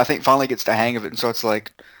 Goku, I think finally gets the hang of it, and so it's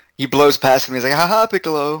like he blows past him. And he's like, "Haha,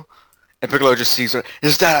 Piccolo," and Piccolo just sees it.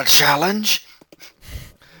 Is that a challenge?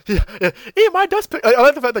 Yeah. Eat my dust. I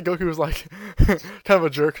like the fact that Goku was like kind of a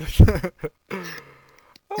jerk. He's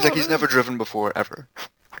like, he's never driven before ever.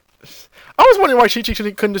 I was wondering why Chi-Chi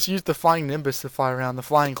couldn't just use the flying Nimbus to fly around the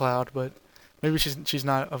flying cloud, but maybe she's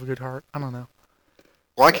not of a good heart. I don't know.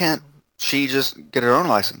 Why can't she just get her own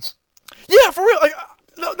license? Yeah, for real. Like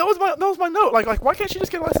that was my note. Like why can't she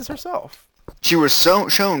just get a license herself? She was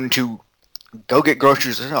shown to go get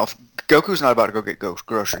groceries herself. Goku's not about to go get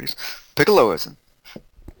groceries. Piccolo isn't.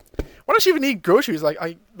 Why don't she even eat groceries?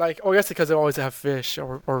 I guess because they always have fish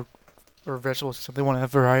or vegetables or something. They want to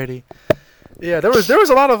have variety. Yeah, there was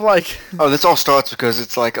a lot of like. Oh, this all starts because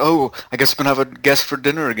it's like, oh, I guess we're gonna have a guest for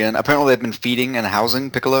dinner again. Apparently, they've been feeding and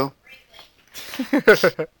housing Piccolo.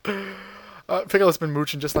 Piccolo's been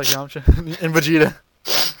mooching just like Yamcha and Vegeta.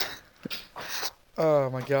 Oh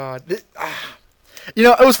my God! It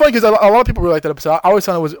was funny because a lot of people really liked that episode. I always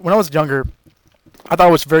thought it was, when I was younger, I thought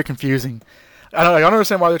it was very confusing. I don't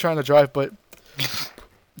understand why they're trying to drive, but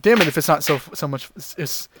damn it if it's not so much.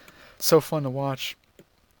 It's so fun to watch.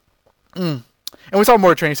 And we saw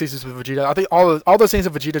more training seasons with Vegeta. I think all those scenes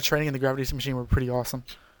of Vegeta training in the gravity machine were pretty awesome.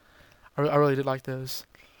 I really did like those.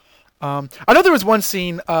 I know there was one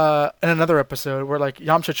scene in another episode where like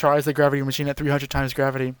Yamcha tries the gravity machine at 300 times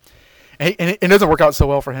gravity, and it doesn't work out so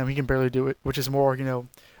well for him. He can barely do it, which is more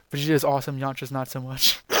Vegeta's awesome, Yamcha's not so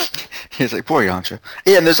much. He's like, poor Yamcha.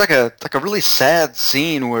 Yeah, and there's like a really sad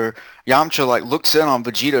scene where Yamcha like looks in on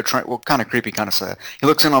Vegeta kind of creepy, kind of sad. He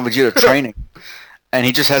looks in on Vegeta training, and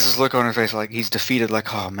he just has this look on his face like he's defeated.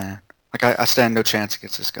 Like, oh man, like I stand no chance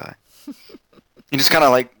against this guy. He just kind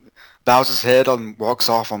of like bows his head and walks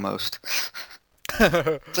off almost.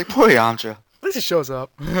 It's like, poor Yamcha. At least he shows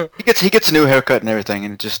up. He gets a new haircut and everything,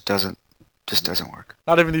 and it just doesn't work.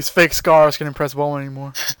 Not even these fake scars can impress Bulma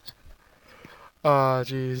anymore. Oh,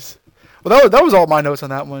 jeez. Well, that was all my notes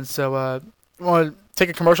on that one. So, you want to take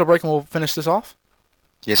a commercial break and we'll finish this off?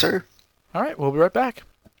 Yes, sir. All right, we'll be right back.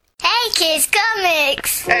 Hey, Kids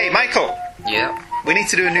Comics! Hey, Michael. Yeah? We need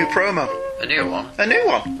to do a new promo. A new one? A new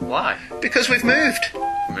one. Why? Because we've moved.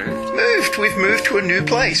 Moved? We've moved to a new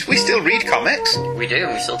place. We still read comics. We do.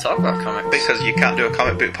 We still talk about comics. Because you can't do a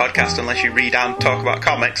comic book podcast unless you read and talk about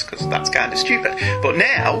comics, because that's kind of stupid. But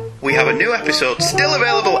now, we have a new episode still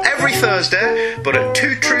available every Thursday, but at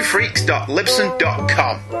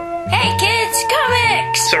twotruefreaks.libsyn.com. Hey, Kids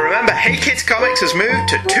Comics! So remember, Hey Kids Comics has moved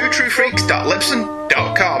to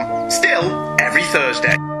twotruefreaks.libsyn.com. Still, every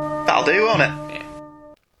Thursday. That'll do, won't it? Yeah.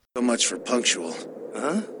 So much for punctual,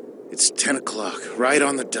 huh? It's 10 o'clock, right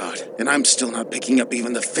on the dot, and I'm still not picking up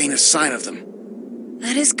even the faintest sign of them.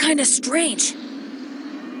 That is kind of strange.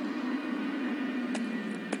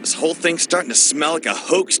 This whole thing's starting to smell like a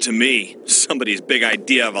hoax to me. Somebody's big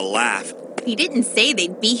idea of a laugh. He didn't say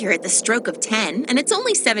they'd be here at the stroke of 10, and it's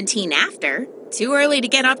only 17 after. Too early to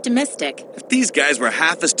get optimistic. If these guys were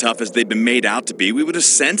half as tough as they've been made out to be, we would have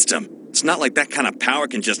sensed them. It's not like that kind of power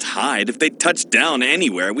can just hide. If they touched down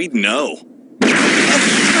anywhere, we'd know. What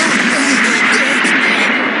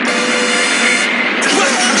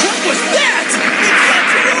was that?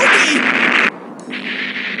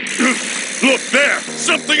 It's Yajirobe! Look there!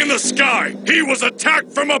 Something in the sky! He was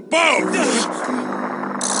attacked from above!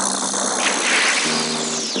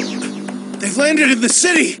 They've landed in the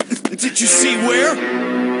city! Did you see where?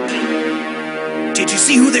 Did you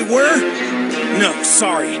see who they were? No,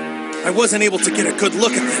 sorry. I wasn't able to get a good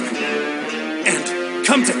look at them. And,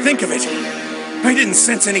 come to think of it, I didn't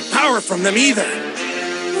sense any power from them either.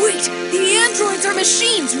 Wait, the androids are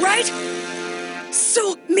machines, right?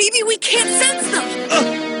 So maybe we can't sense them.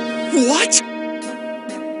 What?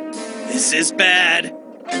 This is bad.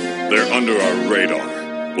 They're under our radar.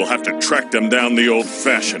 We'll have to track them down the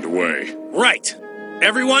old-fashioned way. Right.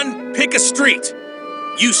 Everyone, pick a street.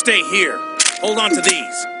 You stay here. Hold on to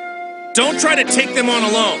these. Don't try to take them on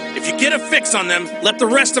alone. If you get a fix on them, let the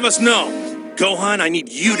rest of us know. Gohan, I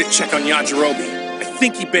need you to check on Yajirobe. I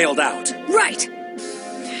think he bailed out. Right.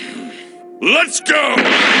 Let's go!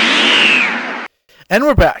 And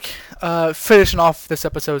we're back. Finishing off this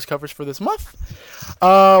episode's coverage for this month.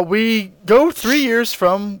 We go 3 years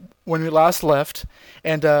from when we last left,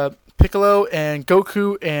 and Piccolo and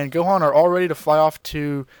Goku and Gohan are all ready to fly off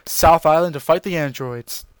to South Island to fight the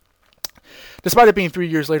androids. Despite it being 3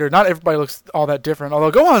 years later, not everybody looks all that different,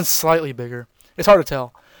 although Gohan's slightly bigger. It's hard to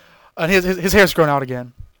tell. And his hair's grown out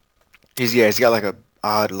again. He's got like a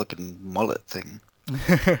odd-looking mullet thing.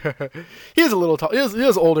 He is a little tall. He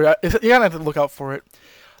is older. You gotta have to look out for it.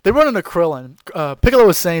 They run into Krillin. Piccolo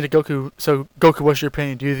was saying to Goku, "So Goku, what's your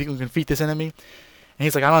opinion? Do you think we can defeat this enemy?" And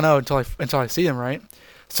he's like, "I don't know until I see him, right?"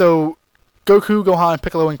 So Goku, Gohan,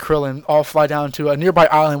 Piccolo, and Krillin all fly down to a nearby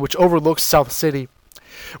island which overlooks South City,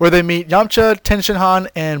 where they meet Yamcha, Tenshinhan,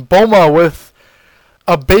 and Bulma with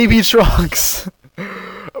a baby Trunks,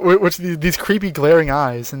 which these creepy glaring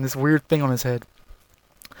eyes and this weird thing on his head.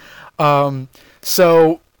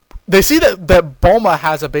 So they see that Bulma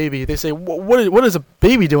has a baby. They say, what is a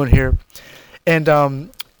baby doing here? And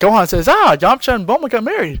Gohan says, Yamcha and Bulma got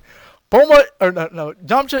married.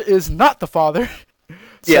 Yamcha is not the father.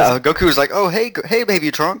 Yeah, Goku's like, oh, hey,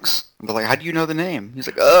 baby Trunks. And they're like, how do you know the name? He's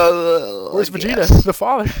like, where's Vegeta, the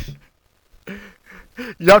father?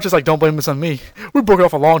 Yamcha's like, don't blame this on me. We broke it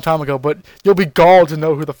off a long time ago, but you'll be galled to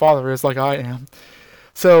know who the father is like I am.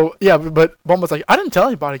 So, yeah, but Bulma's like, I didn't tell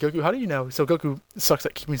anybody, Goku. How do you know? So Goku sucks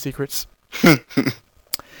at keeping secrets. Tien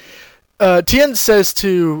says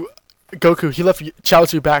to Goku, he left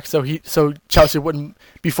Chaozu back so Chaozu wouldn't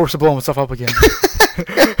be forced to blow himself up again.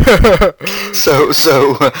 so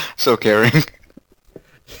caring.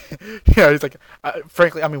 Yeah, he's like,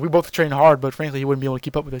 frankly, I mean, we both train hard, but frankly, he wouldn't be able to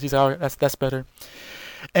keep up with us. He's like, oh, that's better.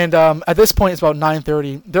 And at this point, it's about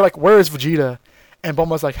 9:30. They're like, where is Vegeta? And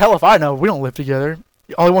Bulma's like, hell if I know. We don't live together.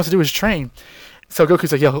 All he wants to do is train. So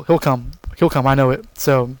Goku's like, yeah, he'll come. He'll come. I know it.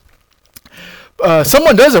 So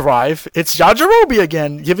someone does arrive. It's Yajirobe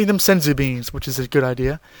again, giving them senzu beans, which is a good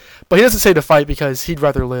idea. But he doesn't say to fight because he'd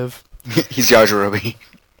rather live. He's Yajirobe.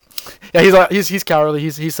 Yeah, he's cowardly.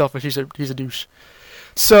 He's selfish. He's a douche.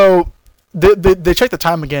 So they check the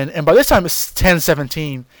time again, and by this time it's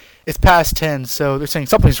 10:17. It's past 10, so they're saying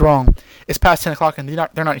something's wrong. It's past 10 o'clock, and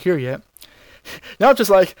they're not here yet. Now I'm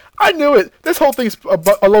just like, I knew it. This whole thing's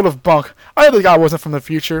a load of bunk. I knew the guy wasn't from the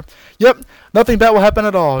future. Yep, nothing bad will happen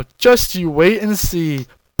at all. Just you wait and see.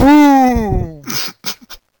 Boom!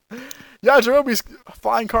 Yajirobe's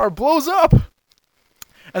flying car blows up,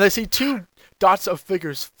 and they see two dots of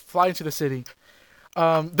figures fly into the city.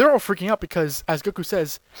 They're all freaking out because, as Goku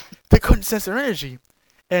says, they couldn't sense their energy.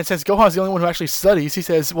 And since Gohan's the only one who actually studies, he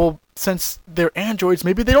says, well, since they're androids,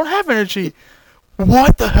 maybe they don't have energy.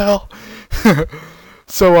 What the hell?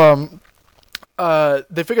 So,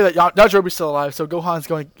 they figure that Yajirobe's still alive, so Gohan's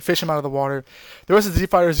going to fish him out of the water. The rest of the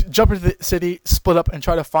Z-Fighters jump into the city, split up, and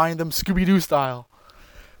try to find them Scooby-Doo style.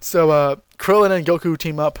 So, Krillin and Goku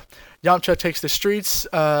team up. Yamcha takes the streets.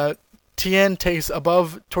 Tien takes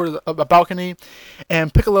above toward a balcony,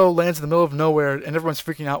 and Piccolo lands in the middle of nowhere, and everyone's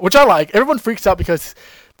freaking out, which I like. Everyone freaks out because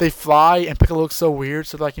they fly, and Piccolo looks so weird.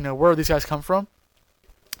 So, like, where do these guys come from?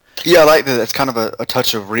 Yeah, I like that. That's kind of a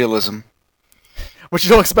touch of realism. Which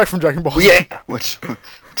you don't expect from Dragon Ball. Yeah, which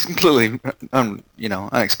is completely,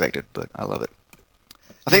 unexpected, but I love it.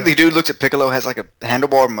 I think the dude looks at Piccolo, has like a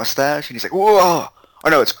handlebar mustache, and he's like, whoa! Oh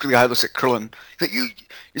no, it's the guy who looks at Krillin. He's like,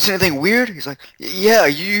 you see anything weird? He's like, yeah,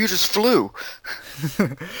 you just flew.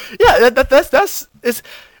 Yeah, that's it's.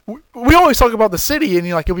 We always talk about the city, and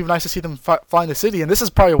it'll be nice to see them fly in the city, and this is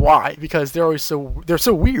probably why, because they're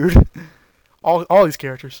so weird. All these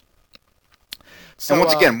characters. So, and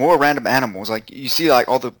once again, more random animals. Like, you see, like,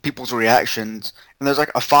 all the people's reactions, and there's,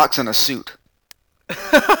 like, a fox in a suit.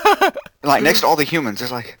 Like, next to all the humans,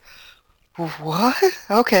 there's like, what?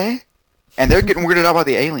 Okay. And they're getting weirded out by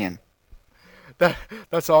the alien.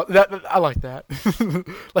 That's all. I like that.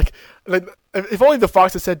 like, if only the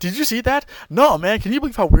fox had said, "Did you see that? No, man. Can you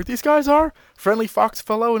believe how weird these guys are? Friendly fox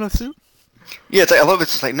fellow in a suit." Yeah, it's like, I love it.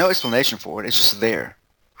 It's like no explanation for it. It's just there.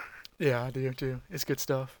 Yeah, I do too. It's good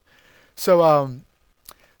stuff. So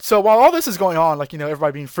so while all this is going on, like,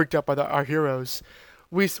 everybody being freaked out by our heroes,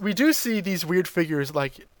 we do see these weird figures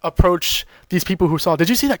like approach these people who saw. Did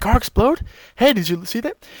you see that car explode? Hey, did you see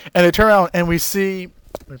that? And they turn around and we see.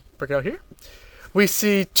 Let me break it out here. We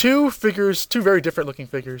see two figures, two very different looking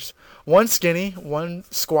figures. One skinny, one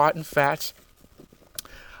squat and fat.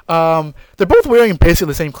 They're both wearing basically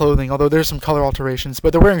the same clothing, although there's some color alterations.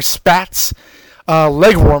 But they're wearing spats,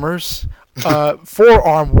 leg warmers,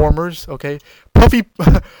 forearm warmers. Okay, puffy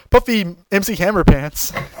MC Hammer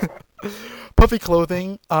pants, puffy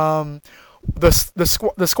clothing. The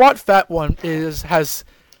squat fat one has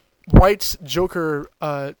white Joker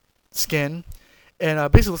skin.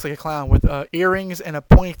 And basically looks like a clown with earrings and a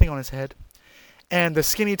pointy thing on his head. And the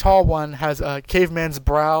skinny tall one has a caveman's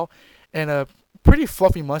brow and a pretty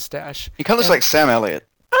fluffy mustache. He kind of looks like Sam Elliott.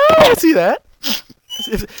 Oh, I see that.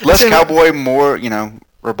 Less cowboy, more,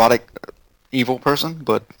 robotic evil person,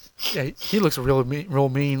 but... Yeah, he looks real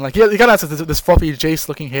mean. Like, he kind of has this fluffy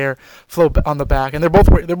Jace-looking hair flow on the back. And they're both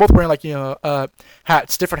wearing, like,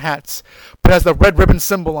 hats, different hats. But it has the red ribbon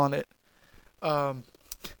symbol on it.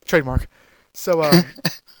 Trademark. So,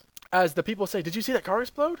 as the people say, did you see that car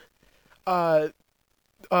explode? I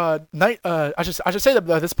should say that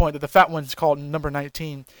at this point that the fat one's called number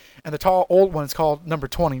 19, and the tall old one's called number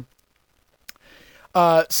 20.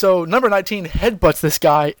 So number 19 headbutts this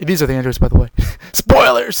guy. These are the androids, by the way.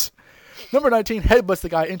 Spoilers. Number 19 headbutts the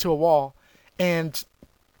guy into a wall, and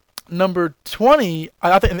number 20,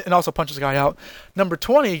 I think, and also punches the guy out. Number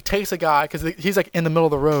 20 takes a guy because he's like in the middle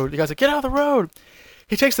of the road. The guy's like, "Get out of the road."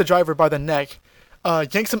 He takes the driver by the neck,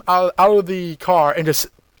 yanks him out of the car, and just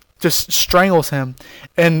strangles him.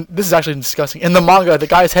 And this is actually disgusting. In the manga, the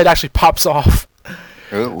guy's head actually pops off.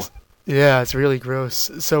 Ooh. Yeah, it's really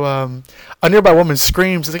gross. So a nearby woman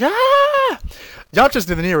screams. It's like, ah! Yamcha's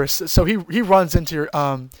the nearest, so he runs into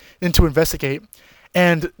investigate,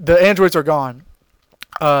 and the androids are gone.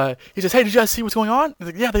 He says, "Hey, did you guys see what's going on?" He's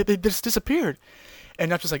like, "Yeah, they just disappeared."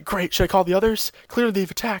 And Yamcha's like, "Great, should I call the others? Clearly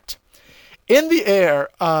they've attacked." In the air,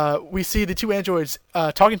 we see the two androids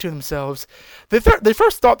talking to themselves. They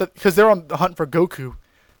first thought that because they're on the hunt for Goku,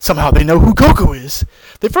 somehow they know who Goku is.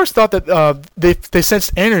 They first thought that they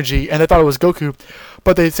sensed energy and they thought it was Goku,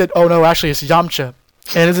 but they said, "Oh no, actually it's Yamcha."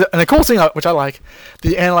 And a cool thing which I like,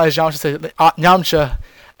 the analyzed Yamcha said, "Yamcha,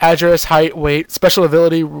 address, height, weight, special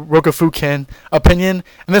ability, Rokufuken, opinion,"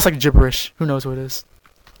 and that's like gibberish. Who knows what it is?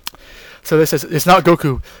 So this says it's not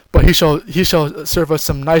Goku, but he shall serve us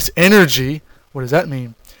some nice energy. What does that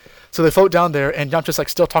mean? So they float down there, and Yamcha's like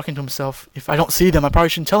still talking to himself. If I don't see them, I probably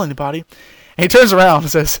shouldn't tell anybody. And he turns around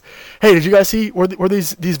and says, "Hey, did you guys see where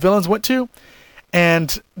these villains went to?"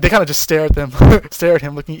 And they kind of just stare at them, stare at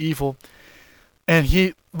him, looking evil. And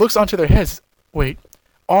he looks onto their heads. Wait,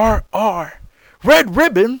 R, red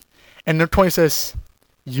ribbon. And number 20 says,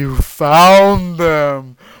 "You found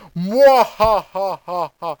them."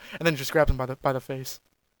 Mwahahaha. And then just grabs him by the face.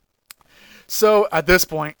 So at this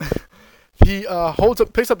point, he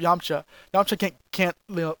picks up Yamcha. Yamcha can't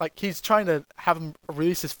like he's trying to have him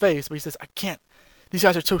release his face, but he says, "I can't. These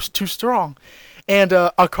guys are too strong." And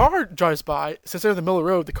a car drives by. Since they're in the middle of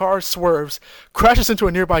the road, the car swerves, crashes into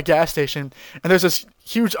a nearby gas station, and there's this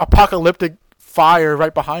huge apocalyptic fire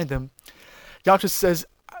right behind them. Yamcha says,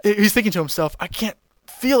 he's thinking to himself, "I can't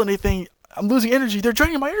feel anything. I'm losing energy. They're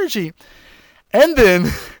draining my energy." And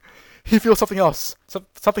then he feels something else,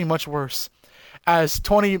 something much worse, as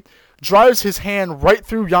 20 drives his hand right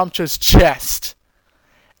through Yamcha's chest.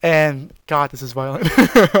 And God, this is violent.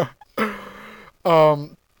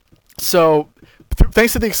 So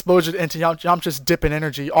thanks to the explosion and to Yamcha's dip in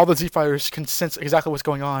energy, all the Z fighters can sense exactly what's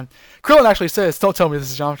going on. Krillin actually says, "Don't tell me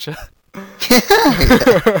this is Yamcha."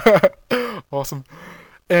 Awesome.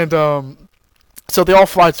 And so they all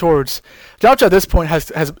fly towards. Yamcha at this point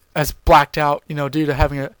has blacked out, due to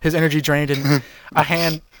having his energy drained and a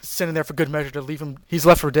hand sitting there for good measure to leave him. He's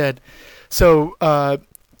left for dead. So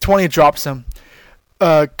 20 drops him.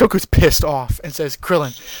 Goku's pissed off and says,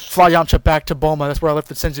 "Krillin, fly Yamcha back to Bulma. That's where I left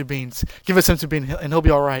the senzu beans. Give us senzu bean and he'll be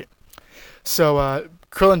all right." So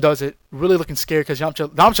Krillin does it, really looking scared because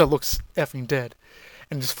Yamcha looks effing dead,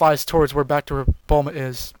 and just flies towards back to where Bulma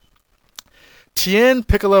is. Tien,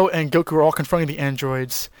 Piccolo, and Goku are all confronting the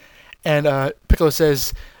androids, and Piccolo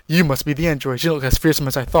says, "You must be the androids. You don't look as fearsome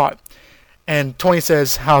as I thought." And 20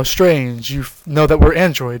 says, "How strange. You know that we're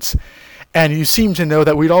androids, and you seem to know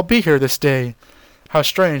that we'd all be here this day. How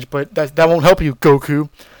strange, but that won't help you, Goku."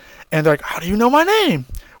 And they're like, "How do you know my name?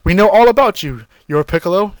 We know all about you. You're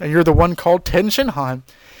Piccolo, and you're the one called Ten Shinhan."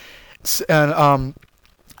 And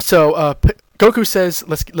Goku says,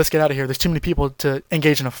 let's get out of here. There's too many people to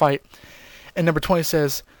engage in a fight. And number 20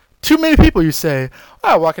 says, "Too many people, you say?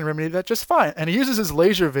 Oh, well, I can remedy that just fine." And he uses his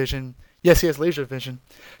laser vision. Yes, he has laser vision.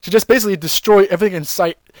 To just basically destroy everything in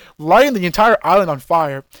sight, lighting the entire island on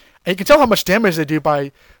fire. And you can tell how much damage they do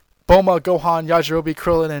by Bulma, Gohan, Yajirobe,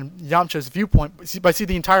 Krillin, and Yamcha's viewpoint. By see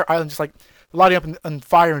the entire island just like lighting up in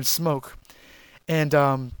fire and smoke. And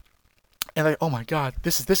like, oh my god,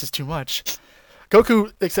 this is too much.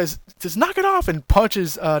 Goku says, "Just knock it off," and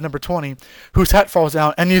punches number 20, whose hat falls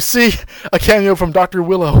down, and you see a cameo from Dr.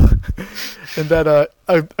 Willow, and that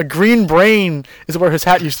a green brain is where his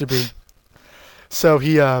hat used to be. So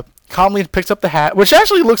he calmly picks up the hat, which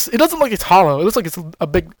actually it doesn't look like it's hollow. It looks like it's a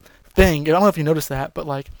big thing. I don't know if you noticed that, but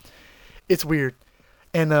like, it's weird.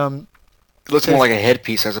 And it looks more like a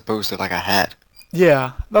headpiece as opposed to like a hat.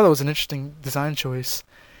 Yeah, I thought that was an interesting design choice.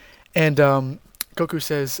 And Goku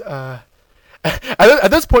says,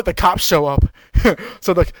 at this point, the cops show up.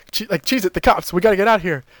 So like, cheese it, the cops, we gotta get out of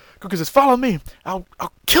here. Goku says, "Follow me. I'll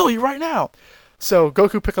kill you right now." So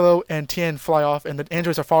Goku, Piccolo, and Tien fly off, and the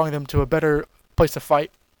androids are following them to a better place to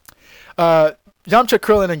fight. Yamcha,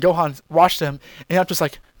 Krillin, and Gohan watch them, and Yamcha's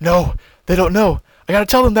like, "No, they don't know. I gotta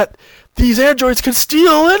tell them that these androids can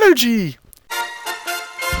steal energy."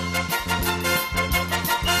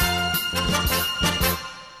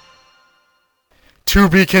 To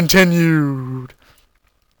be continued.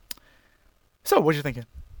 So, what are you thinking?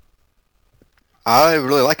 I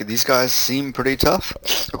really like it. These guys seem pretty tough.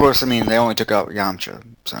 Of course, I mean, they only took out Yamcha,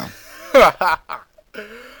 so. I'm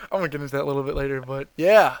gonna get into that a little bit later, but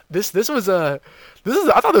yeah, I thought this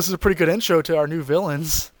was a pretty good intro to our new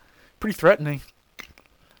villains. Pretty threatening.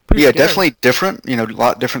 Pretty scary. Definitely different. A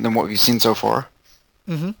lot different than what we've seen so far.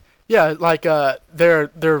 Mhm. Yeah, like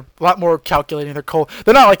they're a lot more calculating. They're cold.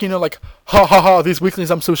 They're not like like ha ha ha. These weaklings,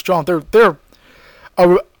 I'm so strong. They're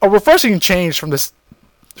a refreshing change from the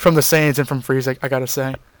Saiyans and from Frieza. I gotta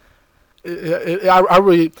say,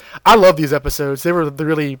 I love these episodes. They were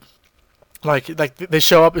really like they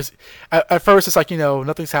show up at first it's like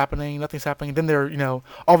nothing's happening. Then they're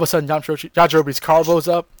all of a sudden Yajirobe's car blows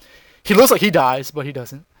up. He looks like he dies, but he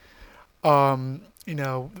doesn't.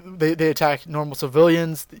 They attack normal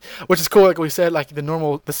civilians, which is cool. Like we said, like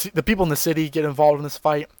the people in the city get involved in this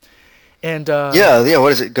fight, and yeah.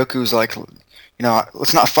 What is it? Goku's like,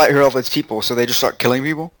 let's not fight here over its people, so they just start killing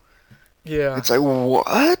people. Yeah, it's like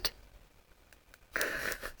what?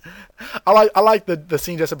 I like the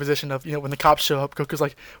scene juxtaposition of when the cops show up. Goku's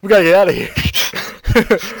like, "We gotta get out of here.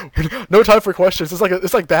 No time for questions."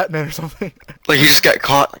 It's like Batman or something. Like he just got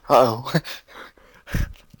caught. Like, uh-oh.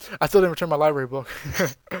 I still didn't return my library book.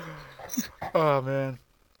 Oh man.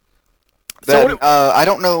 I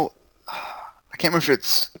don't know. I can't remember if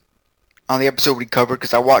it's on the episode we covered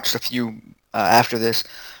because I watched a few after this,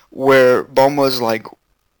 where Bulma's like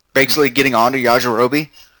basically getting on to Yajirobe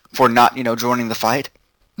for not joining the fight.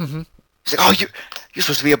 Mm-hmm. She's like, "Oh, you're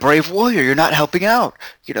supposed to be a brave warrior. You're not helping out."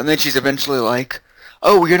 And then she's eventually like,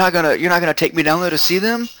 "Oh, you're not gonna take me down there to see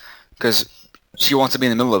them," because she wants to be in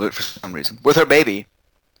the middle of it for some reason with her baby.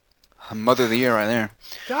 Mother of the year right there.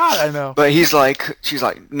 God, I know. But she's like,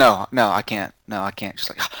 no, I can't. She's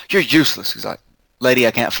like, "You're useless." He's like, "Lady,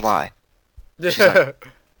 I can't fly." She's like,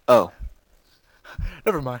 "Oh."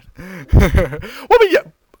 Never mind. Well, but yeah,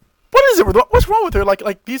 what is it? What's wrong with her?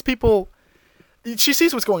 Like these people, she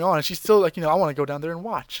sees what's going on, and she's still like, I want to go down there and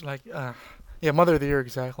watch. Like, yeah, Mother of the Year,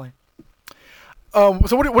 exactly. So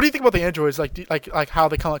what do you think about the androids? Like how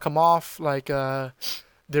they come off, like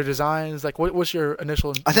their designs, like what's your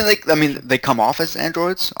initial? I think they come off as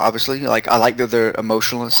androids, obviously. Like I like that they're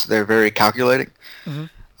emotionless. They're very calculating. Mm-hmm.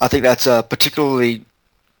 I think that's particularly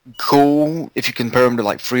cool if you compare him to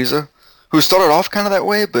like Frieza, who started off kind of that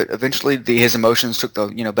way, but eventually his emotions took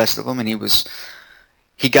the best of him, and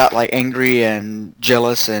he got like angry and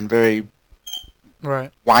jealous and very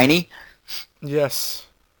whiny. Yes.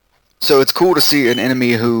 So it's cool to see an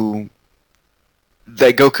enemy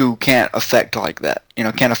that Goku can't affect like that.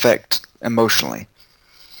 Can't affect emotionally.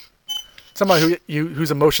 Somebody whose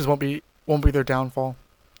emotions won't be their downfall.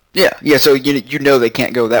 Yeah. So they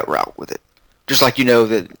can't go that route with it. Just like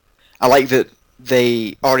that, I like that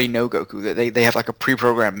they already know Goku. That they have like a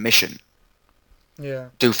pre-programmed mission. Yeah.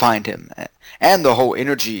 To find him, and the whole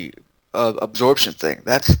energy absorption thing.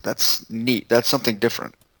 That's neat. That's something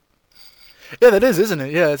different. Yeah, that is, isn't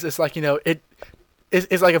it? Yeah, it's like, you know,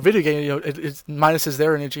 it's like a video game. You know, it minuses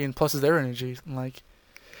their energy and pluses their energy. Like,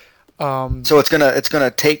 so it's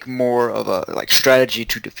gonna take more of a like strategy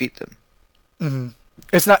to defeat them. Mm-hmm.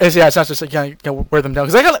 It's not just like, you know, wear them down,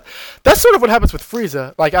 because that's sort of what happens with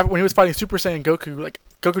Frieza. Like when he was fighting Super Saiyan Goku, like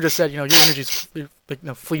Goku just said, you know, your energy's like, you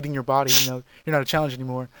know, fleeting your body. You know, you're not a challenge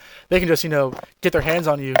anymore. They can just, you know, get their hands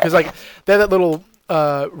on you, because like they have that little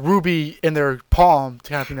ruby in their palm to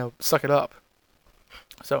kind of, you know, suck it up.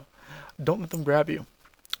 So don't let them grab you.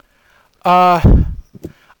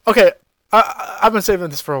 Okay, I've been saving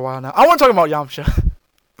this for a while now. I want to talk about Yamcha.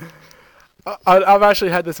 I've actually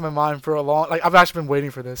had this in my mind for a long. Like, I've actually been waiting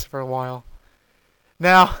for this for a while.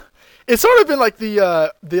 Now, it's sort of been like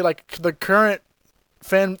the current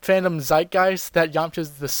fandom zeitgeist that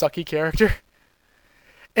Yamcha's the sucky character,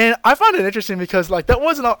 and I find it interesting because like that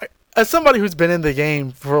wasn't, as somebody who's been in the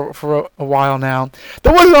game for a while now,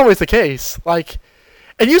 that wasn't always the case. Like,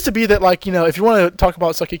 it used to be that, like, you know, if you want to talk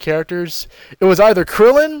about sucky characters, it was either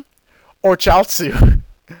Krillin or Chaozu,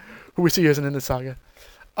 who we see as an in the saga.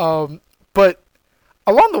 But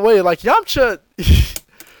along the way, like, Yamcha,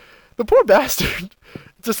 the poor bastard,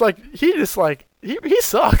 he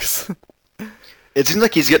sucks. It seems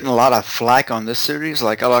like he's getting a lot of flack on this series.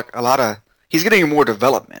 Like a lot of he's getting more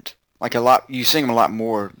development. Like you see him a lot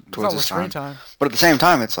more towards this time. But at the same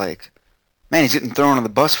time, it's like, man, he's getting thrown on the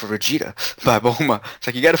bus for Vegeta by Bulma. It's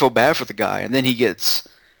like, you got to feel bad for the guy, and then he gets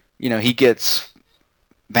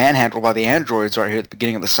manhandled by the androids right here at the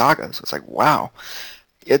beginning of the saga. So it's like, wow.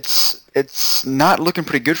 It's not looking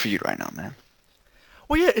pretty good for you right now, man.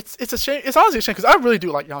 Well, yeah, it's a shame. It's honestly a shame because I really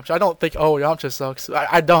do like Yamcha. I don't think, oh, Yamcha sucks.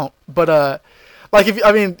 I don't. But like, if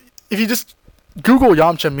you just Google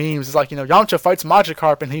Yamcha memes, it's like, you know, Yamcha fights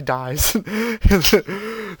Magikarp and he dies.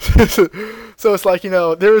 So it's like, you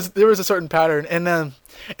know, there was a certain pattern, and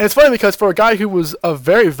it's funny because for a guy who was a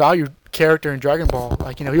very valued character in Dragon Ball,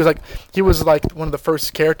 like, you know, he was like one of the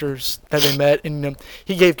first characters that they met, and, you know,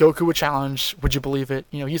 he gave Goku a challenge. Would you believe it?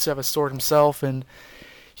 You know, he used to have a sword himself, and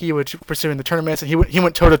he would pursue in the tournaments, and he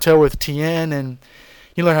went toe to toe with Tien, and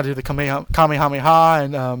he learned how to do the Kamehameha,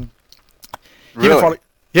 and really?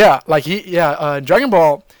 In Dragon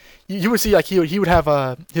Ball, you would see like he would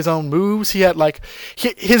have his own moves. He had like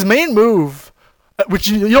his main move, which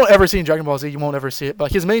you don't ever see in Dragon Ball Z. You won't ever see it. But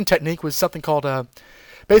like, his main technique was something called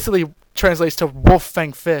basically translates to Wolf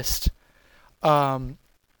Fang Fist,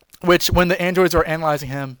 which when the androids were analyzing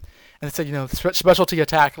him and they said, you know, specialty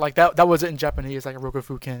attack, like that was it in Japanese, like a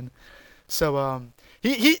Rokufuken. So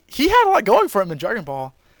he had a lot going for him in Dragon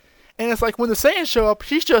Ball, and it's like when the Saiyans show up,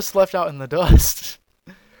 he's just left out in the dust.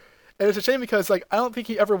 And it's a shame because, like, I don't think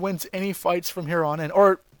he ever wins any fights from here on in,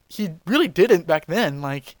 or he really didn't back then.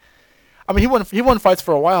 Like, I mean, he won fights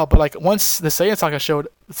for a while, but like once the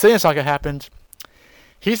Saiyan Saga happened,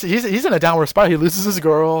 he's in a downward spiral. He loses his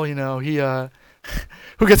girl, you know. He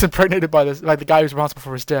who gets impregnated by the guy who's responsible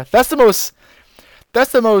for his death. That's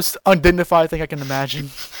the most undignified thing I can imagine.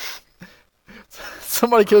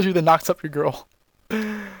 Somebody kills you, then knocks up your girl.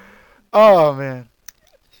 Oh man.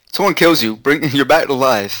 Someone kills you, you're back to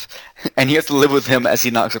life, and you have to live with him as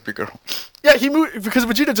he knocks up your girl. Yeah, because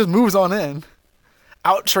Vegeta just moves on in,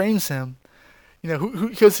 out-trains him. You know,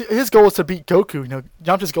 because his goal is to beat Goku. You know,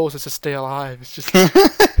 Yamcha's goal is just to stay alive. It's just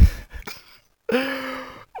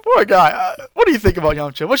poor guy. What do you think about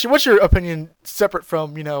Yamcha? What's your opinion separate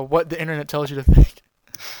from, you know, what the internet tells you to think?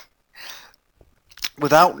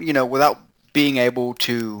 Without being able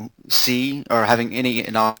to see or having any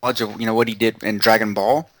knowledge of, you know, what he did in Dragon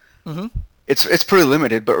Ball, mm-hmm. it's pretty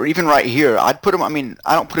limited. But even right here, I'd put him. I mean,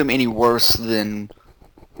 I don't put him any worse than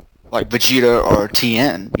like Vegeta or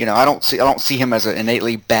Tien. You know, I don't see him as an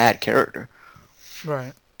innately bad character.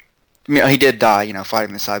 Right. I mean, he did die, you know,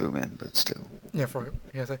 fighting the Cybermen, but still. Yeah,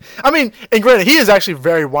 I mean, and granted, he is actually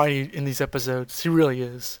very whiny in these episodes. He really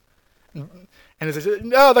is. And it's like,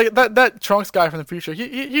 no, like that Trunks guy from the future, he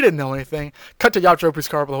didn't know anything. Cut to Yajirobe's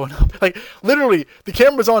car blowing up. Like, literally, the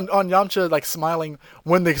camera's on Yamcha, like, smiling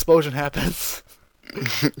when the explosion happens.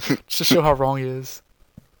 Just to show how wrong he is.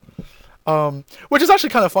 Which is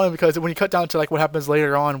actually kind of funny because when you cut down to, like, what happens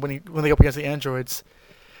later on when they go up against the androids,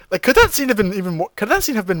 like, could that scene have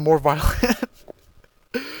been more violent?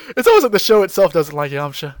 It's almost like the show itself doesn't like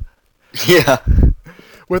Yamcha. Yeah.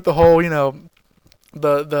 With the whole, you know,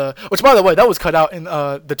 the which, by the way, that was cut out in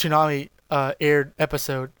the Toonami aired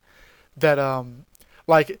episode, that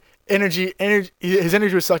like his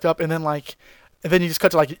energy was sucked up, and then you just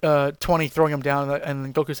cut to like 20 throwing him down, and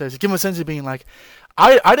then Goku says, give him a sense of being like,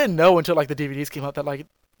 I didn't know until like the DVDs came out that like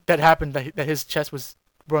that happened, that his chest was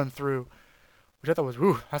run through, which I thought was,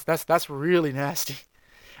 ooh, that's really nasty.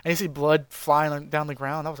 And you see blood flying down the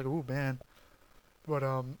ground. That was like, ooh, man. But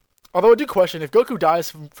although I do question, if Goku dies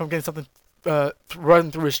from getting something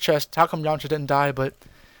running through his chest, how come Yamcha didn't die? But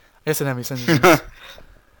I guess it didn't have any sense.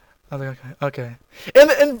 I was like, okay.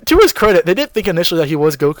 And to his credit, they did think initially that he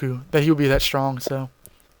was Goku, that he would be that strong. So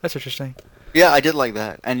that's interesting. Yeah, I did like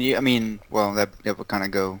that. And I mean, well, that would kind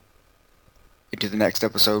of go into the next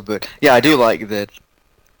episode. But yeah, I do like that.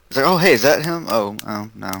 It's like, oh, hey, is that him? Oh,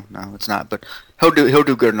 no, it's not. But he'll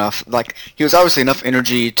do good enough. Like, he was obviously enough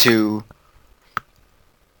energy to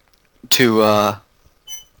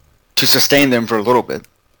sustain them for a little bit.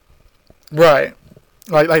 Right.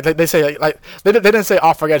 Like they say, like they didn't say,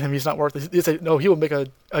 "Oh, forget him, he's not worth it." They say, "No, he will make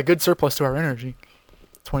a good surplus to our energy."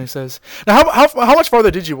 That's what he says. Now, how much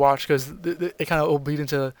farther did you watch? Because it kind of will bleed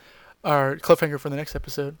into our cliffhanger for the next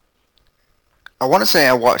episode. I want to say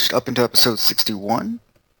I watched up until episode 61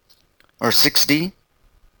 or 60.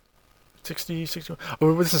 61.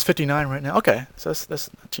 Oh, this is 59 right now. Okay, so that's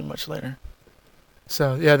not too much later.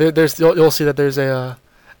 So yeah, you'll see that there's a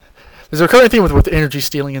recurring theme with energy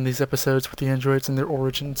stealing in these episodes with the androids and their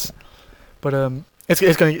origins, but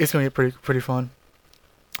it's gonna get pretty fun.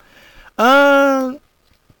 And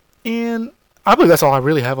I believe that's all I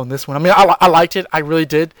really have on this one. I mean, I liked it, I really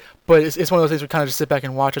did, but it's one of those things we kind of just sit back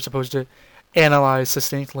and watch as opposed to analyze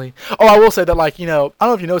succinctly. Oh, I will say that, like, I don't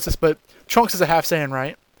know if you noticed this, but Trunks is a half Saiyan,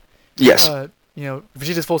 right? Yes.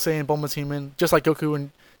 Vegeta's full Saiyan, Bulma's human, just like Goku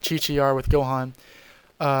and Chi-Chi are with Gohan.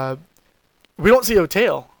 We don't see a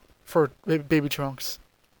tail for baby Trunks,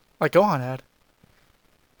 like Gohan had.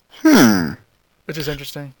 Which is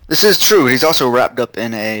interesting. This is true. He's also wrapped up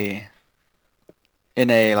in a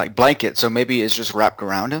like blanket, so maybe it's just wrapped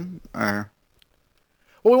around him, or.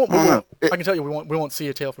 Well, I can tell you, we won't see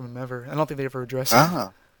a tail from him ever. I don't think they ever address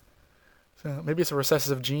it. So maybe it's a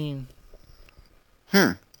recessive gene.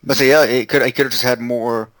 But so yeah, it could have just had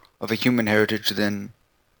more of a human heritage than.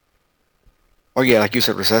 Oh yeah, like you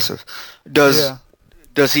said, recessive.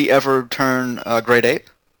 Does he ever turn Great Ape?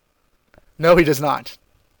 No, he does not.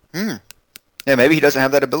 Yeah, maybe he doesn't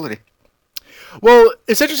have that ability. Well,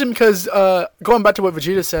 it's interesting because going back to what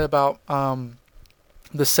Vegeta said about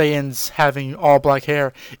the Saiyans having all black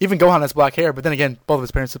hair, even Gohan has black hair, but then again, both of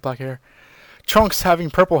his parents have black hair. Trunks having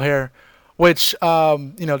purple hair, which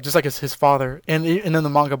just like his father, and in the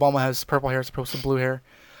manga, Bulma has purple hair as opposed to blue hair.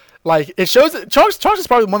 Like, it shows that Trunks is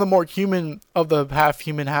probably one of the more human of the half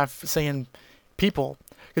human, half Saiyan people.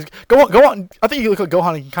 Because Gohan, I think you look at Gohan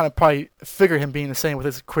and you can kind of probably figure him being the same with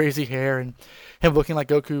his crazy hair and him looking like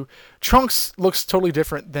Goku. Trunks looks totally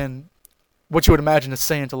different than what you would imagine a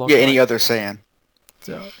Saiyan to look like. Yeah, any other Saiyan.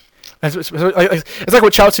 So, it's like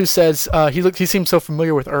what Chaozu says. He seems so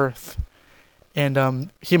familiar with Earth,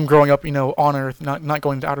 and him growing up, on Earth, not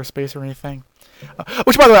going to outer space or anything.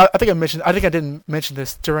 Which, by the way, I think I didn't mention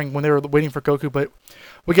this during when they were waiting for Goku, but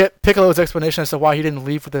we get Piccolo's explanation as to why he didn't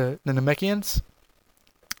leave with the Namekians.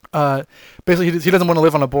 Basically, he doesn't want to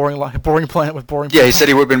live on a boring planet with boring people. Yeah, he said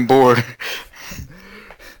he would have been bored.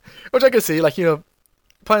 Which I could see,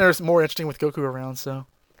 planet Earth's more interesting with Goku around, so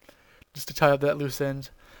just to tie up that loose end.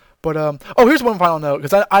 But here's one final note,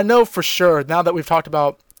 because I know for sure now that we've talked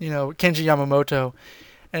about Kenji Yamamoto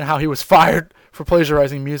and how he was fired for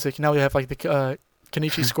plagiarizing music. Now we have the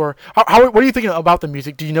Kenichi score. What are you thinking about the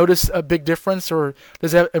music? Do you notice a big difference, or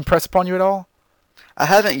does that impress upon you at all? I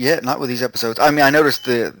haven't yet, not with these episodes. I mean, I noticed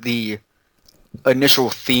the initial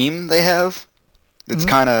theme they have. It's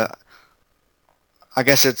kind of, I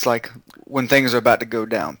guess it's like when things are about to go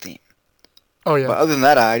down theme. Oh yeah. But other than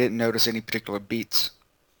that, I didn't notice any particular beats.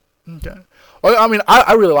 Okay. Well, I mean,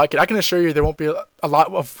 I really like it. I can assure you there won't be a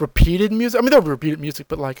lot of repeated music. I mean, there'll be repeated music,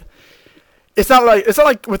 but it's not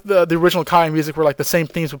like with the original Kai music where the same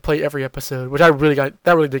themes would play every episode, which that really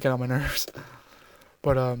did get on my nerves.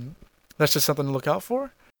 But that's just something to look out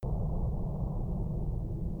for.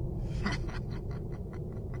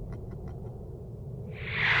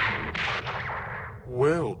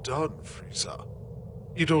 Well done, Frieza.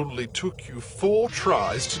 It only took you 4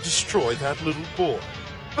 tries to destroy that little boy.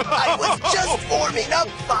 I was just warming up,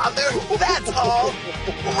 Father. That's all.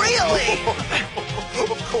 Really?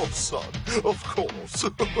 Of course, son. Of course.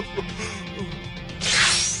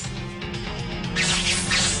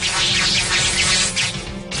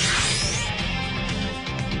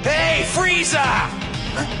 Hey, Frieza!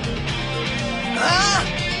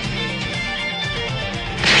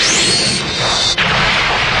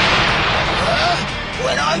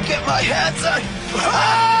 When I get my hands on...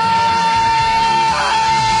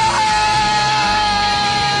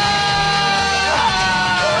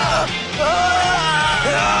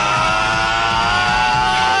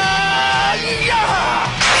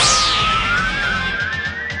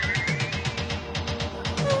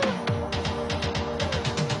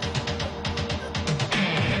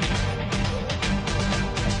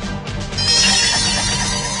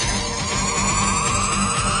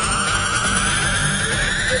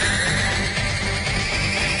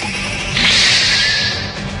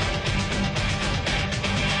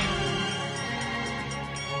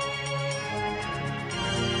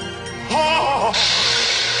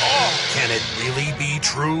 Can it really be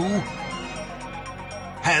true?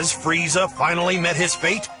 Has Frieza finally met his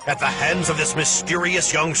fate at the hands of this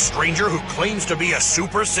mysterious young stranger who claims to be a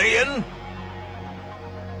Super Saiyan?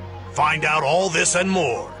 Find out all this and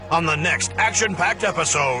more on the next action-packed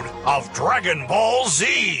episode of Dragon Ball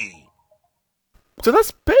Z. So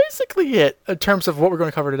that's basically it in terms of what we're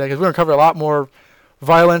going to cover today, because we're going to cover a lot more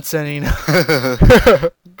violence and,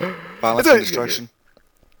 violence and destruction.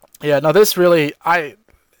 Yeah, no, this really, I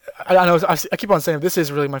know, I keep on saying this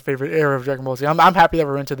is really my favorite era of Dragon Ball Z. I'm happy that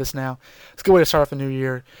we're into this now. It's a good way to start off the new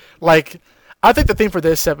year. Like, I think the theme for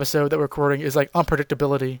this episode that we're recording is, like,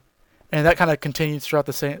 unpredictability. And that kind of continues throughout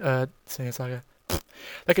the Saiyan Saga.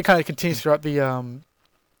 That kind of continues throughout the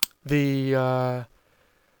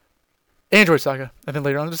Android Saga, and then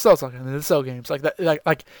later on the Cell Saga, and then the Cell games. Like that,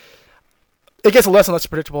 like it gets less and less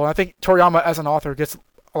predictable. And I think Toriyama, as an author, gets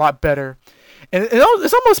a lot better. And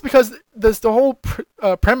it's almost because the whole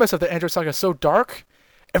premise of the Android Saga is so dark,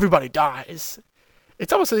 everybody dies.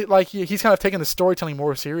 It's almost like he's kind of taking the storytelling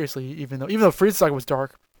more seriously, even though Frieza Saga was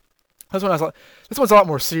dark. This one's a lot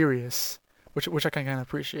more serious, which I can kind of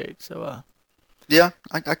appreciate. So yeah,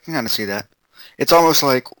 I can kind of see that. It's almost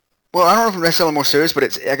like, well, I don't know if it's necessarily more serious, but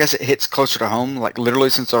I guess it hits closer to home, like literally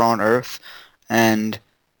since they're on Earth, and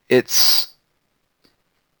it's.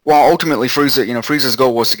 Well, ultimately, Frieza's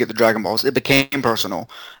goal was to get the Dragon Balls. It became personal.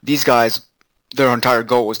 These guys, their entire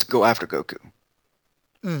goal was to go after Goku.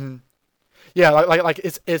 Mm-hmm. Yeah, like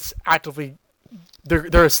it's actively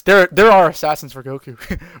there are assassins for Goku,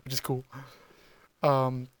 which is cool.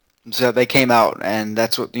 So they came out, and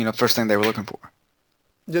that's what first thing they were looking for.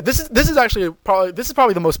 Yeah, this is actually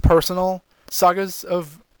probably the most personal sagas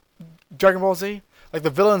of Dragon Ball Z. Like the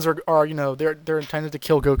villains are they're intended to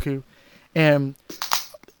kill Goku, and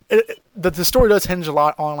the story does hinge a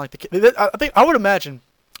lot on like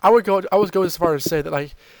I would go as far as to say that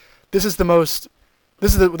like this is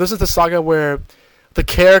the saga where the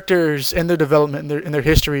characters and their development and their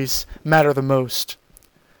histories matter the most.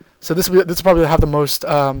 So this probably have the most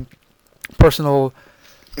personal.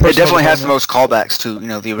 It definitely has the most callbacks to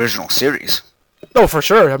the original series. Oh, for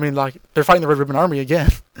sure. I mean, like they're fighting the Red Ribbon Army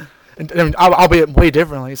again, and I mean, albeit way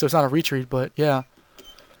differently. So it's not a retreat, but yeah.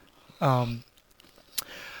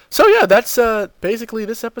 So yeah, that's basically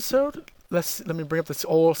this episode. Let me bring up this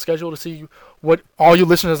old schedule to see what all you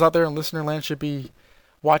listeners out there in listener land should be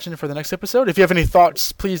watching for the next episode. If you have any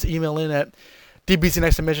thoughts, please email in at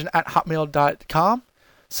dbznextdimension@hotmail.com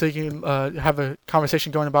so you can have a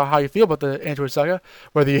conversation going about how you feel about the Android Saga,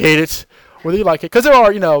 whether you hate it, whether you like it. Because there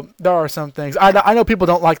are some things. I know people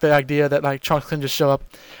don't like the idea that like Trunks can just show up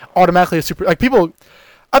automatically as super. Like people,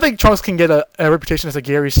 I think Trunks can get a reputation as a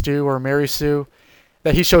Gary Stu or a Mary Sue.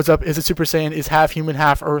 That he shows up as a Super Saiyan, is half human,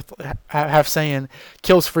 half Earth, half Saiyan,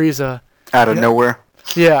 kills Frieza out of nowhere.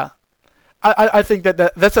 Yeah, I think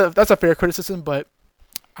that's a fair criticism, but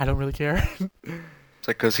I don't really care. It's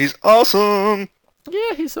like because he's awesome.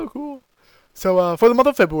 Yeah, he's so cool. So for the month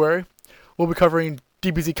of February, we'll be covering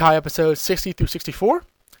DBZ Kai episodes 60 through 64,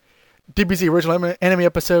 DBZ original anime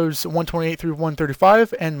episodes 128 through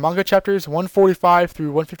 135, and manga chapters 145 through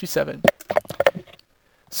 157.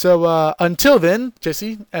 So until then,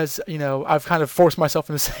 Jesse, as you know, I've kind of forced myself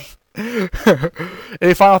into saying.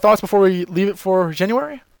 Any final thoughts before we leave it for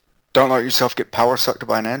January? Don't let yourself get power sucked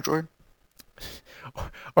by an android.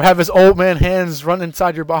 Or have his old man hands run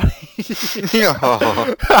inside your body. Yeah.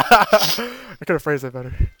 I could have phrased that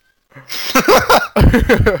better.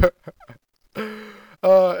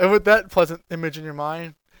 And with that pleasant image in your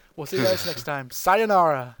mind, we'll see you guys next time.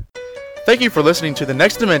 Sayonara. Thank you for listening to The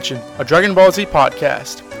Next Dimension, a Dragon Ball Z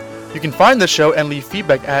podcast. You can find the show and leave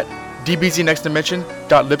feedback at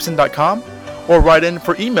dbznextdimension.libsyn.com or write in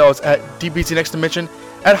for emails at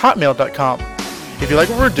dbznextdimension@hotmail.com. If you like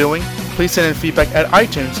what we're doing, please send in feedback at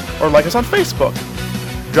iTunes or like us on Facebook.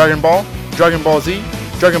 Dragon Ball, Dragon Ball Z,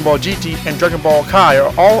 Dragon Ball GT, and Dragon Ball Kai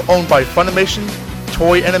are all owned by Funimation,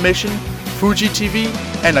 Toei Animation, Fuji TV,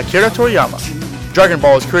 and Akira Toriyama. Dragon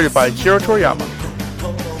Ball is created by Akira Toriyama.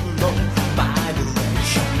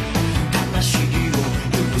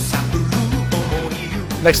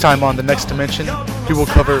 Next time on The Next Dimension, we will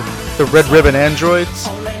cover the Red Ribbon Androids,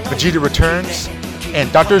 Vegeta Returns,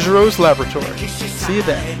 and Dr. Gero's Laboratory. See you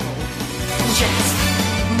then. Yes!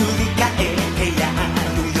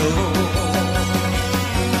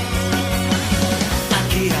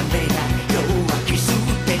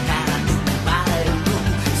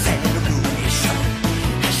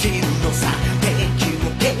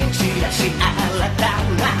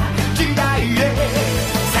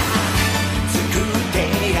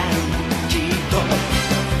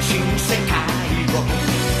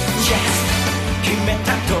 決め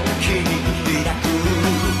た時に開く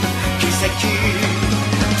奇跡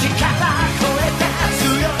力超えた強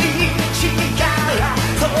い力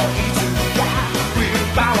そいつがウィル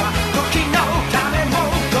パワー時の壁も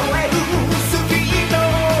超えるスピード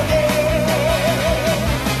で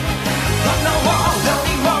炎より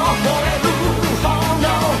も燃える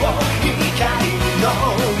炎光の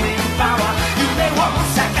ウィルパワー夢を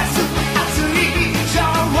咲かす熱い情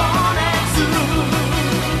熱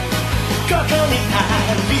ここにあ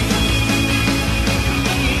り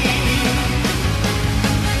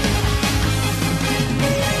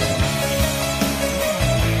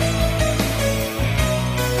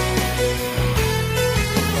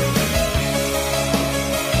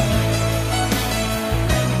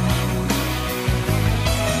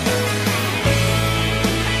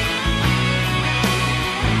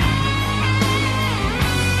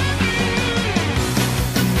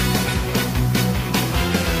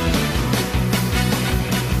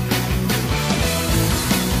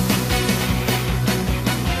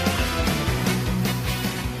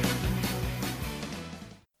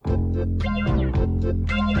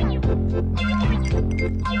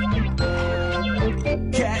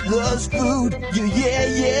Cat loves food.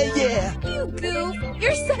 Yeah. You goof!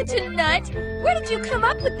 You're such a nut! Where did you come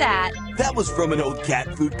up with that? That was from an old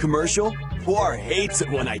cat food commercial. Poor hates it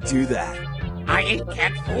when I do that. I ate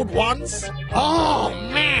cat food once? Oh,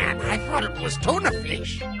 man, I thought it was tuna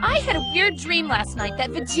fish. I had a weird dream last night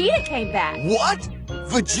that Vegeta came back. What?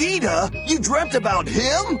 Vegeta? You dreamt about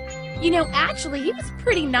him? You know, actually, he was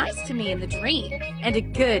pretty nice to me in the dream. And a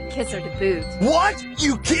good kisser to boot. What?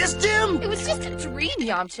 You kissed him? It was just a dream,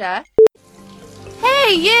 Yamcha.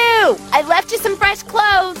 Hey, you! I left you some fresh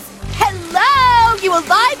clothes. Hello? You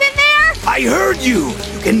alive in there? I heard you!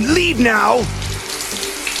 You can leave now!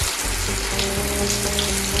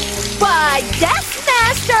 Why, yes,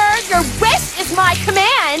 Master! Your wish is my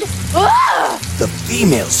command! Ugh! The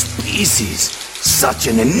female species. Such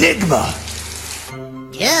an enigma.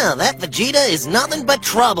 Yeah, that Vegeta is nothing but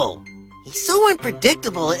trouble. He's so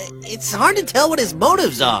unpredictable, it's hard to tell what his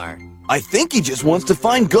motives are. I think he just wants to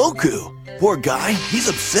find Goku. Poor guy, he's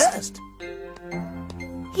obsessed.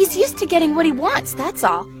 He's used to getting what he wants, that's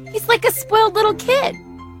all. He's like a spoiled little kid.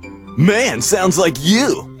 Man, sounds like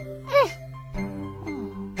you.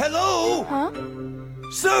 Hello? Huh?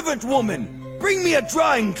 Servant woman, bring me a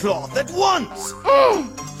drying cloth at once.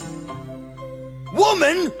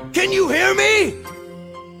 Woman, can you hear me?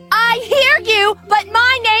 I hear you, but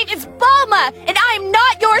my name is Bulma, and I am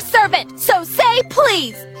not your servant, so say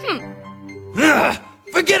please.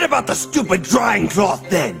 Forget about the stupid drying cloth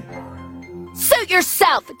then. Suit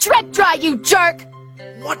yourself, drip dry, you jerk.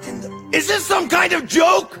 What in the... Is this some kind of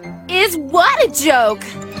joke? Is what a joke?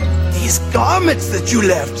 These garments that you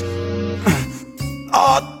left.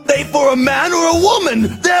 Are they for a man or a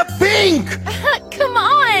woman? They're pink! Come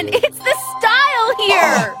on, it's the style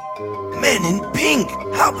here. Men in pink,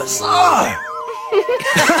 how bizarre!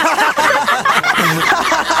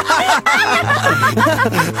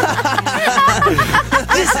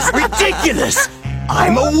 This is ridiculous!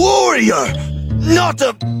 I'm a warrior, not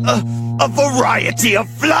a variety of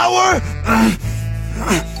flower!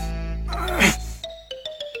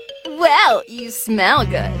 Well, you smell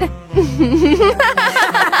good.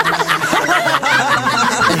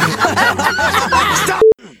 Stop!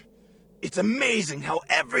 It's amazing how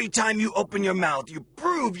every time you open your mouth, you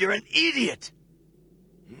prove you're an idiot.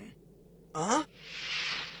 Huh?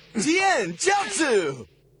 Tien, Jiaozu!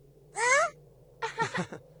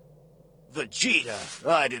 Vegeta,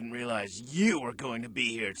 I didn't realize you were going to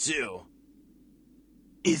be here too.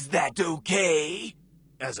 Is that okay?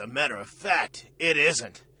 As a matter of fact, it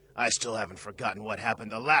isn't. I still haven't forgotten what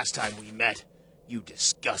happened the last time we met. You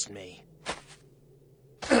disgust me.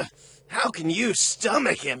 How can you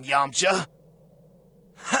stomach him, Yamcha?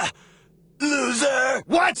 Ha! Loser!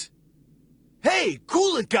 What? Hey,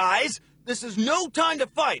 cool it, guys! This is no time to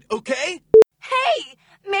fight, okay? Hey,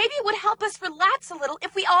 maybe it would help us relax a little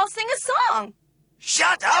if we all sing a song.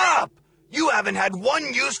 Shut up! You haven't had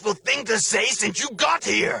one useful thing to say since you got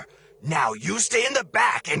here. Now you stay in the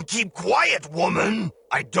back and keep quiet, woman.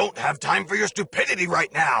 I don't have time for your stupidity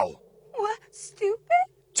right now. What? Stupid?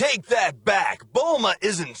 Take that back. Bulma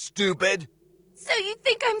isn't stupid. So you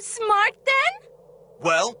think I'm smart then?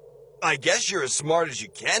 Well, I guess you're as smart as you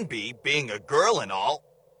can be, being a girl and all.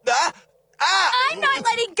 I'm not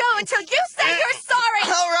letting go until you say you're sorry!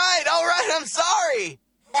 All right, I'm sorry!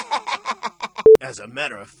 As a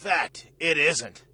matter of fact, it isn't.